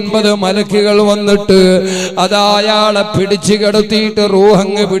 250 മലക്കുകൾ വന്നിട്ട് അതാ അയാളെ പിടിച്ചു കിടത്തിയിട്ട്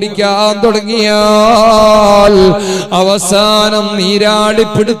റൂഹങ്ങ് പിടിക്കാൻ തുടങ്ങിയാൽ അവസാനം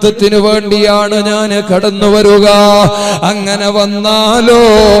നീരാളിപ്പിടുത്തത്തിന് വേണ്ടിയാണ് ഞാൻ കടന്നു വരിക. അങ്ങനെ വന്നാലോ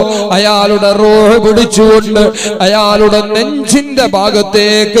അയാളുടെ റൂഹ് പിടിച്ചുകൊണ്ട് അയാളുടെ നെഞ്ചിന്റെ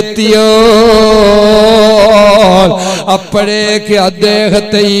ഭാഗത്തേക്ക് എത്തിയോ അപ്പോഴേക്ക്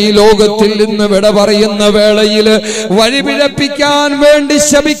അദ്ദേഹത്തെ ഈ ലോകത്തിൽ നിന്ന് വിട പറയുന്ന വേളയിൽ വഴിപിഴപ്പിക്കാൻ വേണ്ടി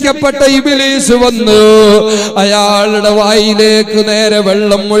ശപിക്കപ്പെട്ട ഇബ്ലീസ് വന്ന് അയാളുടെ വായിലേക്ക് നേരെ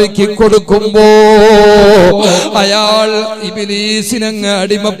വെള്ളം ഒഴുക്കി കൊടുക്കുമ്പോ അയാൾ ഇബ്ലീസിനങ്ങ്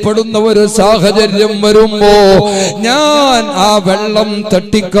അടിമപ്പെടുന്ന ഒരു സാഹചര്യം വരുമ്പോ ഞാൻ ആ വെള്ളം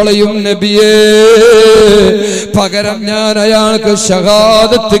തട്ടിക്കളയും നബിയേ. പകരം ഞാൻ അയാൾക്ക്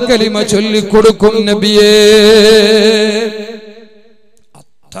ഷഹാദത്ത് കലിമ ചൊല്ലിക്കൊടുക്കും നബിയേ.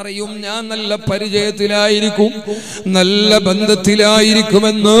 അത്രയും ഞാൻ നല്ല പരിചയത്തിലായിരിക്കും, നല്ല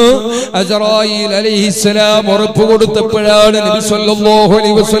ബന്ധത്തിലായിരിക്കുമെന്ന് അസ്രായീൽ അലൈഹിസ്സലാം ഉറപ്പ് കൊടുത്തപ്പോഴാണ് നബി സല്ലല്ലാഹു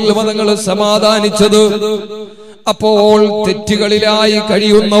അലൈഹി വസല്ലം തങ്ങൾ സമാധാനിച്ചത്. അപ്പോൾ തെറ്റുകളിലായി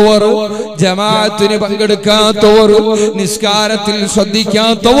കഴിയുന്നവർ, ജമാഅത്തിന് പങ്കെടുക്കാത്തവർ, നിസ്കാരത്തിൽ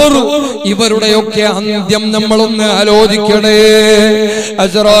ശ്രദ്ധിക്കാത്തവർ, ഇവരുടെയൊക്കെ അന്ത്യം നമ്മളൊന്ന് ആലോചിക്കണേ.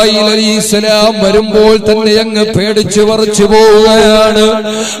 അസ്റായീൽ അലൈഹിസ്സലാം വരുമ്പോൾ തന്നെ അങ്ങ് പേടിച്ചു വിറച്ചു പോവുകയാണ്.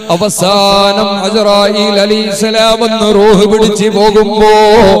 അവസാനം അസ്റായീൽ അലൈഹിസ്സലാം വന്ന് റൂഹ് പിടിച്ചു പോകുമ്പോ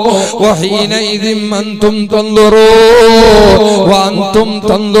വഹീനഇദിൻ അൻതും തൻദുറൂ വഅൻതും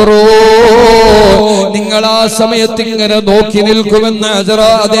തൻദുറൂ, നിങ്ങൾ ആ സമയത്ത് ഇങ്ങനെ നോക്കി നിൽക്കുമെന്ന്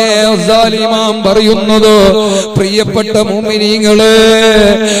അതേ ഇമാം പറയുന്നത്. പ്രിയപ്പെട്ട മുഅ്മിനീങ്ങളെ,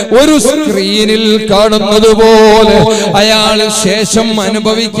 ഒരു സ്ക്രീനിൽ കാണുന്നത് പോലെ അയാൾ ശേഷം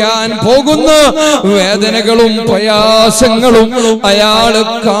അനുഭവിക്കാൻ പോകുന്ന വേദനകളും പ്രയാസങ്ങളും അയാൾ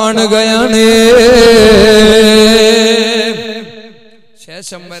കാണുകയാണ്.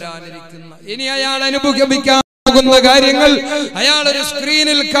 ശേഷം വരാനിരിക്കുന്ന, ഇനി അയാൾ അനുഭവിക്കാൻ പോകുന്ന കാര്യങ്ങൾ അയാൾ ഒരു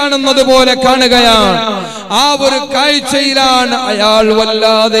സ്ക്രീനിൽ കാണുന്നത് പോലെ കാണുകയാണ്. ആ ഒരു കാഴ്ചയിലാണ് അയാൾ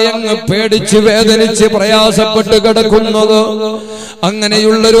വല്ലാതെ അങ്ങ് പേടിച്ച് വേദനിച്ച് പ്രയാസപ്പെട്ട് കിടക്കുന്നത്.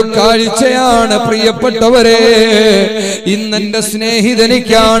 അങ്ങനെയുള്ളൊരു കാഴ്ചയാണ് പ്രിയപ്പെട്ടവരെ ഇന്നെന്റെ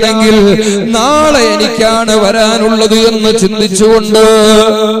സ്നേഹിതനിക്കാണെങ്കിൽ നാളെ എനിക്കാണ് വരാനുള്ളത് എന്ന് ചിന്തിച്ചുകൊണ്ട്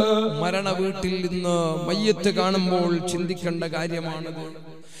മരണ വീട്ടിൽ നിന്ന് മയ്യത്ത് കാണുമ്പോൾ ചിന്തിക്കേണ്ട കാര്യമാണത്.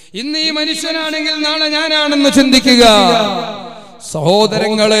 ഇന്ന് ഈ മനുഷ്യനാണെങ്കിൽ നാളെ ഞാനാണെന്ന് ചിന്തിക്കുക.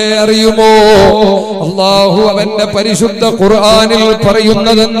 സഹോദരങ്ങളെ, അറിയുമോ, അല്ലാഹു അവന്റെ പരിശുദ്ധ ഖുർആനിൽ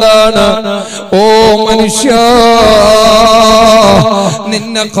പറയുന്നത് എന്താണ്? ഓ മനുഷ്യ,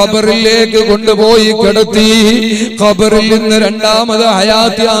 നിന്നെ ഖബറിലേക്ക് കൊണ്ടുപോയി കിടത്തി ഖബറിൽ നിന്ന് രണ്ടാമത്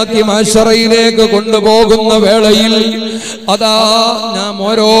ഹയാത്തിയാക്കി മഹ്ശറയിലേക്ക് കൊണ്ടുപോകുന്ന വേളയിൽ അതാ നാം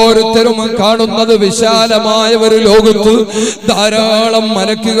ഓരോരുത്തരും കാണുന്നത് വിശാലമായ ഒരു ലോകത്ത് ധാരാളം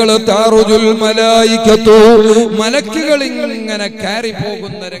മലക്കുകൾ, താറുജുൽ മലായികത്തു, മലക്കുകൾ ഇങ്ങനെ കയറി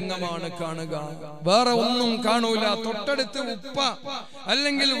പോകുന്ന രംഗമാണ് കാണുക. വേറെ ഒന്നും കാണൂല. തൊട്ടടുത്ത് ഉപ്പ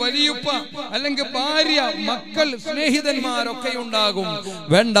അല്ലെങ്കിൽ വലിയുപ്പ അല്ലെങ്കിൽ ഭാര്യ, മക്കൾ, സ്നേഹിതന്മാരൊക്കെ ഉണ്ടാകും.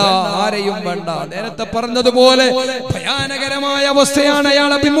 വേണ്ട, ആരെയും വേണ്ട. നേരത്തെ പറഞ്ഞതുപോലെ ഭയാനകരമായ അവസ്ഥയാണ് അയാൾ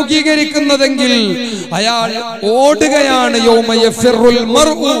അഭിമുഖീകരിക്കുന്നതെങ്കിൽ അയാൾ ഓടുകയാണ്. യൗമ യഫിറുൽ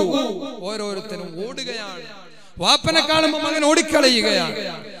മർഉ, ഓരോരുത്തരും ഓടുകയാണ്. വാപ്പനെ കാണുമ്പോൾ മകൻ ഓടിക്കളയുകയാണ്,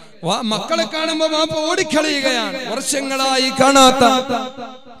 മക്കളെ കാണുമ്പോൾ വാപ്പ ഓടിക്കളയുകയാണ്. വർഷങ്ങളായി കാണാത്ത,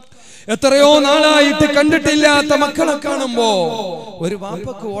 എത്രയോ നാളായിട്ട് കണ്ടിട്ടില്ലാത്ത മക്കളെ കാണുമ്പോ ഒരു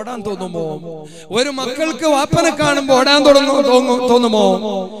വാപ്പക്ക് ഓടാൻ തോന്നുമോ? ഒരു മക്കൾക്ക് വാപ്പനെ കാണുമ്പോ ഓടാൻ തോന്നുമോ?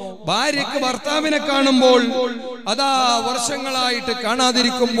 ഭാര്യക്ക് ഭർത്താവിനെ കാണുമ്പോൾ, അതാ വർഷങ്ങളായിട്ട്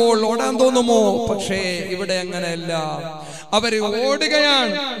കാണാതിരിക്കുമ്പോൾ ഓടാൻ തോന്നുമോ? പക്ഷേ ഇവിടെ അങ്ങനെയല്ല. അവര്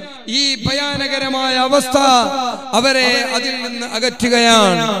ഓടുകയാണ്. ഈ ഭയാനകരമായ അവസ്ഥ അവരെ അതിൽ നിന്ന്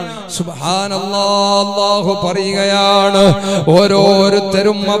അകറ്റുകയാണ്. സുബ്ഹാനല്ലാഹ്, അല്ലാഹു പറയുകയാണ്,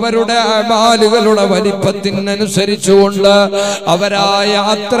 ഓരോരുത്തരും അവരുടെ അമാലുകളുടെ വലിപ്പത്തിനനുസരിച്ചുകൊണ്ട് അവരാ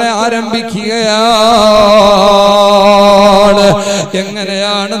യാത്ര ആരംഭിക്കുകയാണ്.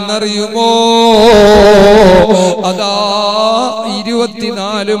 എങ്ങനെയാണെന്നറിയുമോ? അതാ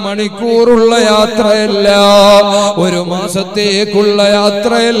 24 മണിക്കൂറുള്ള യാത്രയല്ല, ഒരു മാസത്തേക്കുള്ള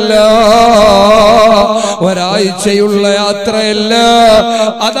യാത്രയല്ല, ഒരാഴ്ചയുള്ള യാത്രയല്ല,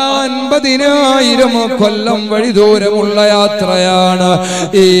 അതാ 50,000 കൊല്ലം വഴി ദൂരമുള്ള യാത്രയാണ്.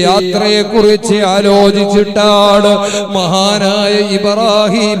 ഈ യാത്രയെ കുറിച്ച് ആലോചിച്ചിട്ടാണ് മഹാനായ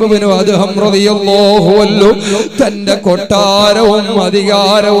ഇബ്രാഹിം ഇബ്നു അദ്ഹം റളിയല്ലാഹു അൻഹു തന്റെ കൊട്ടാരവും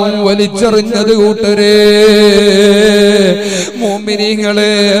അധികാരവും വലിച്ചെറിഞ്ഞത്. കൂട്ടരെ,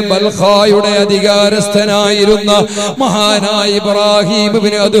 മുഅ്മിനീങ്ങളെ, ബൽഖായുടെ അധികാരസ്ഥനായിരുന്ന മഹാനായ ഇബ്രാഹിം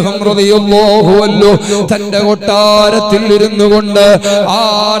ഇബ്നു അദ്ഹം റളിയല്ലാഹു അൻഹു തന്റെ കൊട്ടാരത്തിൽ ഇരുന്നു കൊണ്ട്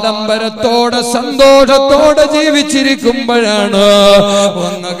ആഡംബരത്തോടെ സന്തോഷത്തോടെ ജീവിച്ചിരിക്കുമ്പോഴാണ്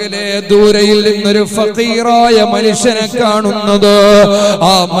അങ്ങകലെ ദൂരയിൽ നിന്നൊരു ഫഖീറായ മനുഷ്യനെ കാണുന്നത്.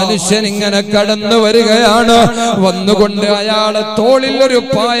 ആ മനുഷ്യൻ ഇങ്ങനെ കടന്നു വരികയാണ്. വന്നുകൊണ്ട് അയാളെ തോളിൽ ഒരു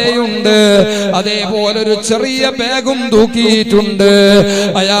പായയുണ്ട്, അതേപോലെ ഒരു ചെറിയ ബാഗും തൂക്കിയിട്ടുണ്ട്.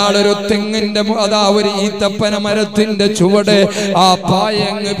 അയാളൊരു തെങ്ങിന്റെ, അതാ ഒരു ഈത്തപ്പന മരത്തിന്റെ ചുവടെ ആ പായ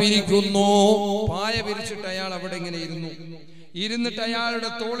അങ്ങ് പിരിക്കുന്നു. പായ പിരിച്ചിട്ട് അയാൾ അവിടെ ഇങ്ങനെ ഇരുന്നിട്ട് അയാളുടെ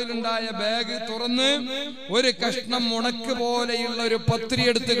തോളിലുണ്ടായ ബാഗ് തുറന്ന് ഒരു കഷ്ണം ഉണക്ക് പോലെയുള്ള ഒരു പത്രി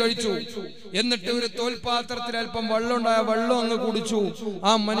എടുത്ത് കഴിച്ചു. എന്നിട്ട് ഒരു തോൽപാത്രത്തിൽ അല്പം വെള്ളം ഉണ്ടായ വെള്ളം അങ്ങ് കുടിച്ചു.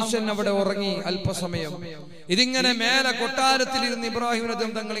 ആ മനുഷ്യൻ അവിടെ ഉറങ്ങി അല്പസമയം. ഇതിങ്ങനെ മേലെ കൊട്ടാരത്തിൽ ഇരുന്ന് ഇബ്രാഹിം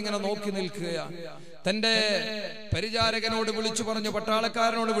നബി തങ്ങൾ ഇങ്ങനെ നോക്കി നിൽക്കുകയാണ്. തന്റെ പരിചാരകനോട് വിളിച്ചു പറഞ്ഞു,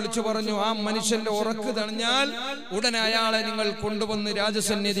 പട്ടാളക്കാരനോട് വിളിച്ചു പറഞ്ഞു, ആ മനുഷ്യന്റെ ഉറക്ക് തണിഞ്ഞാൽ ഉടനെ അയാളെ നിങ്ങൾ കൊണ്ടുവന്ന്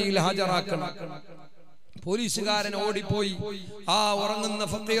രാജസന്നിധിയിൽ ഹാജരാക്കണം. പോലീസുകാരൻ ഓടിപ്പോയി ആ ഉറങ്ങുന്ന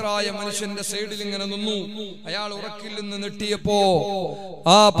ഫക്കീറായ മനുഷ്യന്റെ സൈഡിൽ ഇങ്ങനെ നിന്നു. അയാൾ ഉറക്കിൽ നിന്ന് നെട്ടിയപ്പോ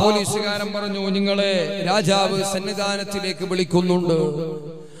ആ പോലീസുകാരൻ പറഞ്ഞു, നിങ്ങളെ രാജാവ് സന്നിധാനത്തിലേക്ക് വിളിക്കുന്നുണ്ട്.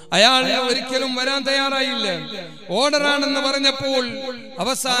 അയാൾ ഒരിക്കലും വരാൻ തയ്യാറായില്ല. ഓർഡറാണെന്ന് പറഞ്ഞപ്പോൾ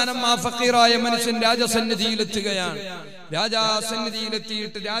അവസാനം ആ ഫക്കീറായ മനുഷ്യൻ രാജസന്നിധിയിലെത്തുകയാണ്.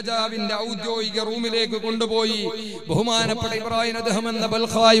 രാജാസന്നിധിയിലെത്തിയിട്ട് രാജാവിന്റെ ഔദ്യോഗിക റൂമിലേക്ക് കൊണ്ടുപോയി ബഹുമാനപ്പെട്ട ഇബ്രാഹിം അദ്ദേഹം എന്ന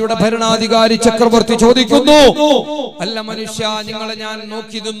ബൽഖായുടെ ഭരണാധികാരി ചക്രവർത്തി ചോദിക്കുന്നു, അല്ല മനുഷ്യ, നിങ്ങളെ ഞാൻ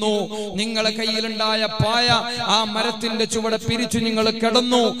നോക്കി നിന്നു. നിങ്ങളെ കയ്യിലുണ്ടായ പായ ആ മരത്തിന്റെ ചുവടെ പിരിച്ചു നിങ്ങൾ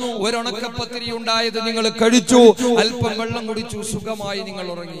കിടന്നു. ഒരുണക്കപ്പത്തിരി ഉണ്ടായത് നിങ്ങൾ കഴിച്ചു, അല്പം വെള്ളം കുടിച്ചു, സുഖമായി നിങ്ങൾ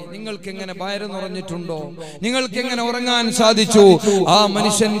ഉറങ്ങി. നിങ്ങൾക്ക് എങ്ങനെ വയറുന്നുറഞ്ഞിട്ടുണ്ടോ? നിങ്ങൾക്ക് എങ്ങനെ ഉറങ്ങാൻ സാധിച്ചു? ആ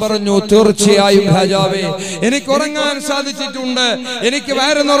മനുഷ്യൻ പറഞ്ഞു, തീർച്ചയായും രാജാവേ, എനിക്ക് ഉറങ്ങാൻ സാധിച്ചിട്ടുണ്ട്, എനിക്ക്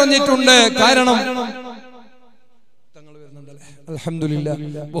വയറ് നിറഞ്ഞിട്ടുണ്ട്. കാരണം അൽഹംദുലില്ലാഹ്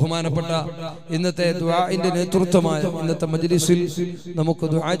ബഹുമാനപ്പെട്ട ഇന്നത്തെ ദുആഇന്റെ നേതൃത്വമായ ഇന്നത്തെ മജ്ലിസിൽ നമുക്ക്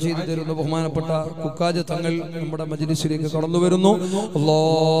ദുആ ചെയ്തു തരുന്ന ബഹുമാനപ്പെട്ട കുക്കാജ തങ്ങൾ നമ്മുടെ മജ്ലിസിലേക്ക് കടന്നു വരുന്നു.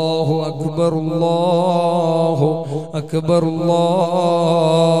 അല്ലാഹു അക്ബർ, അല്ലാഹു അക്ബർ,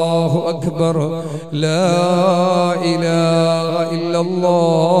 അല്ലാഹു അക്ബർ, ലാ ഇലാഹ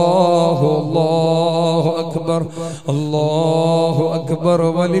ഇല്ലല്ലാഹു, അല്ലാഹു അക്ബർ, അല്ലാഹു അക്ബർ,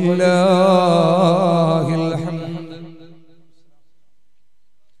 വലില്ലാഹിൽ ഹംദ്.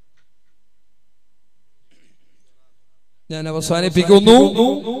 ഞാൻ അവസാനിപ്പിക്കുന്നു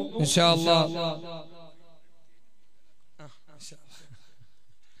ഇൻഷാ അല്ലാഹ്.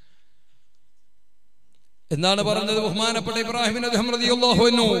 എന്താണ് പറഞ്ഞത്? ബഹുമാനപ്പെട്ട ഇബ്രാഹിം അദ്ദേഹം റളിയല്ലാഹു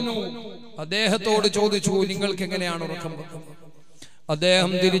അൻഹു അദ്ദേഹത്തോട് ചോദിച്ചു, നിങ്ങൾക്ക് എങ്ങനെയാണ് ഉറക്കം വരുന്നത്?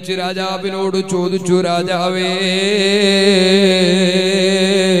 അദ്ദേഹം തിരിച്ച് രാജാവിനോട് ചോദിച്ചു, രാജാവേ,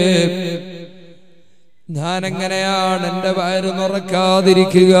 ഞാൻ എങ്ങനെയാണ് എന്റെ വയറ്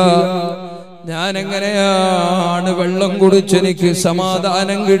നിറക്കാതിരിക്കുക? ഞാൻ എങ്ങനെയാണ് വെള്ളം കുടിച്ചെനിക്ക്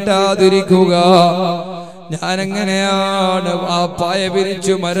സമാധാനം കിട്ടാതിരിക്കുക? ഞാൻ എങ്ങനെയാണ് ആ പായ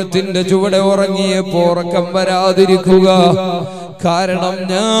വിരിച്ചു മരത്തിന്റെ ചുവടെ ഉറങ്ങിയപ്പോ ഉറക്കം വരാതിരിക്കുക? കാരണം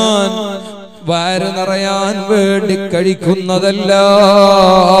ഞാൻ വയറ് നിറയാൻ വേണ്ടി കഴിക്കുന്നതല്ല,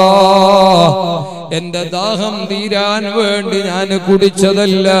 എന്റെ ദാഹം തീരാൻ വേണ്ടി ഞാൻ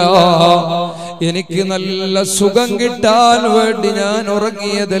കുടിച്ചതല്ല, എനിക്ക് നല്ല സുഖം കിട്ടാൻ വേണ്ടി ഞാൻ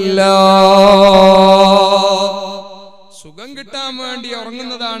ഉറങ്ങിയതല്ല. സുഖം കിട്ടാൻ വേണ്ടി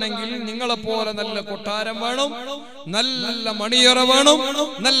ഉറങ്ങുന്നതാണെങ്കിൽ നിങ്ങളെപ്പോലെ നല്ല കൊട്ടാരം വേണം, നല്ല മണിയറ വേണം,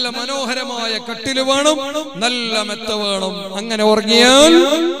 നല്ല മനോഹരമായ കട്ടില് വേണം, നല്ല മെത്ത വേണം. അങ്ങനെ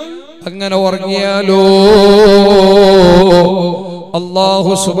ഉറങ്ങിയാലോ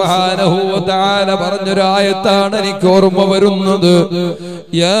അല്ലാഹു സുബ്ഹാനഹു വ തആല പറഞ്ഞൊരു ആയത്താണ് എനിക്ക് ഓർമ്മ വരുന്നത്.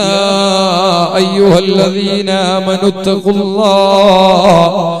 യാ അയ്യുഹല്ലദീന ആമനുത്തഖുല്ലാഹ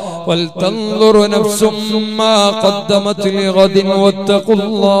വൽതൻദുർ നഫ്സും മാ ഖദ്ദമത് ലിഗദിൻ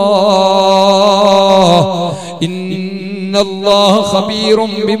വത്തഖുല്ലാഹ ഇന്നല്ലാഹ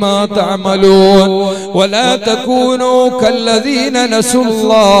ഖബീറും ബിമാ തഅമലൂൻ വലാ തകൂനൂ കല്ലദീന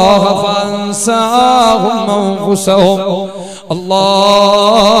നസുല്ലാഹ ഫഅൻസാഹും അൻഫുസഹും.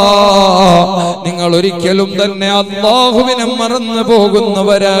 നിങ്ങൾ ഒരിക്കലും തന്നെ അല്ലാഹുവിനെ മറന്നു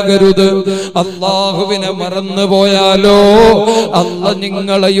പോകുന്നവരാകരുത്. അല്ലാഹുവിനെ മറന്നു പോയാലോ അല്ലാഹ്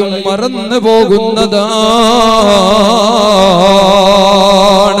നിങ്ങളെയും മറന്നു പോകുന്നതാണ്.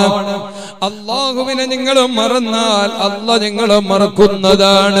 അല്ലാഹുവിനെ നിങ്ങൾ മറന്നാൽ അല്ലാഹ് നിങ്ങളെ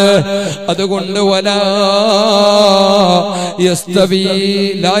മറക്കുന്നതാണ്. അതുകൊണ്ട് ലാ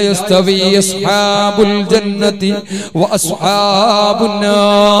യസ്തവി അസ്ഹാബുൽ ജന്നതി വഅസ്ഹാബുൻ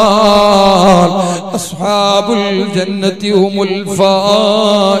നാർ അസ്ഹാബുൽ ജന്നതി ഹുമുൽ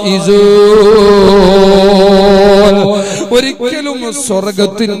ഫായിസൂൻ. ഒരിക്കലും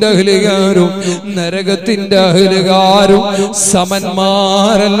സ്വർഗത്തിന്റെ അഹ്ലുകാരും നരകത്തിന്റെ അഹ്ലുകാരും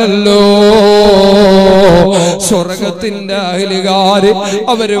സമന്മാരല്ലല്ലോ. സ്വർഗത്തിന്റെ അഹ്ലുകാര്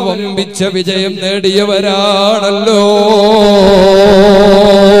അവര് വമ്പിച്ച വിജയം നേടിയവരാണല്ലോ.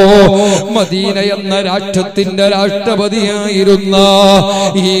 മദീന എന്ന രാഷ്ട്രത്തിന്റെ രാഷ്ട്രപതിയായിരുന്ന,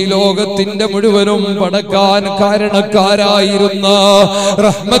 ഈ ലോകത്തിന്റെ മുഴുവനും പടക്കാൻ കാരണക്കാരായിരുന്ന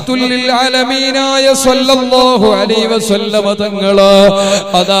റഹ്മത്തുൽ ലിൽ ആലമീനായ സ്വല്ലല്ലാഹു അലൈഹി വസല്ലമ തങ്ങള്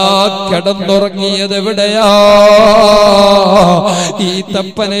അതാ കിടന്നുറങ്ങിയത് എവിടെയാ? ഈ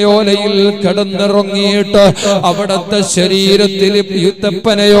തപ്പനയോലയിൽ കിടന്നിറങ്ങിയിട്ട് അവിടത്തെ ശരീരത്തിൽ ഈ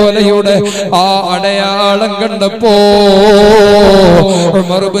തപ്പനയോലയുടെ ആ അടയാളം കണ്ടപ്പോ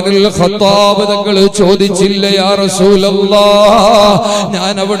ഉമർ ഇബ്നുൽ ഇബ്നുൽ ഖത്താബ് തങ്ങൾ ചോദിച്ചില്ല, യാ റസൂലല്ലാഹ്,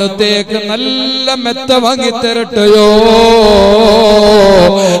 ഞാൻ അവിടത്തേക്ക് നല്ല മെത്ത വാങ്ങിത്തരട്ടെയോ?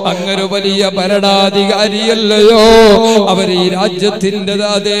 അങ്ങനെ വലിയ ഭരണാധികാരിയല്ലയോ അവർ, ഈ രാജ്യത്തിന്റെ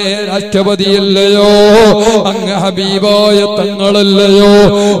അതേ രാഷ്ട്രപതിയല്ലയോ? അങ്ങ് ഹബീബായ തങ്ങളല്ലയോ?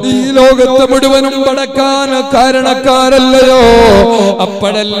 ഈ ലോകത്തെ മുഴുവനും പടക്കാൻ കാരണക്കാരല്ലയോ?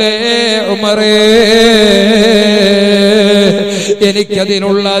 അപ്പോഴല്ലേ ഉമറേ,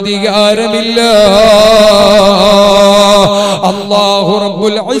 എനിക്കതിനുള്ള അധികാരമില്ല. അല്ലാഹു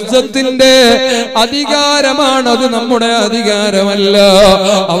റബ്ബുൽ ഇസ്സത്തിന്റെ അധികാരമാണ്, അത് നമ്മുടെ അധികാരമല്ല.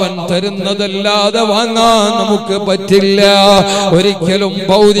 അവൻ തരുന്നതല്ലാതെ വാങ്ങാൻ നമുക്ക് പറ്റില്ല. ഒരിക്കലും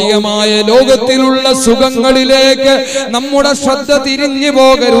ഭൗതികമായ ലോകത്തിലുള്ള സുഖങ്ങളിലേക്ക് നമ്മുടെ ശ്രദ്ധ തിരിഞ്ഞു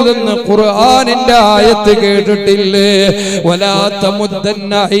പോകരുതെന്ന് ഖുർആനിന്റെ ആയത്ത് കേട്ടിട്ടില്ലേ? വലാ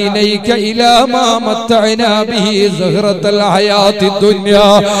തമുദ്ദന്ന ഐനൈക ഇലാ മാ മത്തഅനാ ബിഹി സഹറത്തൽ ഹയാത്തി ദുനിയാ.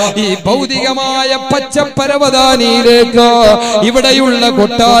 ഈ ഭൗതികമായ പച്ചപ്പരവതാനിയിലേക്ക്, ഇവിടെയുള്ള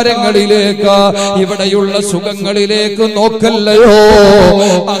കൊട്ടാരങ്ങളിലേക്ക്, ഇവിടെയുള്ള സുഖങ്ങളിലേക്ക് നോക്കല്ലയോ,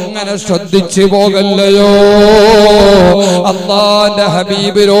 അങ്ങനെ ശ്രദ്ധിച്ചു പോകല്ലയോ. അല്ലാഹുവിന്റെ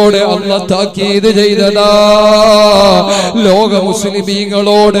ഹബീബിനോട് അല്ലാഹു താക്കീത് ചെയ്തതാ, ലോക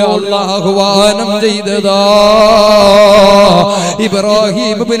മുസ്ലിമീങ്ങളോട് അല്ലാഹു ആഹ്വാനം ചെയ്തതാ.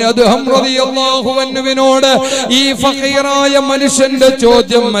 ഇബ്രാഹിം ഇബ്നു അദ്ഹം റളിയല്ലാഹു അൻഹുവിനോട് ഈ ഫഖീറായ മനുഷ്യന്റെ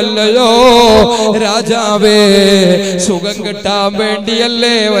ചോദ്യം അല്ലയോ, രാജാവേ, സുഖം കിട്ടാൻ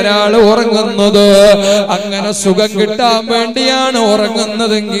വേണ്ടിയല്ലേ ഒരാൾ ഉറങ്ങുന്നത്? അങ്ങനെ സുഖം കിട്ടാൻ വേണ്ടിയാണ്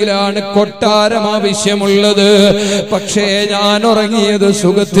ഉറങ്ങുന്നതെങ്കിലാണ് കൊട്ടാരം ആവശ്യമുള്ളത്. പക്ഷേ ഞാൻ ഉറങ്ങിയത്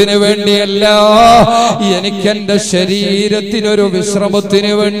സുഖത്തിന് വേണ്ടിയല്ല, എനിക്കെന്റെ ശരീരത്തിനൊരു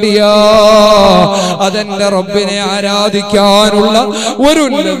വിശ്രമത്തിന് വേണ്ടിയാ. അതെന്റെ റബ്ബിനെ ആരാധിക്കാനുള്ള ഒരു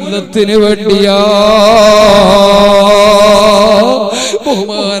ലദ്ദത്തിന് വേണ്ടിയാ.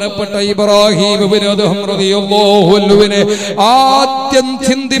 ബഹുമാനപ്പെട്ട ഇബ്രാഹിം ഇബ്നു അദ്ഹം റളിയല്ലാഹു അൻഹുവിനെ ആദ്യം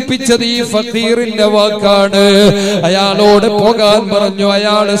ചിന്തിപ്പിച്ചത് ഈ ഫഖീറിന്റെ വാക്കാണ്. അയാളോട് പോകാൻ പറഞ്ഞു,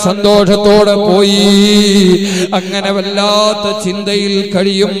 അയാൾ സന്തോഷത്തോടെ പോയി. അങ്ങനെ വല്ലാത്ത ചിന്തയിൽ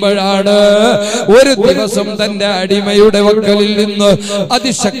കഴിയുമ്പോഴാണ് ഒരു ദിവസം തന്റെ അടിമയുടെ വക്കലിൽ നിന്ന്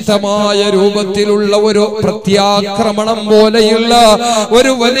അതിശക്തമായ രൂപത്തിലുള്ള ഒരു പ്രത്യാക്രമണം പോലെയുള്ള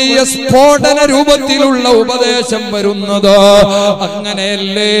ഒരു വലിയ സ്ഫോടന രൂപത്തിലുള്ള ഉപദേശം വരുന്നത്.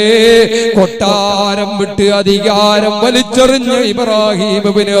 അങ്ങനെയല്ലേ കൊട്ടാരം വിട്ട് അധികാരം വലിച്ചെറിഞ്ഞ് ഇബ്രാഹിം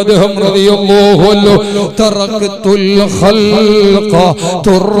ഇബ്നു അദ്ഹം റളിയല്ലാഹു അൻഹു തറഖത്തുൽ ഖൽഖ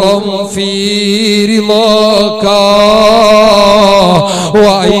തുറം ഫീ റിളാക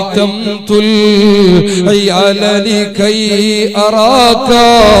വഅയ്തംതുൽ അയലി കൈ അറാക.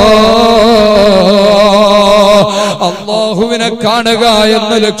 അല്ലാഹുവിനെ കാണുക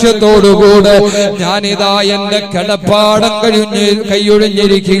എന്ന ലക്ഷ്യത്തോടുകൂടെ ഞാനിതാ എന്റെ കടപ്പാടം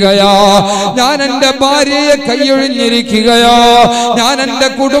കൈയൊഴിഞ്ഞിരിക്കുകയാ, ഞാൻ എന്റെ ഭാര്യയെ കൈയൊഴിഞ്ഞിരിക്കുകയാ, ഞാൻ എന്റെ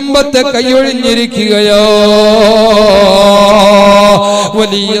കുടുംബത്തെ കൈയൊഴിഞ്ഞിരിക്കുകയാ.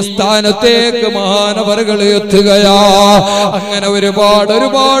 വലിയ സ്ഥാനത്തേക്ക് മഹാനവറുകൾ എത്തുകയാ. അങ്ങനെ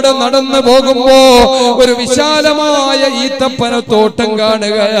ഒരുപാട് നടന്നു പോകുമ്പോ ഒരു വിശാലമായ ഈത്തപ്പനത്തോട്ടം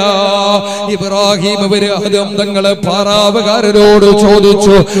കാണുകയാ. ഇബ്രാഹിം ഇബ്നു അദ്ഹം തങ്ങളെ പാറാവുകാരോട്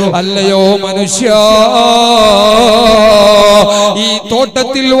ചോദിച്ചു, അല്ലയോ മനുഷ്യ, ഈ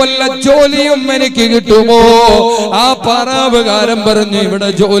തോട്ടത്തിൽ വല്ല ജോലിയും എനിക്ക് കിട്ടുമോ? ആ പാറാവുകാരൻ പറഞ്ഞു, ഇവിടെ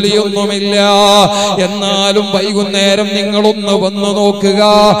ജോലിയൊന്നുമില്ല, എന്നാലും വൈകുന്നേരം നിങ്ങളൊന്ന് വന്നു നോക്കുക.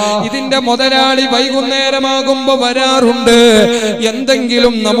 ഇതിന്റെ മുതലാളി വൈകുന്നേരമാകുമ്പോ വരാറുണ്ട്.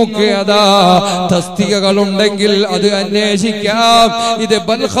 എന്തെങ്കിലും നമുക്ക് അതാ തസ്തികകളുണ്ടെങ്കിൽ അത് അന്വേഷിക്കാം. ഇത്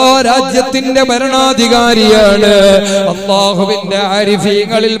ബൽഖ രാജ്യത്തിന്റെ ഭരണാധികാരിയാണ്, അല്ലാഹുവിന്റെ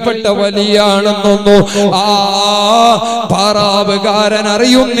ആരിഫീങ്ങളിൽപ്പെട്ട വലിയാണെന്നൊന്നും ആ പാറാവുകാരൻ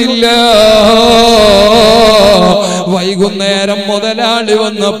അറിയുന്നില്ല. വൈകുന്നേരം മുതലാളി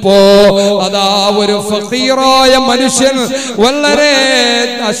വന്നപ്പോ അതാ ഒരു ഫഖീറായ മനുഷ്യൻ, വളരെ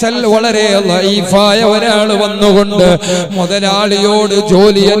ലൈഫായ ഒരാൾ വന്നുകൊണ്ട് മുതലാളിയോട്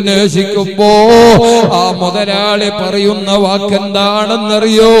ജോലി അന്വേഷിക്കുമ്പോ ആ മുതലാളി പറയുന്ന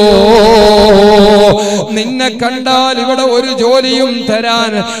വാക്കെന്താണെന്നറിയോ? നിന്നെ കണ്ടാൽ ഇവിടെ ഒരു ജോലിയും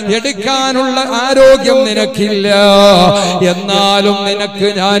തരാൻ എടുക്കാനുള്ള ആരോഗ്യം നിനക്കില്ല, എന്നാലും നിനക്ക്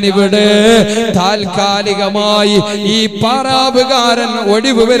ഞാനിവിടെ താൽക്കാലികമായി ഈ പാറാവുകാരൻ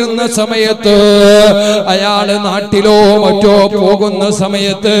ഒഴിവ് വരുന്ന സമയത്ത്, അയാള് നാട്ടിലോ മറ്റോ പോകുന്ന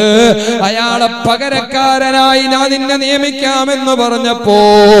സമയത്ത് അയാളെ പകരക്കാരനായി ഞാൻ നിന്നെ നിയമിക്കാമെന്ന് പറഞ്ഞപ്പോ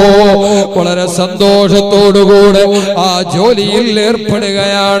വളരെ സന്തോഷത്തോടുകൂടെ ആ ജോലിയിൽ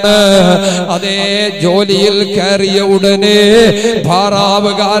ഏർപ്പെടുകയാണ്. അതേ ജോലിയിൽ കയറിയ ഉടനെ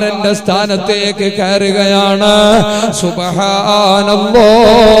പാറാവുകാരന്റെ സ്ഥാനത്തേക്ക് കയറുകയാണ്. സുബ്ഹാനല്ലാഹ്.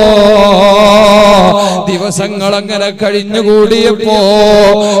 ദിവസങ്ങൾ അങ്ങനെ കഴിഞ്ഞുകൂടിയപ്പോ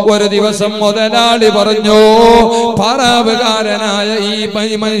ഒരു ദിവസം മുതലാളി പറഞ്ഞു, പാറാവുകാരനായ ഈ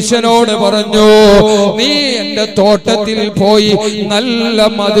മനുഷ്യനോട് പറഞ്ഞു, നീ എന്റെ തോട്ടത്തിൽ പോയി നല്ല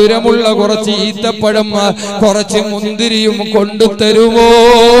മധുരമുള്ള കുറച്ച് ഈത്തപ്പഴം കുറച്ച് മുന്തിരിയും കൊണ്ടുതരുമോ?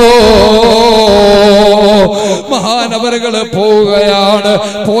 മഹാനവറുകള് പോവുകയാണ്.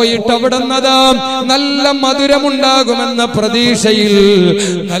 പോയിട്ട് അവിടെ നല്ല മധുരമുണ്ടാകുമെന്ന പ്രതീക്ഷയിൽ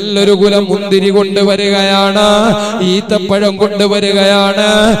നല്ലൊരു കുലം മുന്തിരി കൊണ്ടുവരികയാണ്, ഈത്തപ്പഴം കൊണ്ടുവരികയാണ്.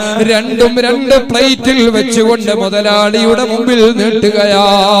 രണ്ടും രണ്ട് പ്ലേറ്റിൽ വെച്ചുകൊണ്ട് മുതലാളിയുടെ മുമ്പിൽ നീട്ടുകയാ.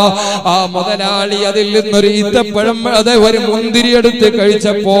 ആ മുതലാളി അതിൽ നിന്നൊരു ഈത്തപ്പഴം, അത് ഒരു മുന്തിരി എടുത്ത്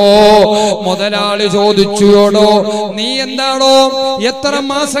കഴിച്ചപ്പോ മുതലാളി ചോദിച്ചുയോടോ, നീ എന്താണോ എത്ര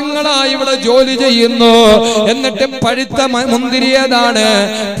മാസങ്ങളായി ഇവിടെ ജോലി ചെയ്യുന്നു, എന്നിട്ട് പഴുത്ത മുന്തിരി ഏതാണ്,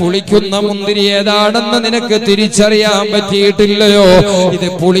 പുളിക്കുന്ന മുന്തിരി ഏതാണെന്ന് നിനക്ക് തിരിച്ചറിയാൻ പറ്റിയിട്ടില്ലയോ? ഇത്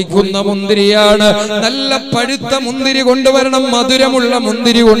പുളിക്കുന്ന മുന്തിരിയാണ്, നല്ല പഴുത്ത മുന്തിരി കൊണ്ടുവരണം, മധുരമുള്ള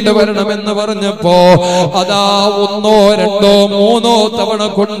മുന്തിരി കൊണ്ടുവരണം എന്ന് പറഞ്ഞപ്പോ അതാ ഒന്നോ രണ്ടോ മൂന്നോ തവണ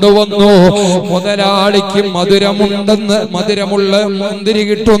കൊണ്ടുവന്നു. മുതലാളിക്ക് മധുരമുള്ള മുന്തിരി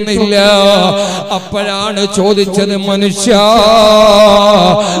കിട്ടുന്നില്ല. അപ്പോഴാണ് ചോദിച്ചത്, മനുഷ്യ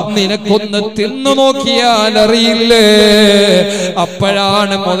നിനക്കൊന്ന് തിന്നു നോക്കിയാൽ അറിയില്ലേ?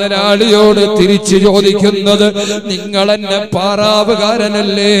 അപ്പോഴാണ് മുതലാളിയോട് തിരിച്ചു ചോദിക്കുന്നത്, നിങ്ങൾ എന്നെ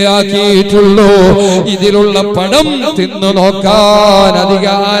പാറാവുകാരനല്ലേ ആക്കിയിട്ടുള്ളൂ, ഇതിലുള്ള പഴം തിന്നു നോക്കാൻ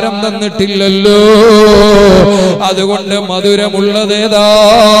അധികാരം തന്നിട്ടില്ലല്ലോ, അതുകൊണ്ട് മധുരമുള്ളതേതാ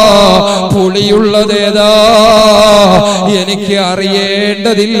പുളിയുള്ളതേതാ എനിക്ക്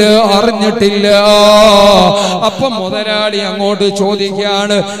അറിയേണ്ടതില്ല, അറിഞ്ഞിട്ടില്ല. അപ്പൊ മുതലാളി അങ്ങോട്ട്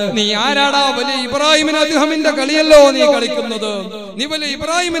ചോദിക്കുകയാണ്, നീ ആരാടാ? വലിയ ഇബ്രാഹിമിന് അദ്ദേഹമിന്റെ കളിയല്ലോ നീ കളിക്കുന്നത്, നീ വലിയ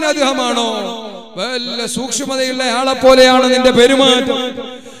ഇബ്രാഹിമിന് അദ്ദേഹമാണോ? വല്ല സൂക്ഷ്മതയുള്ള ആളെ പോലെയാണ് നിന്റെ പെരുമാറ്റം.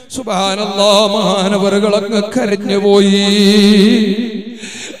 സുബ്ഹാനല്ലാഹ്. മഹാനവറുകളങ്ങ് കരഞ്ഞുപോയി.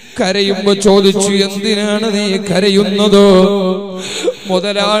 കരയുമ്പോ ചോദിച്ചു, എന്തിനാണ് നീ കരയുന്നത്?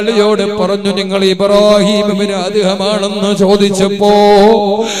 മുതലാളിയോട് പറഞ്ഞു, നിങ്ങൾ ഇബ്രാഹിമിന് അദ്ദേഹമാണെന്ന് ചോദിച്ചപ്പോ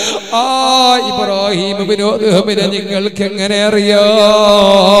ആ ഇബ്രാഹിമിന് അദ്ദേഹമിനെ നിങ്ങൾക്ക് എങ്ങനെ അറിയാ?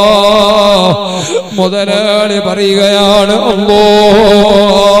 മുതലാളി പറയുകയാണ്,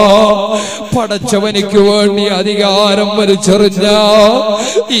 പടച്ചവനിക്ക് വേണ്ടി അധികാരം വലിച്ചെറിഞ്ഞ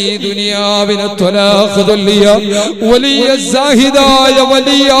ഈ ദുനിയാവിനെ ത്വലാഖ് ചൊല്ലിയ വലിയ സാഹിദായ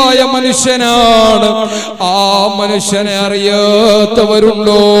വലിയായ മനുഷ്യനാണ്. ആ മനുഷ്യനെ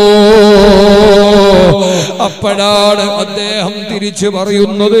അറിയാത്തവരുണ്ടോ? അപ്പോഴാണ് അദ്ദേഹം തിരിച്ചു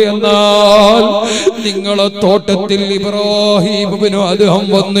പറയുന്നത്, എന്നാൽ നിങ്ങളെ തോട്ടത്തിൽ ഇബ്രാഹിമിന് അദ്ദേഹം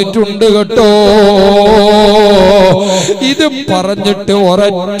വന്നിട്ടുണ്ട് കേട്ടോ. ഇത് പറഞ്ഞിട്ട്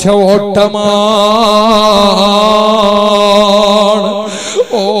ഒരൊറ്റ ഓട്ടമാണ്.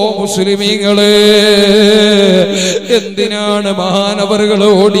 ഓ മുസ്ലിമീങ്ങളെ, എന്തിനാണ് മഹാനവറുകൾ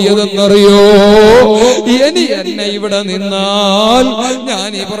ഓടിയതെന്നറിയോ? ഇനി എന്നെ ഇവിടെ നിന്നാൽ ഞാൻ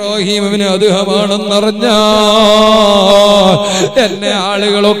ഇബ്രാഹിമിന് അദ്ദേഹമാണെന്നറിഞ്ഞാൽ എന്നെ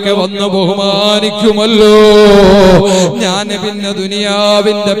ആളുകളൊക്കെ വന്ന് ബഹുമാനിക്കുമല്ലോ, ഞാൻ പിന്നെ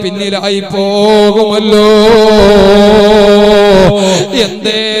ദുനിയാവിന്റെ പിന്നിലായി പോകുമല്ലോ.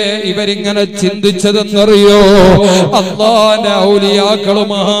 എന്തേ ഇവരിങ്ങനെ ചിന്തിച്ചതെന്നറിയോ? അല്ലാഹുവിന്റെ ഔലിയാക്കൾ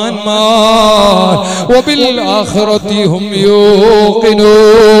മഹാന്മാർ വബിൽ ആഖിറതി ഹും യൂഖിനൂൻ,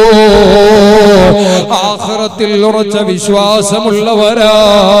 ആഖിറത്തിൽ ഉറച്ച വിശ്വാസമുള്ളവരാ.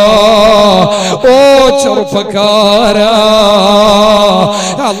 ഓ ചെറുപ്പക്കാരാ,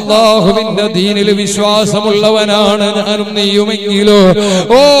 അല്ലാഹുവിന്റെ ദീനിൽ വിശ്വാസമുള്ളവനാണ് ഞാനും നീയുമെങ്കിലോ,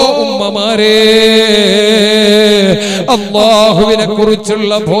 ഓ ഉമ്മമാരെ, അല്ലാഹുവിനെ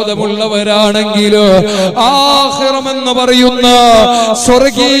കുറിച്ചുള്ള ബോധമുള്ളവരാണെങ്കിലോ, ആഖിറമെന്ന് പറയുന്ന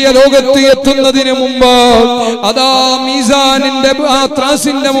സ്വർഗീയ ലോകത്ത് എത്തുന്നതിന് മുമ്പ്, അതാ മീസാനിന്റെ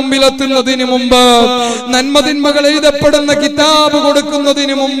ത്രാസിന്റെ മുമ്പിൽ എത്തുന്നതിന് മുമ്പ്, നന്മതിന്മകൾ എഴുതപ്പെടുന്ന കിതാബ്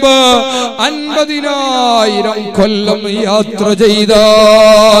കൊടുക്കുന്നതിന് മുമ്പ് 50,000 കൊല്ലം യാത്ര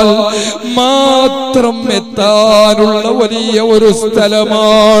ചെയ്താൽ മാത്രം എത്താനുള്ള വലിയ ഒരു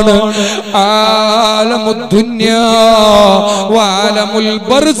സ്ഥലമാണ് ആലമുദ്ദുന്യാ വആലമുൽ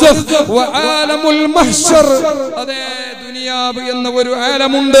ബർസഖ് വആലമുൽ മഹ്ശർ. അതേ, ദുനിയാ ദുനിയാവ് എന്ന ഒരു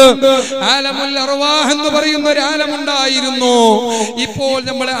ആലമുണ്ട്. ആലമുൽ അർവാഹ് എന്ന് പറയുന്ന ഒരു ആലമുണ്ടായിരുന്നു. ഇപ്പോൾ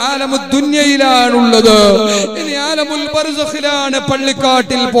നമ്മൾ ആലമുദ് ദുനിയയിലാണുള്ളത്. ഇനി ആലമുൽ ബർസഖിലാണ്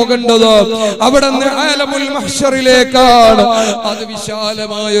പള്ളിക്കാട്ടിൽ പോകേണ്ടത്. അവിടെ നിന്ന് ആലമുൽ മഹ്ശറിലേക്കാണ്. അത്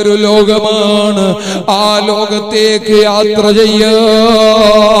വിശാലമായൊരു ലോകമാണ്. ആ ലോകത്തേക്ക് യാത്ര ചെയ്യാൻ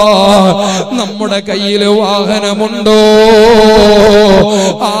നമ്മുടെ കയ്യിൽ വാഹനമുണ്ടോ?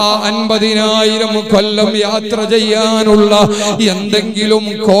 ആ 50,000 കൊല്ലം യാത്ര ചെയ്യാനുള്ള എന്തെങ്കിലും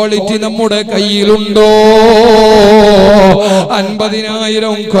ക്വാളിറ്റി നമ്മുടെ കയ്യിലുണ്ടോ?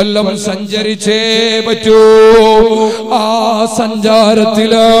 50,000 കൊല്ലം സഞ്ചരിച്ചേ പറ്റൂ. ആ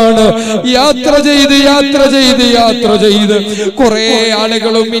സഞ്ചാരത്തിലാണ് യാത്ര ചെയ്ത് കുറെ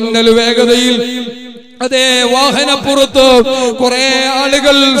ആളുകളും മിന്നൽ വേഗതയിൽ അതേ വാഹനപ്പുറത്ത് കുറെ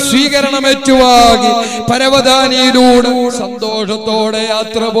ആളുകൾ സ്വീകരണം ഏറ്റുവാങ്ങി പരവതാനിയിലൂടെ സന്തോഷത്തോടെ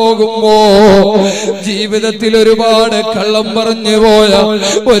യാത്ര പോകുമ്പോ ജീവിതത്തിൽ ഒരുപാട് കള്ളം പറഞ്ഞു പോയ,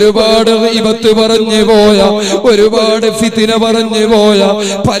 ഒരുപാട് ഗീബത്ത് പറഞ്ഞു പോയ, ഒരുപാട് ഫിത്ന പറഞ്ഞു പോയ,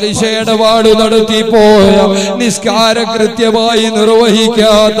 പലിശയുടെ വാട് നടത്തി പോയ, നിസ്കാരം കൃത്യമായി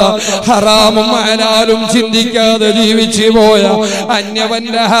നിർവഹിക്കാത്ത, ഹറാമും ഹലാലും ചിന്തിക്കാതെ ജീവിച്ചു പോയ,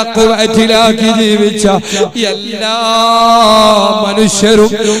 അന്യവന്റെ ഹക്ക് വറ്റിലാക്കി ജീവിച്ച എല്ലാ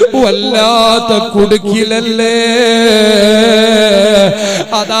മനുഷ്യരും വല്ലാത്ത കുടുക്കിലല്ലേ.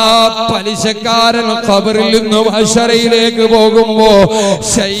 അതാ പലിശക്കാരൻ ഖബറിൽ നിന്നും മഹ്ശറിലേക്ക് പോകുമ്പോ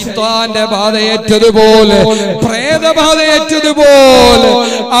ശൈത്താന്റെ ബാധയേറ്റതുപോലെ, പ്രേതബാധയേറ്റതുപോലെ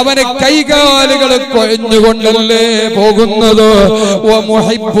അവന് കൈകാലുകൾ കൊഴിഞ്ഞുകൊണ്ടല്ലേ പോകുന്നത്.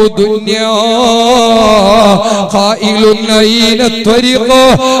 വമുഹിബ്ബു ദുനിയാ ഖായിലുൻ ഐന ത്വരിഖ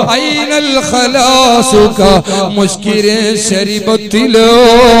ഐനൽ ഖലാസുക മുശ്കിരെ ശരിബത്തിലോ.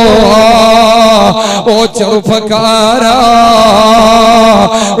 ഓ ചെറുപ്പക്കാരാ,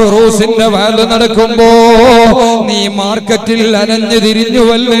 ഉറൂസിന്റെ വാല് നടക്കുമ്പോ നീ മാർക്കറ്റിൽ അലഞ്ഞു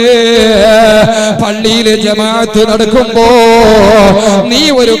തിരിഞ്ഞുവല്ലേ? പള്ളിയിലെ ജമാഅത്ത് നടക്കുമ്പോ നീ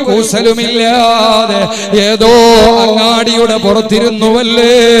ഒരു കൂസലുമില്ലാതെ ഏതോ അങ്ങാടിയുടെ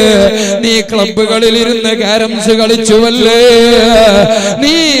പുറത്തിരുന്നുവല്ലേ? നീ ക്ലബുകളിൽ ഇരുന്ന് കാരംസ് കളിച്ചുവല്ലേ?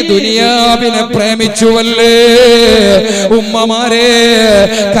 നീ ദുനിയാവിനെ പ്രേമിച്ചുവല്ലേ? ഉമ്മമാരെ,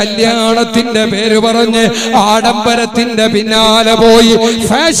 കല്യാണത്തിന്റെ പേര് പറഞ്ഞ് ആഡംബരത്തിന്റെ പിന്നാലെ പോയി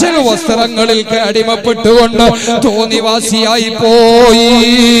ഫാഷൻ വസ്ത്രങ്ങൾക്ക് അടിമപ്പെട്ടുകൊണ്ട് തോന്നിവാസിയായി പോയി.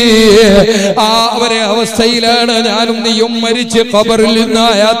 അവരെ അവസ്ഥയിലാണ് ഞാനും നീയും മരിച്ച് ഖബറിൽ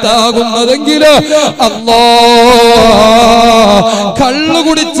നിന്നായാത്താകുന്നതെങ്കിൽ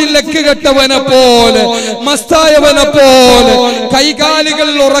കള്ളുകുടിച്ച് ലക്ക് കെട്ടവനെ പോലെ, മസ്തായവനെ പോലെ, കൈകാലുകൾ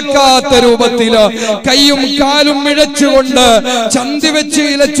ഉറക്കാത്ത രൂപത്തില് കൈയും കാലും ഇഴച്ചുകൊണ്ട്, ചന്തി വെച്ച്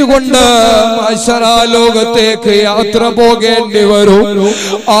ഇലച്ചുകൊണ്ട് മഹ്ശറാ ലോകത്തേക്ക് യാത്ര പോകേണ്ടി വരും.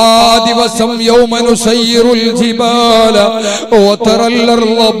 ആ ദിവസം യൗമനുസയ്യിറുൽ ജിബാല വതറൽ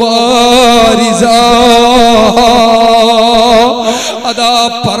അർള ബാരിസാ. അതാ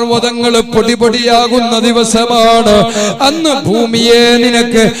പർവ്വതങ്ങൾ പൊടിപൊടിയാകുന്ന ദിവസമാണ്. അന്ന് ഭൂമിയെ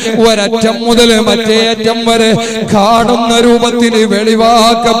നിനക്ക് ഒരറ്റം മുതൽ മറ്റേ അറ്റം വരെ കാണുന്ന രൂപത്തിൽ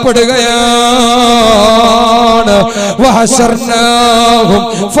വെളിവാക്കപ്പെടുകയാണ്. വഹശർനാഹും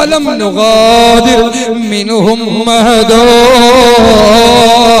ഫലം നുഗാദിർ മിൻഹും മഹദോ.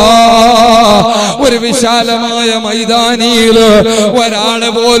 ഒരു വിശാലമായ മൈതാനിയിൽ ഒരാള്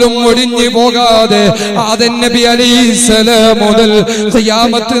പോലും ഒഴിഞ്ഞു പോകാതെ ആദം നബി അലൈഹിസ്സലാം മുതൽ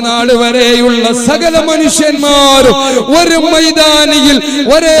ഖിയാമത്ത് നാൾ വരെയുള്ള സകല മനുഷ്യന്മാരും ഒരു മൈതാനിയിൽ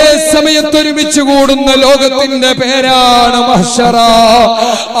ഒരേ സമയത്ത് ഒരുമിച്ച് കൂടുന്ന ലോകത്തിന്റെ പേരാണ് മഹ്ശറ.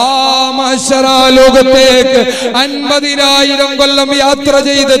 ആ മഹ്ശറ ലോകത്തേക്ക് 50,000 കൊല്ലം യാത്ര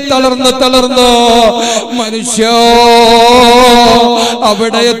ചെയ്ത് തളർന്ന് മനുഷ്യ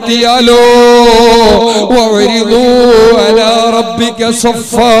അവിടെ എത്തിയാലോ وعرضوا على ربك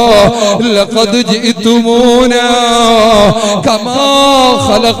صفا لقد جئتمونا كما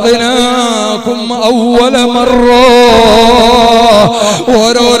خلقناكم أول مرة.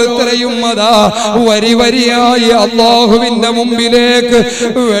 ഓരോരുത്തരെയും അതാ വരി വരിയായി അല്ലാഹുവിന്റെ മുമ്പിലേക്ക്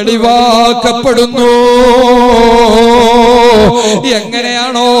വെളിവാക്കപ്പെടുന്നു.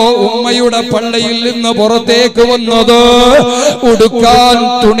 എങ്ങനെയാണോ ഉമ്മയുടെ പള്ളയിൽ നിന്ന് പുറത്തേക്ക് വന്നത്? ഉടുക്കാൻ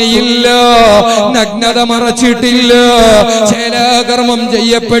തുണിയില്ല, നഗ്നത മറച്ചിട്ടില്ല, ചേലാകർമ്മം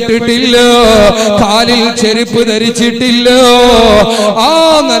ചെയ്യപ്പെട്ടിട്ടില്ല, കാലിൽ ചെരുപ്പ് ധരിച്ചിട്ടില്ല. ആ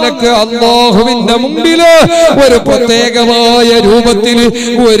നിലക്ക് അല്ലാഹുവിന്റെ മുമ്പിൽ ഒരു പ്രത്യേകമായ രൂപത്തിൽ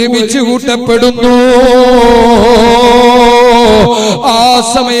ഒരുമിച്ച് കൂട്ടപ്പെടുന്നു. ആ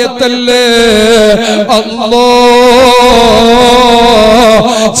സമയത്തല്ലേ അല്ലാഹ്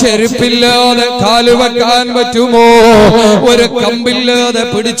ചെരുപ്പില്ലാതെ കാല് വെക്കാൻ പറ്റുമോ? ഒരു കമ്പില്ലാതെ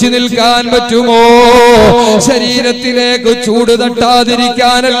പിടിച്ചു നിൽക്കാൻ പറ്റുമോ? ശരീരത്തിലേക്ക് ചൂട്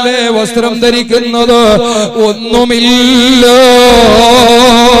തട്ടാതിരിക്കാനല്ലേ വസ്ത്രം ധരിക്കുന്നത്? ഒന്നുമില്ല.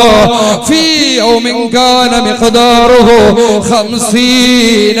 ഫീ യൗമിൻ കാന മിഖ്ദാറുഹു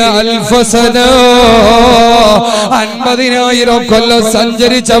 50,000 സന. 50,000 കൊല്ലം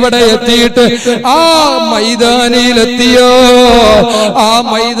സഞ്ചരിച്ചവിടെ എത്തിയിട്ട് ആ മൈതാനിയിലെത്തിയ ആ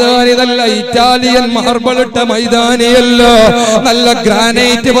മൈതാനി നല്ല ഇറ്റാലിയൻ മാർബിളിട്ട മൈതാനിയല്ല, നല്ല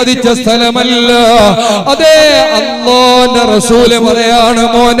ഗ്രാനൈറ്റ് പതിച്ച സ്ഥലമല്ല. അതേ അല്ലാഹുവിന്റെ റസൂല് പറയാണ്,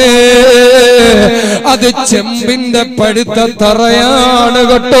 മോനെ അത് ചെമ്പിന്റെ പഴുത്ത തറയാണ്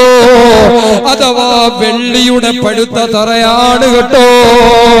കേട്ടോ, അഥവാ വെള്ളിയുടെ പഴുത്ത തറയാണ് കേട്ടോ.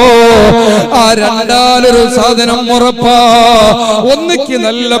 ആ രണ്ടാലൊരു സാധനം ഉറപ്പാ. ഒന്നിക്ക്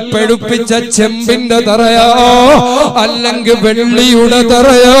നല്ല പെഴുപ്പിച്ച ചെമ്പിന്റെ തറയാ, അല്ലെങ്കിൽ വെള്ളിയുടെ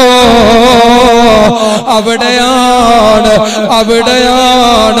തറയോ.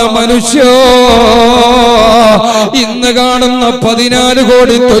 അവിടെയാണ് മനുഷ്യ ഇന്ന് കാണുന്ന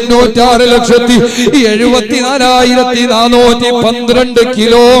 14,96,74,412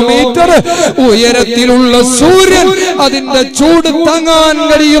 കിലോമീറ്റർ ഉയരത്തിലുള്ള സൂര്യൻ അതിന്റെ ചൂട് താങ്ങാൻ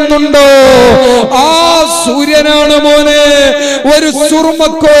കഴിയുന്നുണ്ടോ? ആ സൂര്യനാണ് മോനെ ഒരു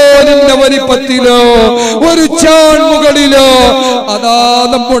സുർമക്കോലിന്റെ വലിപ്പത്തിലോ ഒരു ചാൺമുകളിലോ അതാ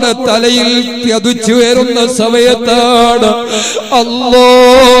നമ്മുടെ തലയിൽ പതിച്ചു വരുന്ന സമയത്താണ് അല്ലാഹ്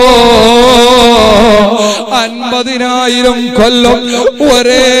 50,000 കൊല്ലം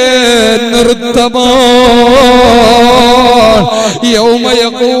ഒരേ നൃത്തമാണ്. യൗമ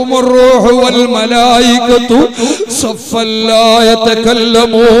യഖൂമുർ റൂഹു വൽ മലായികതു സഫ്ഫൻ ലാ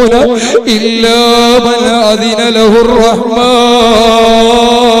യതകല്ലമൂന ഇല്ലാ മൻ അദിന ലഹുർ റഹ്മാൻ.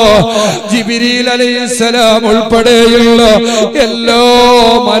 ജിബ്രീൽ അലൈഹിസ്സലാം ഉൾപ്പെടെയുള്ള എല്ലാ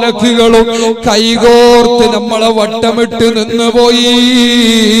മലക്കുകളും കൈകോർത്ത് നമ്മളെ വട്ടമിട്ട് നിന്നുപോയി.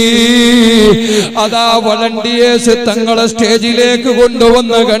 അതാ വളണ്ടിയേഴ്സ് തങ്ങളെ സ്റ്റേജിലേക്ക്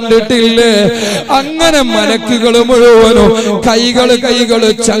കൊണ്ടുവന്ന് കണ്ടിട്ടില്ലേ? അങ്ങനെ മലക്കുകൾ മുഴുവനും കൈകള്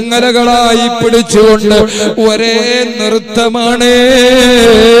ചങ്ങലകളായി പിടിച്ചുകൊണ്ട് ഒരേ നൃത്തമാണ്.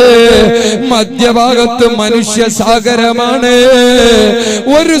 മധ്യഭാഗത്ത് മനുഷ്യ സാഗരമാണ്.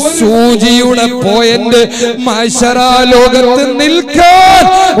 ഒരു സൂചിയുടെ പോയിന്റ് മഹ്ശറാലോകത്ത് നിൽക്കാൻ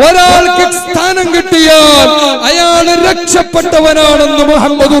ഒരാൾക്ക് സ്ഥാനം കിട്ടിയാൽ അയാൾ രക്ഷപ്പെട്ടവനാണെന്ന്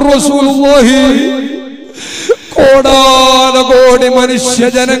മുഹമ്മദുർ റസൂലുള്ളാഹി. കോടാനകോടി മനുഷ്യ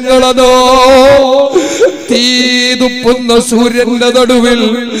ജനങ്ങളതോ തീതുപ്പുന്ന സൂര്യന്റെ നടുവിൽ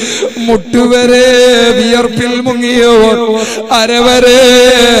മുട്ടുവരെ വിയർപ്പിൽ മുങ്ങിയവർ, അരവരെ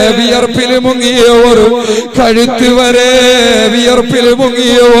വിയർപ്പിൽ മുങ്ങിയവർ, കഴുത്ത് വരെ വിയർപ്പിൽ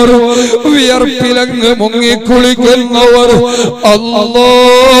മുങ്ങിയവർ, വിയർപ്പിലങ്ങ് മുങ്ങിക്കുളിക്കുന്നവർ.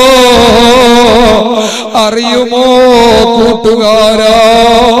 അല്ലാഹ് അറിയുമോ കൂട്ടുകാരാ,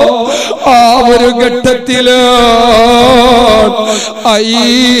 ആ ഒരു ഘട്ടത്തില്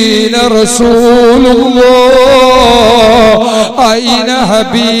ഐന റസൂലുള്ളാഹ് ഐന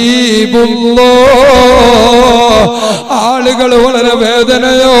ഹബീബുള്ളാഹ്. ആളുകൾ വളരെ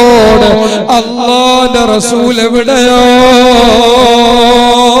വേദനയോടെ അല്ലാഹുവിന്റെ റസൂൽ എവിടെയോ?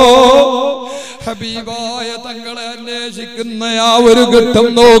 ഹബീബായ തങ്ങളെ അന്വേഷിക്കുന്ന ആ ഒരു ഘട്ടം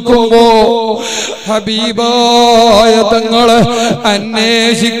നോക്കുമ്പോ ഹബീബായ തങ്ങളെ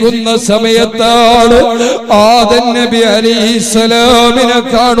അന്വേഷിക്കുന്ന സമയത്താണ് ആദം നബി അലൈഹിസ്സലാമിനെ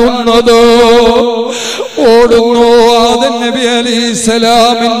കാണുന്നത്. ഓടുന്നു ആദം നബി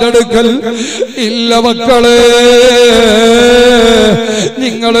അലൈഹിസ്സലാമിന്റെ അടുക്കൽ. ഇല്ല മക്കളെ,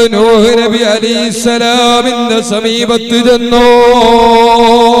 നിങ്ങൾ നൂഹ് നബി അലൈഹിസ്സലാമിന്റെ സമീപത്ത് ചെന്നോ?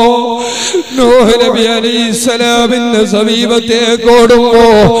 നൂഹ് നബി അലൈഹിസ്സലാമിന്റെ സമീപത്തേക്ക് ഓടുമ്പോ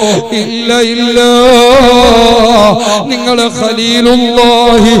ഇല്ല, നിങ്ങൾ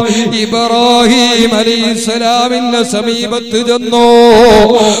ഖലീലുള്ളാഹി ഇബ്രാഹിം അലൈഹിസ്സലാമിന്റെ സമീപത്ത് ചെന്നോ?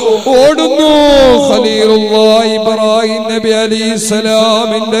 ഓടുന്നു ഖലീലുള്ളാഹി ഇബ്രാഹിം നബി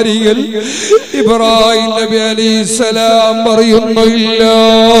അലൈഹിസ്സലാമിന്റെ അരികിൽ. ഇബ്രാഹിം നബി അലൈഹിസ്സലാം പറയുന്നു, ഇല്ല,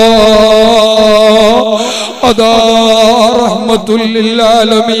 അതാ റഹ്മത്തുൽ ലിൽ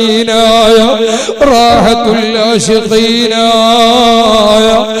ആലമീനായ റാഹത്തുൽ ആശിഖീനായ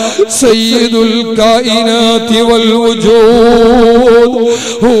സയ്യിദുൽ കായിനാതി വൽ വജൂദ്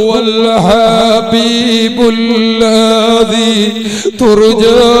ഹുവൽ ഹബീബുൽ ലദി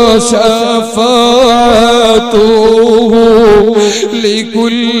തുർജാ ശഫാഅതുഹു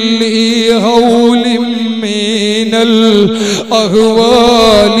ലികുല്ലി ഹൗലിൻ മിനൽ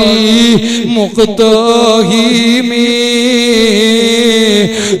അഹ്വാലി മുഖ്താഹിമി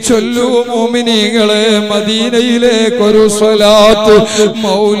ചൊല്ലൂ മുഅ്മിനീങ്ങളെ മദീനയിലേക്ക് ഒരു സ്വലാത്ത്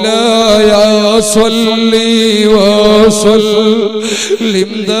മൗലായ സ്വല്ലി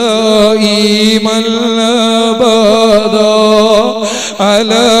വസല്ലിം ദായിമൻ അബദാ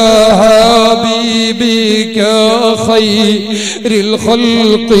അലാ ഹബീബിക ഖൈറിൽ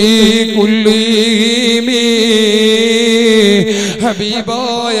ഖൽഖി കുല്ലിഹിം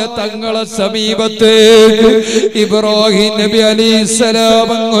ഹബീബായ തങ്ങളെ സമീപത്തേക്ക് ഇബ്രാഹിം നബി അലൈഹിസ്സലാം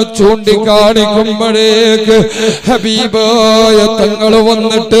അങ്ങ് ചൂണ്ടിക്കാണിക്കുമ്പോഴേക്ക് ഹബീബായ തങ്ങൾ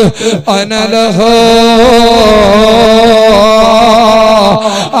വന്നിട്ട് അനലഹ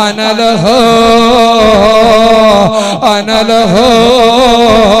അനലഹ അനലഹ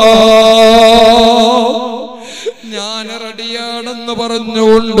ഞാൻ റെഡിയാണെന്ന്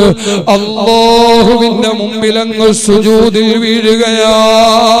പറഞ്ഞുകൊണ്ട് അല്ലാഹുവിന്റെ മുമ്പിൽ അങ്ങ് സുജൂദിൽ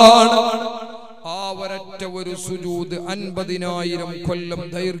വീഴുകയാണ്. ആ ഒരൊറ്റ ഒരു സുജൂദ് 50,000 കൊല്ലം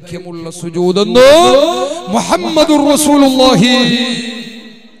ദൈർഘ്യമുള്ള സുജൂദെന്ന് മുഹമ്മദുർ റസൂലുള്ളാഹി.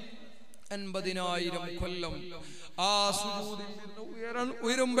 50,000 കൊല്ലം ആ സുജൂദിൽ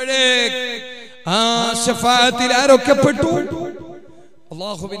ഉയരുമ്പോഴേ ആ ശഫാഅത്തിൽ ആരൊക്കെ പെട്ടു?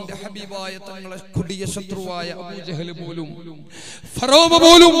 അല്ലാഹുവിന്റെ ഹബീബായ തങ്ങളെ കൊടിയ ശത്രുവായ അബൂജഹൽ പോലും, ഫറോവ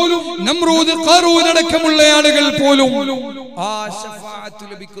പോലും, നമ്രൂദ്, ഖാറൂൻ അടക്കമുള്ള ആളുകൾ പോലും ആ ശഫാഅത്ത്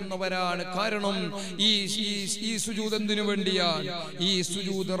ലഭിക്കുന്നവരാണ്. കാരണം ഈ സുജൂദ് എന്തിനു വേണ്ടിയാണ്? ഈ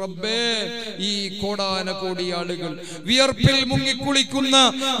സുജൂദ് റബ്ബേ, ഈ കോടാനകോടി ആളുകൾ വിയർപ്പിൽ മുങ്ങിക്കുളിക്കുന്ന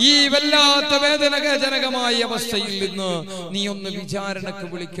ഈ വല്ലാത്ത വേദനാജനകമായ അവസ്ഥയിൽ നിന്ന് നീ ഒന്ന് വിചാരണക്ക്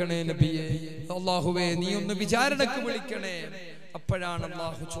വിളിക്കണേ നബിയേ. അല്ലാഹുവേ, നീ ഒന്ന് വിചാരണക്ക് വിളിക്കണേ. അപ്പോഴാണ്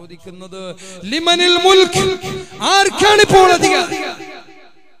അല്ലാഹു ചോദിക്കുന്നത്, ലിമനിൽ മുൽക്ക്, ആർക്കാണ് ഇപ്പോൾ അധികാരം?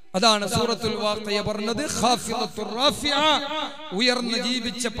 അതാണ് സൂറത്തുൽ വാഖിയ പറഞ്ഞത്, ഖാഫിദത്തുർ റാഫിഅ. ഉയർന്ന്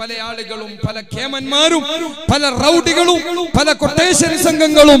ജീവിച്ച പല ആളുകളും, പല കേമന്മാരും, പല റൗഡികളും, പല കൊട്ടേഷൻ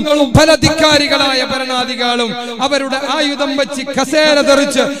സംഘങ്ങളും, പല ധിക്കാരികളായ ഭരണാധികാരികളും അവരുടെ ആയുധം വെച്ച് കസേര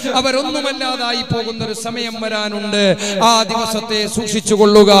തെറിച്ച് അവരൊന്നുമല്ലാതായി പോകുന്ന ഒരു സമയം വരാനുണ്ട്. ആ ദിവസത്തെ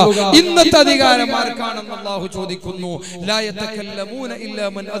സൂക്ഷിച്ചുകൊള്ളുക. ഇന്നത്തെ അധികാരം ആർക്കാണെന്ന് അല്ലാഹു ചോദിക്കുന്നു. ലാ യതകല്ലമൂന ഇല്ലാ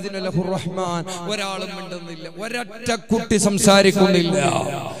മൻ അദിന ലഹുർ റഹ്മാൻ. ഒരാളും മിണ്ടുന്നില്ല, ഒരൊറ്റ കുട്ടി സംസാരിക്കുന്നില്ല,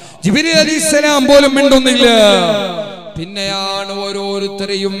 ജിബ്രീൽ അലൈഹിസ്സലാം പോലും മിണ്ടുന്നില്ല. പിന്നെയാണ്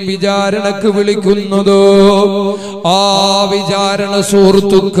ഓരോരുത്തരെയും വിചാരണക്ക് വിളിക്കുന്നത്. ആ വിചാരണ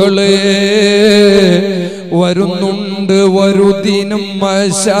സുഹൃത്തുക്കളെ വരുന്നുണ്ട് വരുദിനം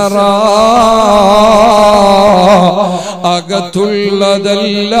മശറ.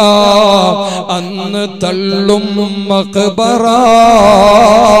 അകത്തുള്ളതെല്ലാം അന്ന് തള്ളും മഖബറ.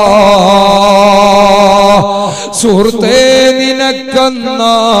 സുഹൃത്തേ, നിനക്കെന്നാണ്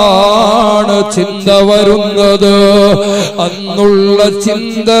ചിന്ത വരുന്നത്? അന്നുള്ള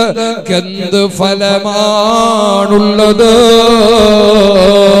ചിന്തക്കെന്ത് ഫലമാണുള്ളത്?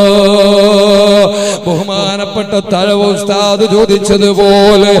 ബഹുമാനപ്പെട്ട തഴവ ഉസ്താദ്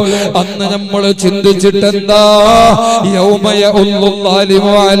ചോദിച്ചതുപോലെ അന്ന് നമ്മൾ ചിന്തിച്ചിട്ടെന്താ? യൗമയ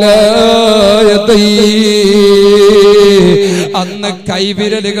ഉള്ളുല്ലാലിമു അലാ യദൈഹി. അന്ന്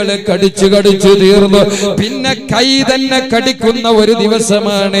കൈവിരലുകളെ കടിച്ചു കടിച്ചു തീർന്ന് പിന്നെ കൈ തന്നെ കടിക്കുന്ന ഒരു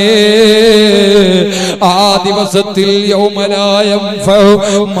ദിവസമാണ്. ആ ദിവസത്തിൽ യൗമലായം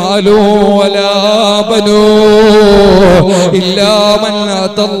മാലോ വലാ ബനൂ ഇല്ലാ മൻ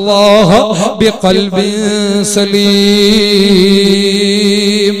അതല്ലാഹ ബിഖൽബിൻ സലീം.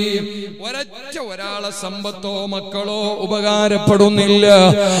 ഒരാളെ സമ്പത്തോ മക്കളോ ഉപകാരപ്പെടുന്നില്ല.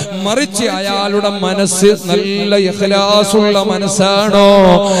 മറിച്ച് അയാളുടെ മനസ്സ് നല്ല ഇഖ്ലാസുള്ള മനസ്സാണോ,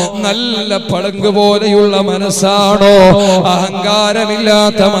 നല്ല പളങ്ക് പോലെയുള്ള മനസ്സാണോ,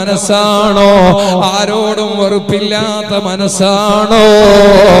 അഹങ്കാരമില്ലാത്ത മനസ്സാണോ, ആരോടും വെറുപ്പില്ലാത്ത മനസ്സാണോ,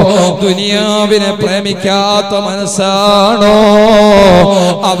 ദുനിയാവിനെ പ്രേമിക്കാത്ത മനസ്സാണോ,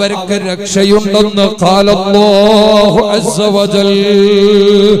 അവർക്ക് രക്ഷയുണ്ടെന്ന് ഖാലല്ലാഹു അസ്സ വജൽ.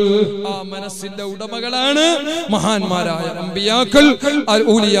 ആ മനസ്സിന്റെ ഉടമകളാണ് മഹാന്മാരായ അമ്പിയാക്കൾ,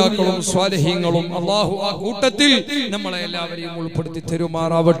 ഔലിയാക്കളും സ്വാലിഹീങ്ങളും. അല്ലാഹു ആ കൂട്ടത്തിൽ നമ്മളെ എല്ലാവരെയും ഉൾപ്പെടുത്തി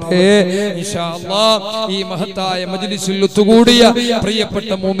തരുമാറാവട്ടെ ഇൻഷാ അല്ലാഹ്. ഈ മഹത്തായ മജ്ലിസിൽ ഒത്തുകൂടിയ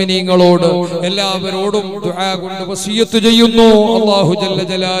പ്രിയപ്പെട്ട മുഅ്മിനീങ്ങളോട് എല്ലാവരോടും ദുആ കൊണ്ട് വസിയത്ത് ചെയ്യുന്നു. അല്ലാഹു ജല്ല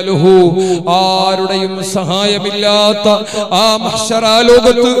ജലാലുഹു ആരുടെയും സഹായമില്ലാത്ത ആ മഹ്ശറ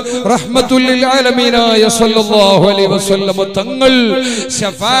ലോകത്ത് റഹ്മത്തുൽ ലിൽ ആലമീനായ സ്വല്ലല്ലാഹു അലൈഹി വസല്ലം തങ്ങൾ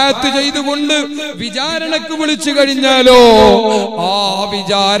ശഫാഅത്ത് ചെയ്തുകൊണ്ട് വിചാരണക്ക് വിളിച്ചു കഴിഞ്ഞാലോ ആ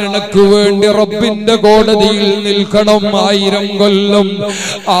വിചാരണക്ക് വേണ്ടി റബ്ബിന്റെ കോടതിയിൽ നിൽക്കണം 1000 കൊല്ലം.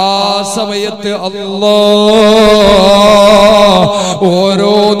 ആ സമയത്ത് അല്ലാഹ്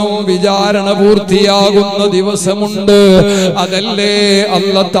ഓരോന്നും വിചാരണ പൂർത്തിയാകുന്ന ദിവസമുണ്ട്. അതല്ലേ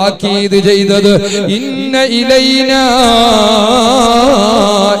അല്ലാഹ് താക്കീത് ചെയ്തത്, ഇന്ന ഇലൈനാ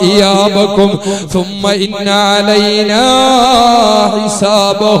ഇയാബകും സുമ്മ ഇന്ന അലൈനാ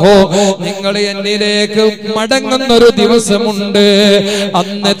ഹിസാബഹു. നിങ്ങൾ എന്നിലേക്ക് മടങ്ങുന്നൊരു ദിവസമുണ്ട്.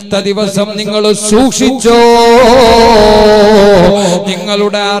 അന്നത്തെ ദിവസം നിങ്ങൾ സൂക്ഷിച്ചോ.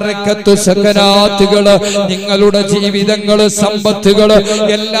 നിങ്ങളുടെ അറക്കത്ത് സകരാത്തുകള്, നിങ്ങളുടെ ജീവിതങ്ങള്, സമ്പത്തുകള്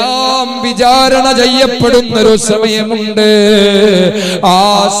എല്ലാം വിചാരണ ചെയ്യപ്പെടുന്നൊരു സമയമുണ്ട്. ആ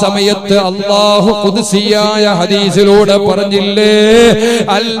സമയത്ത് അല്ലാഹു ഖുദ്സിയായ ഹദീസിലൂടെ പറഞ്ഞില്ലേ,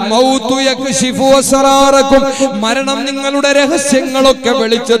 അൽ മൗതു യക്ഷിഫു അസ്റാറകും, മരണം നിങ്ങളുടെ രഹസ്യങ്ങളൊക്കെ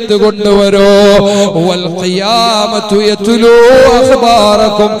വെളിച്ചത്ത് കൊണ്ടുവരോ. വൽ ഖിയാമത്തു യത്ലൂ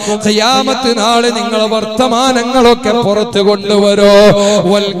അഖ്ബാറകും, ഖിയാമത്ത് നാളെ നിങ്ങളുടെ വർത്തമാനങ്ങളൊക്കെ പുറത്തു കൊണ്ടുവരോ.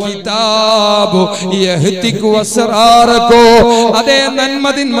 വൽ കിതാബു യഹ്തികു അസ്റാറകോ, അതേ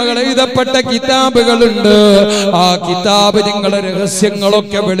നന്മതിന്മകൾ എഴുതപ്പെട്ട കിതാബുകളുണ്ട്. ആ കിതാബ് നിങ്ങളുടെ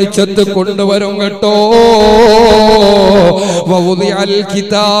രഹസ്യങ്ങളൊക്കെ വെളിച്ചത്ത് കൊണ്ടുവരും കേട്ടോ. വവുദിഅൽ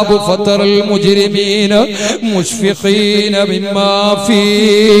കിതാബു ഫതറൽ മുജ്രിമീന മുശ്ഫിഖീന മിമ്മാ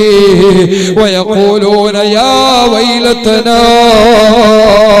ഫീഹി വയഖൂലൂന യാ വൈലതനാ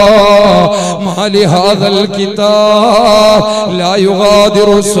മാ ലിഹാദൽ കിതാബ് ലാ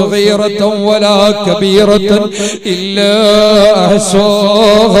യുഗാദിറു സഗീറതൻ വലാ കബീറതൻ ഇല്ലാ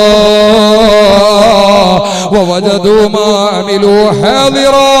അഹ്സാഹാ ووجدوا ما عملوا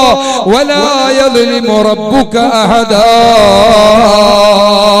حاضرا ولا يظلم ربك أحدا.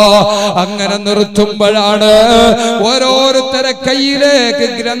 അങ്ങനെ നിർത്തുമ്പോഴാണ് ഓരോരുത്തരെ കയ്യിലേക്ക്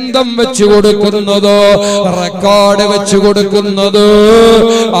ഗ്രന്ഥം വെച്ചു കൊടുക്കുന്നത്, റെക്കോർഡ് വെച്ചു കൊടുക്കുന്നത്.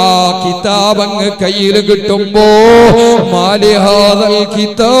 ആ കിതാബ് അങ്ങ് കയ്യിൽ കിട്ടുമ്പോ മാലിഹാദൽ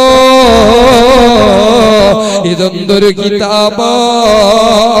കിതാബ്, ഇതെന്തൊരു കിതാബാണ്.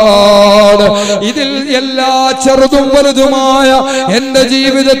 ഇതിൽ എല്ലാ ചെറുതും വലുതുമായ എന്റെ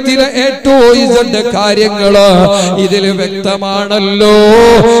ജീവിതത്തിലെ A-Z കാര്യങ്ങള് ഇതിൽ വ്യക്തമാണല്ലോ.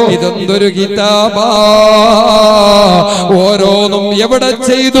 ഇതെന്തൊരു കിതാബാ. ഓരോന്നും എവിടെ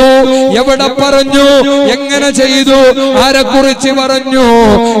ചെയ്തു, എവിടെ പറഞ്ഞു, എങ്ങനെ ചെയ്തു, ആരെക്കുറിച്ച് പറഞ്ഞു,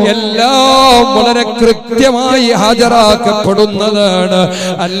 എല്ലാം വളരെ കൃത്യമായി ഹാജരാക്കപ്പെടുന്നതാണ്.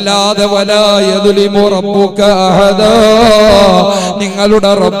 അല്ലാതെ വലാ യദ്ലിമു റബ്ബുക അഹദാ,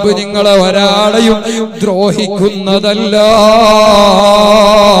 നിങ്ങളുടെ റബ്ബ് നിങ്ങളെ ഒരാളെയും ദ്രോഹിക്കുന്നതല്ല.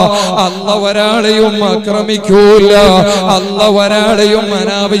 അല്ലാഹു ഒരാളെയും ആക്രമിക്കൂല, അല്ലാഹു ഒരാളെയും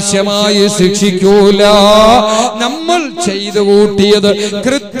അനാവശ്യമായി ശിക്ഷിക്കൂല. നമ്മൾ ചെയ്തു കൂട്ടിയത്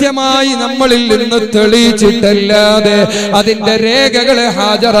കൃത്യമായി നമ്മളിൽ നിന്ന് തെളിയിച്ചിട്ടല്ലാതെ, അതിന്റെ രേഖകളെ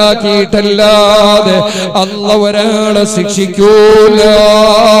ഹാജരാക്കിയിട്ടല്ലാതെ അല്ലാഹു ഒരാളെ ശിക്ഷിക്കൂല.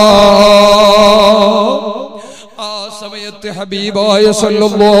 ആ സമയത്ത് ഹബീബായ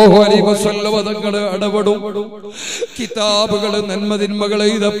സല്ലല്ലാഹു അലൈഹി വസല്ലം തങ്ങൾ ഇടപെടും. കിതാബുകൾ, നന്മതിന്മകൾ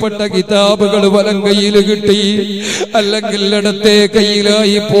എഴുതപ്പെട്ട കിതാബുകൾ വലം കയ്യിൽ കിട്ടി, അല്ലെങ്കിൽ ഇടത്തെ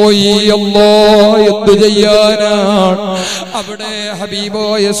കയ്യിലായി പോയി. അല്ലാഹ് എന്തു ചെയ്യാനാണ്? അവിടെ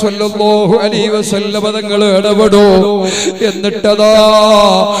ഹബീബായ സല്ലല്ലാഹു അലൈഹി വസല്ലം തങ്ങൾ ഇടപെടും. എന്നിട്ടതാ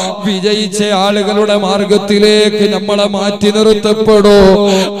വിജയിച്ച ആളുകളുടെ മാർഗത്തിലേക്ക് നമ്മളെ മാറ്റി നിർത്തപ്പെടും.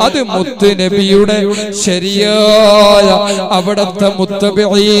 അത് മുത്ത് നബിയുടെ ശരിയായ അവിടത്തെ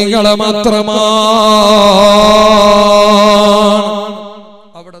മുത്തബിഈങ്ങളെ മാത്രമാണ്.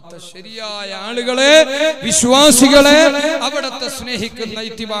 അവിടത്തെ ശരിയായ ആളുകളെ, വിശ്വാസികളെ, അവിടത്തെ സ്നേഹിക്കുന്ന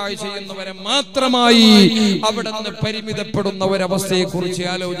ഇത്തിബാഅ് ചെയ്യുന്നവരെ മാത്രമായി അവിടുന്ന് പരിമിതപ്പെടുന്ന ഒരവസ്ഥയെ കുറിച്ച്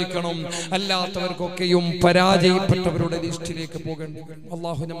ആലോചിക്കണം. അല്ലാത്തവർക്കൊക്കെയും പരാജയപ്പെട്ടവരുടെ ലിസ്റ്റിലേക്ക് പോകേണ്ടി വരും.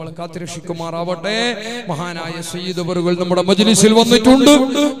 അല്ലാഹു നമ്മളെ കാത്തുരക്ഷിക്കുമാറാവട്ടെ. മഹാനായ സയ്യിദ് അവറുകൾ നമ്മുടെ മജ്ലിസിൽ വന്നിട്ടുണ്ട്.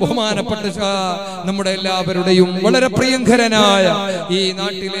 ബഹുമാനപ്പെട്ട നമ്മുടെ എല്ലാവരുടെയും വളരെ പ്രിയങ്കരനായ ഈ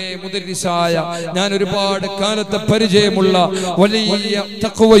നാട്ടിലെ മുദരിസായ, ഞാൻ ഒരുപാട് കാലത്തെ പരിചയമുള്ള വലിയ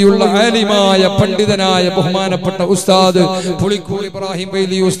തഖ്വയുള്ള ആലിമായ പണ്ഡിതനായ ബഹുമാനപ്പെട്ട ഉസ്താദ് പുളിക്കൂർ ഇബ്രാഹിം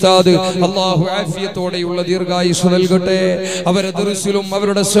ബൈലി ഉസ്താദ്, അല്ലാഹു ആഫിയത്തോടെയുള്ള ദീർഘായുസ്സ് നൽകട്ടെ. അവരുടെ ദർസിലും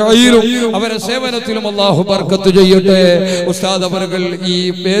അവരുടെ സഈലും അവരുടെ സേവനത്തിലും അല്ലാഹു ബർക്കത്ത് ചെയ്യട്ടെ. ഉസ്താദ് അവറുകൾ ഈ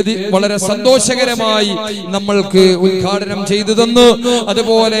വേദി വളരെ സന്തോഷകരമായി നമ്മൾക്ക് ഉദ്ഘാടനം ചെയ്തു തന്നു.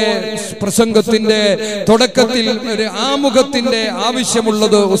 അതുപോലെ പ്രസംഗത്തിന്റെ തുടക്കത്തിൽ ഒരു ആമുഖത്തിന്റെ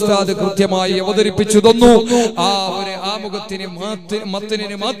ആവശ്യമുള്ളത് ഉസ്താദ് കൃത്യമായി അവതരിപ്പിച്ചു തന്നു. ആ ഒരു ആമുഖത്തിന്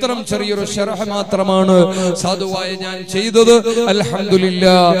മത്തിനിന് മാത്രം ചെറിയൊരു ശറഹ് മാത്രമാണ് സാധുവായ ഞാൻ ചെയ്തത്.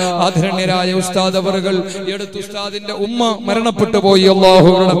 അൽഹംദുലില്ലാഹ്. ആദരണീയരായ ഉസ്താദ് അവറുകൾ, എടുത്ത് ഉസ്താദിന്റെ ഉമ്മ മരണപ്പെട്ടു പോയി. അല്ലാഹു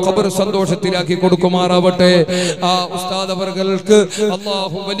അവരുടെ ഖബർ സന്തോഷത്തിലാക്കി കൊടുക്കുമാറാവട്ടെ. ആ ഉസ്താദ് അവറുകൾക്ക്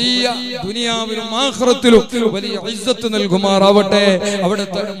അല്ലാഹു വലിയ ദുനിയാവിലും ആഖിറത്തിലും വലിയ ഇസ്സത്ത് നൽകുമാറാവട്ടെ.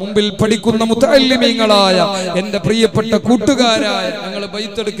 അവിടുത്തെ മുമ്പിൽ പഠിക്കുന്ന മുതഅല്ലിമീങ്ങളായ എന്റെ പ്രിയപ്പെട്ട കൂട്ടുകാരായ, ഞങ്ങൾ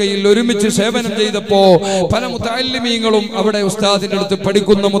ബൈത്തെടുക്കയിൽ ഒരുമിച്ച് സേവനം ചെയ്തപ്പോ പല മുതഅല്ലിമീങ്ങളും അവിടെ ഉസ്താദിന്റെ അടുത്ത്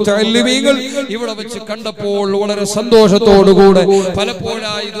പഠിക്കുന്ന മുതഅല്ലിമീങ്ങൾ ഇവിടെ വെച്ച് കണ്ടപ്പോൾ വളരെ സന്തോഷത്തോടു കൊണ്ടുകൂടെ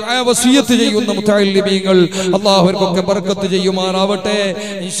പലപ്പോഴായി ദുആ വസിയത്ത് ചെയ്യുന്ന മുതഅല്ലിമീങ്ങൾ അല്ലാഹുവർക്കൊക്കെ ബർക്കത്ത് ചെയ്യുമാറാവട്ടെ.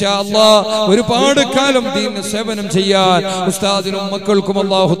 ഇൻഷാ അല്ലാഹ് ഒരുപാട് കാലം ദീനിന് സേവനം ചെയ്യാൻ ഉസ്താദിനും മക്കൾക്കും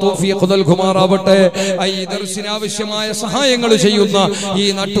അല്ലാഹു തൗഫീഖ് നൽകുമാറാവട്ടെ. ഈ ദർസിന് ആവശ്യമായ സഹായങ്ങൾ ചെയ്യുന്ന ഈ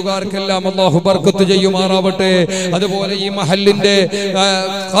നാട്ടുകാർക്കെല്ലാം അല്ലാഹു ബർക്കത്ത് ചെയ്യുമാറാവട്ടെ. അതുപോലെ ഈ മഹല്ലിന്റെ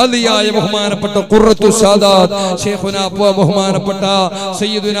ഖാദിയായ ബഹുമാനപ്പെട്ട ഖുറത്തു സാദാത്ത് ശൈഖുന ബഹുമാനപ്പെട്ട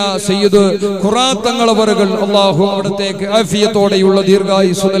സയ്യിദ് ഖുറാത്ത് തങ്ങളവറുകൾ അല്ലാഹു അവിടത്തേക്ക് ആഫിയത്തോടെയുള്ള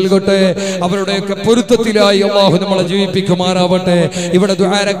ദീർഘായുസ്സ് നൽകട്ടെ. അവരുടെയൊക്കെ പൊരുത്തത്തിലായി അല്ലാഹു നമ്മളെ ജീവിപ്പിക്കുമാറാവട്ടെ. ഇവിടെ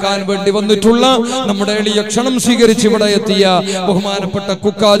ദുആരക്കാൻ വേണ്ടി വന്നിട്ടുള്ള നമ്മുടെ എളിയ ക്ഷണം സ്വീകരിച്ച് ഇവിടെ എത്തിയ ബഹുമാനപ്പെട്ട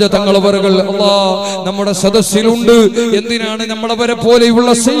കുക്കാജ തങ്ങളവറുകൾ അല്ലാഹ് നമ്മുടെ സദസ്സിലുണ്ട്. എന്തിനാണ് നമ്മളവരെ പോലെയുള്ള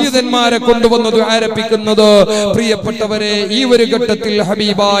സയ്യിദന്മാരെ കൊണ്ടുവന്ന് ദുആരപ്പിക്കുന്നത്? പ്രിയപ്പെട്ടവരെ, ഈ ഒരു ഘട്ടത്തിൽ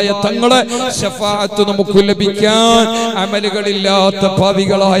ഹബീബായ തങ്ങളെ ശഫാഅത്ത് നമുക്ക് ലഭിക്കാൻ അമലുകളില്ലാത്ത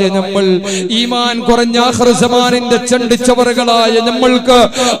പാപികളായ നമ്മൾ, ഈമാൻ കുറഞ്ഞ ആഖിറസമാനിന്റെ ചണ്ടിച്ചവറുകളായ നമ്മൾക്ക്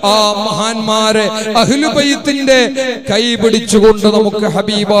ആ മഹാന്മാരെ അഹ്ലു ബൈത്തിന്റെ കൈ പിടിച്ചുകൊണ്ട് നമുക്ക്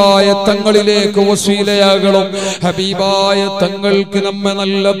ഹബീബായ തങ്ങളിലേക്ക് വസീലയാകണം. ഹബീബായ തങ്ങൾക്ക് നമ്മെ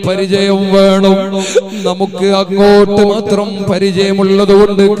നല്ല പരിചയം വേണം. നമുക്ക് അങ്ങോട്ട് മാത്രം പരിചയമുള്ളത്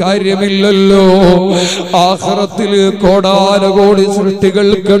കൊണ്ട് കാര്യമില്ലല്ലോ. ആഖിറത്തിൽ കോടാനകോടി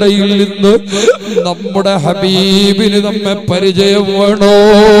സൃഷ്ടികൾക്കിടയിൽ നിന്ന് നമ്മുടെ ഹബീബിന് നമ്മെ പരിചയം വേണോ?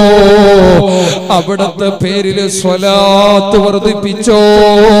 അവിടത്തെ പേരില് സ്വലാത്ത് വർദ്ധിപ്പിച്ചോ,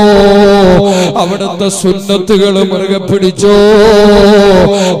 അവിടത്തെ സുന്നത്തുകൾ മുറുകെ പിടിച്ചോ.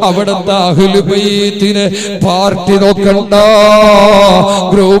 അവിടത്തെ അഹ്ലു ബൈത്തിനെ പാർട്ടി നോക്കണ്ട,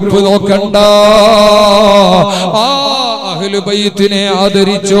 ഗ്രൂപ്പ് നോക്കണ്ട, ആ അഹ്ലു ബൈത്തിനെ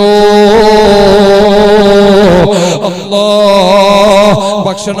ആദരിച്ചോ.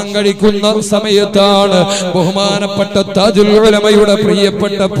 ഭക്ഷണം കഴിക്കുന്ന സമയത്താണ് ബഹുമാനപ്പെട്ട താജുൽ ഉലമയുടെ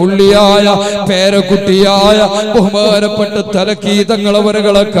പ്രിയപ്പെട്ട പുള്ളിയായ പേരക്കുട്ടിയായ ബഹുമാനപ്പെട്ട തലക്കീ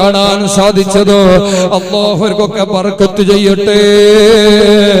തങ്ങളവരുകളെ കാണാൻ സാധിച്ചത്. അല്ലാഹുവർക്കൊക്കെ ബർക്കത്ത് ചെയ്യട്ടെ.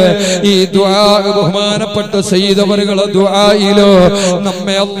 ഈ ദുആ ബഹുമാനപ്പെട്ട സയ്യിദ് അവരുകളെ ദുആയിലോ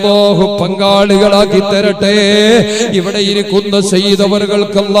നമ്മെ അല്ലാഹു പങ്കാളികളാക്കി തരട്ടെ. ഇവിടെ ഇരിക്കുന്ന സയ്യിദ്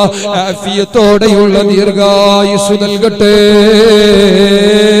അവരുകൾക്ക് അല്ലാഹ് ആഫിയത്തോടെയുള്ള ദീർഘായുസ്സ് നൽകട്ടെ.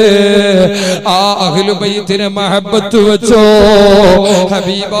 ആ അഹ്ലു ബൈത്തിനെ മഹബ്ബത്ത് വെച്ചോ.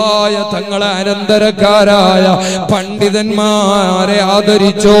 ഹബീബായ തങ്ങളെ അനന്തരക്കാരായ പണ്ഡിതന്മാരെ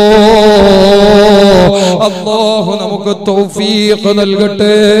ആദരിച്ചോ. അല്ലാഹു നമുക്ക് തൗഫീഖ്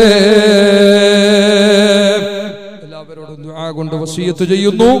നൽകട്ടെ. എല്ലാവരോടും ദുആ കൊണ്ട് വസിയത്ത്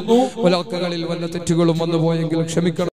ചെയ്യുന്നു. വലാക്കകളിൽ വല്ല തെറ്റുകളും വന്നു പോയെങ്കിൽ ക്ഷമിക്കണം.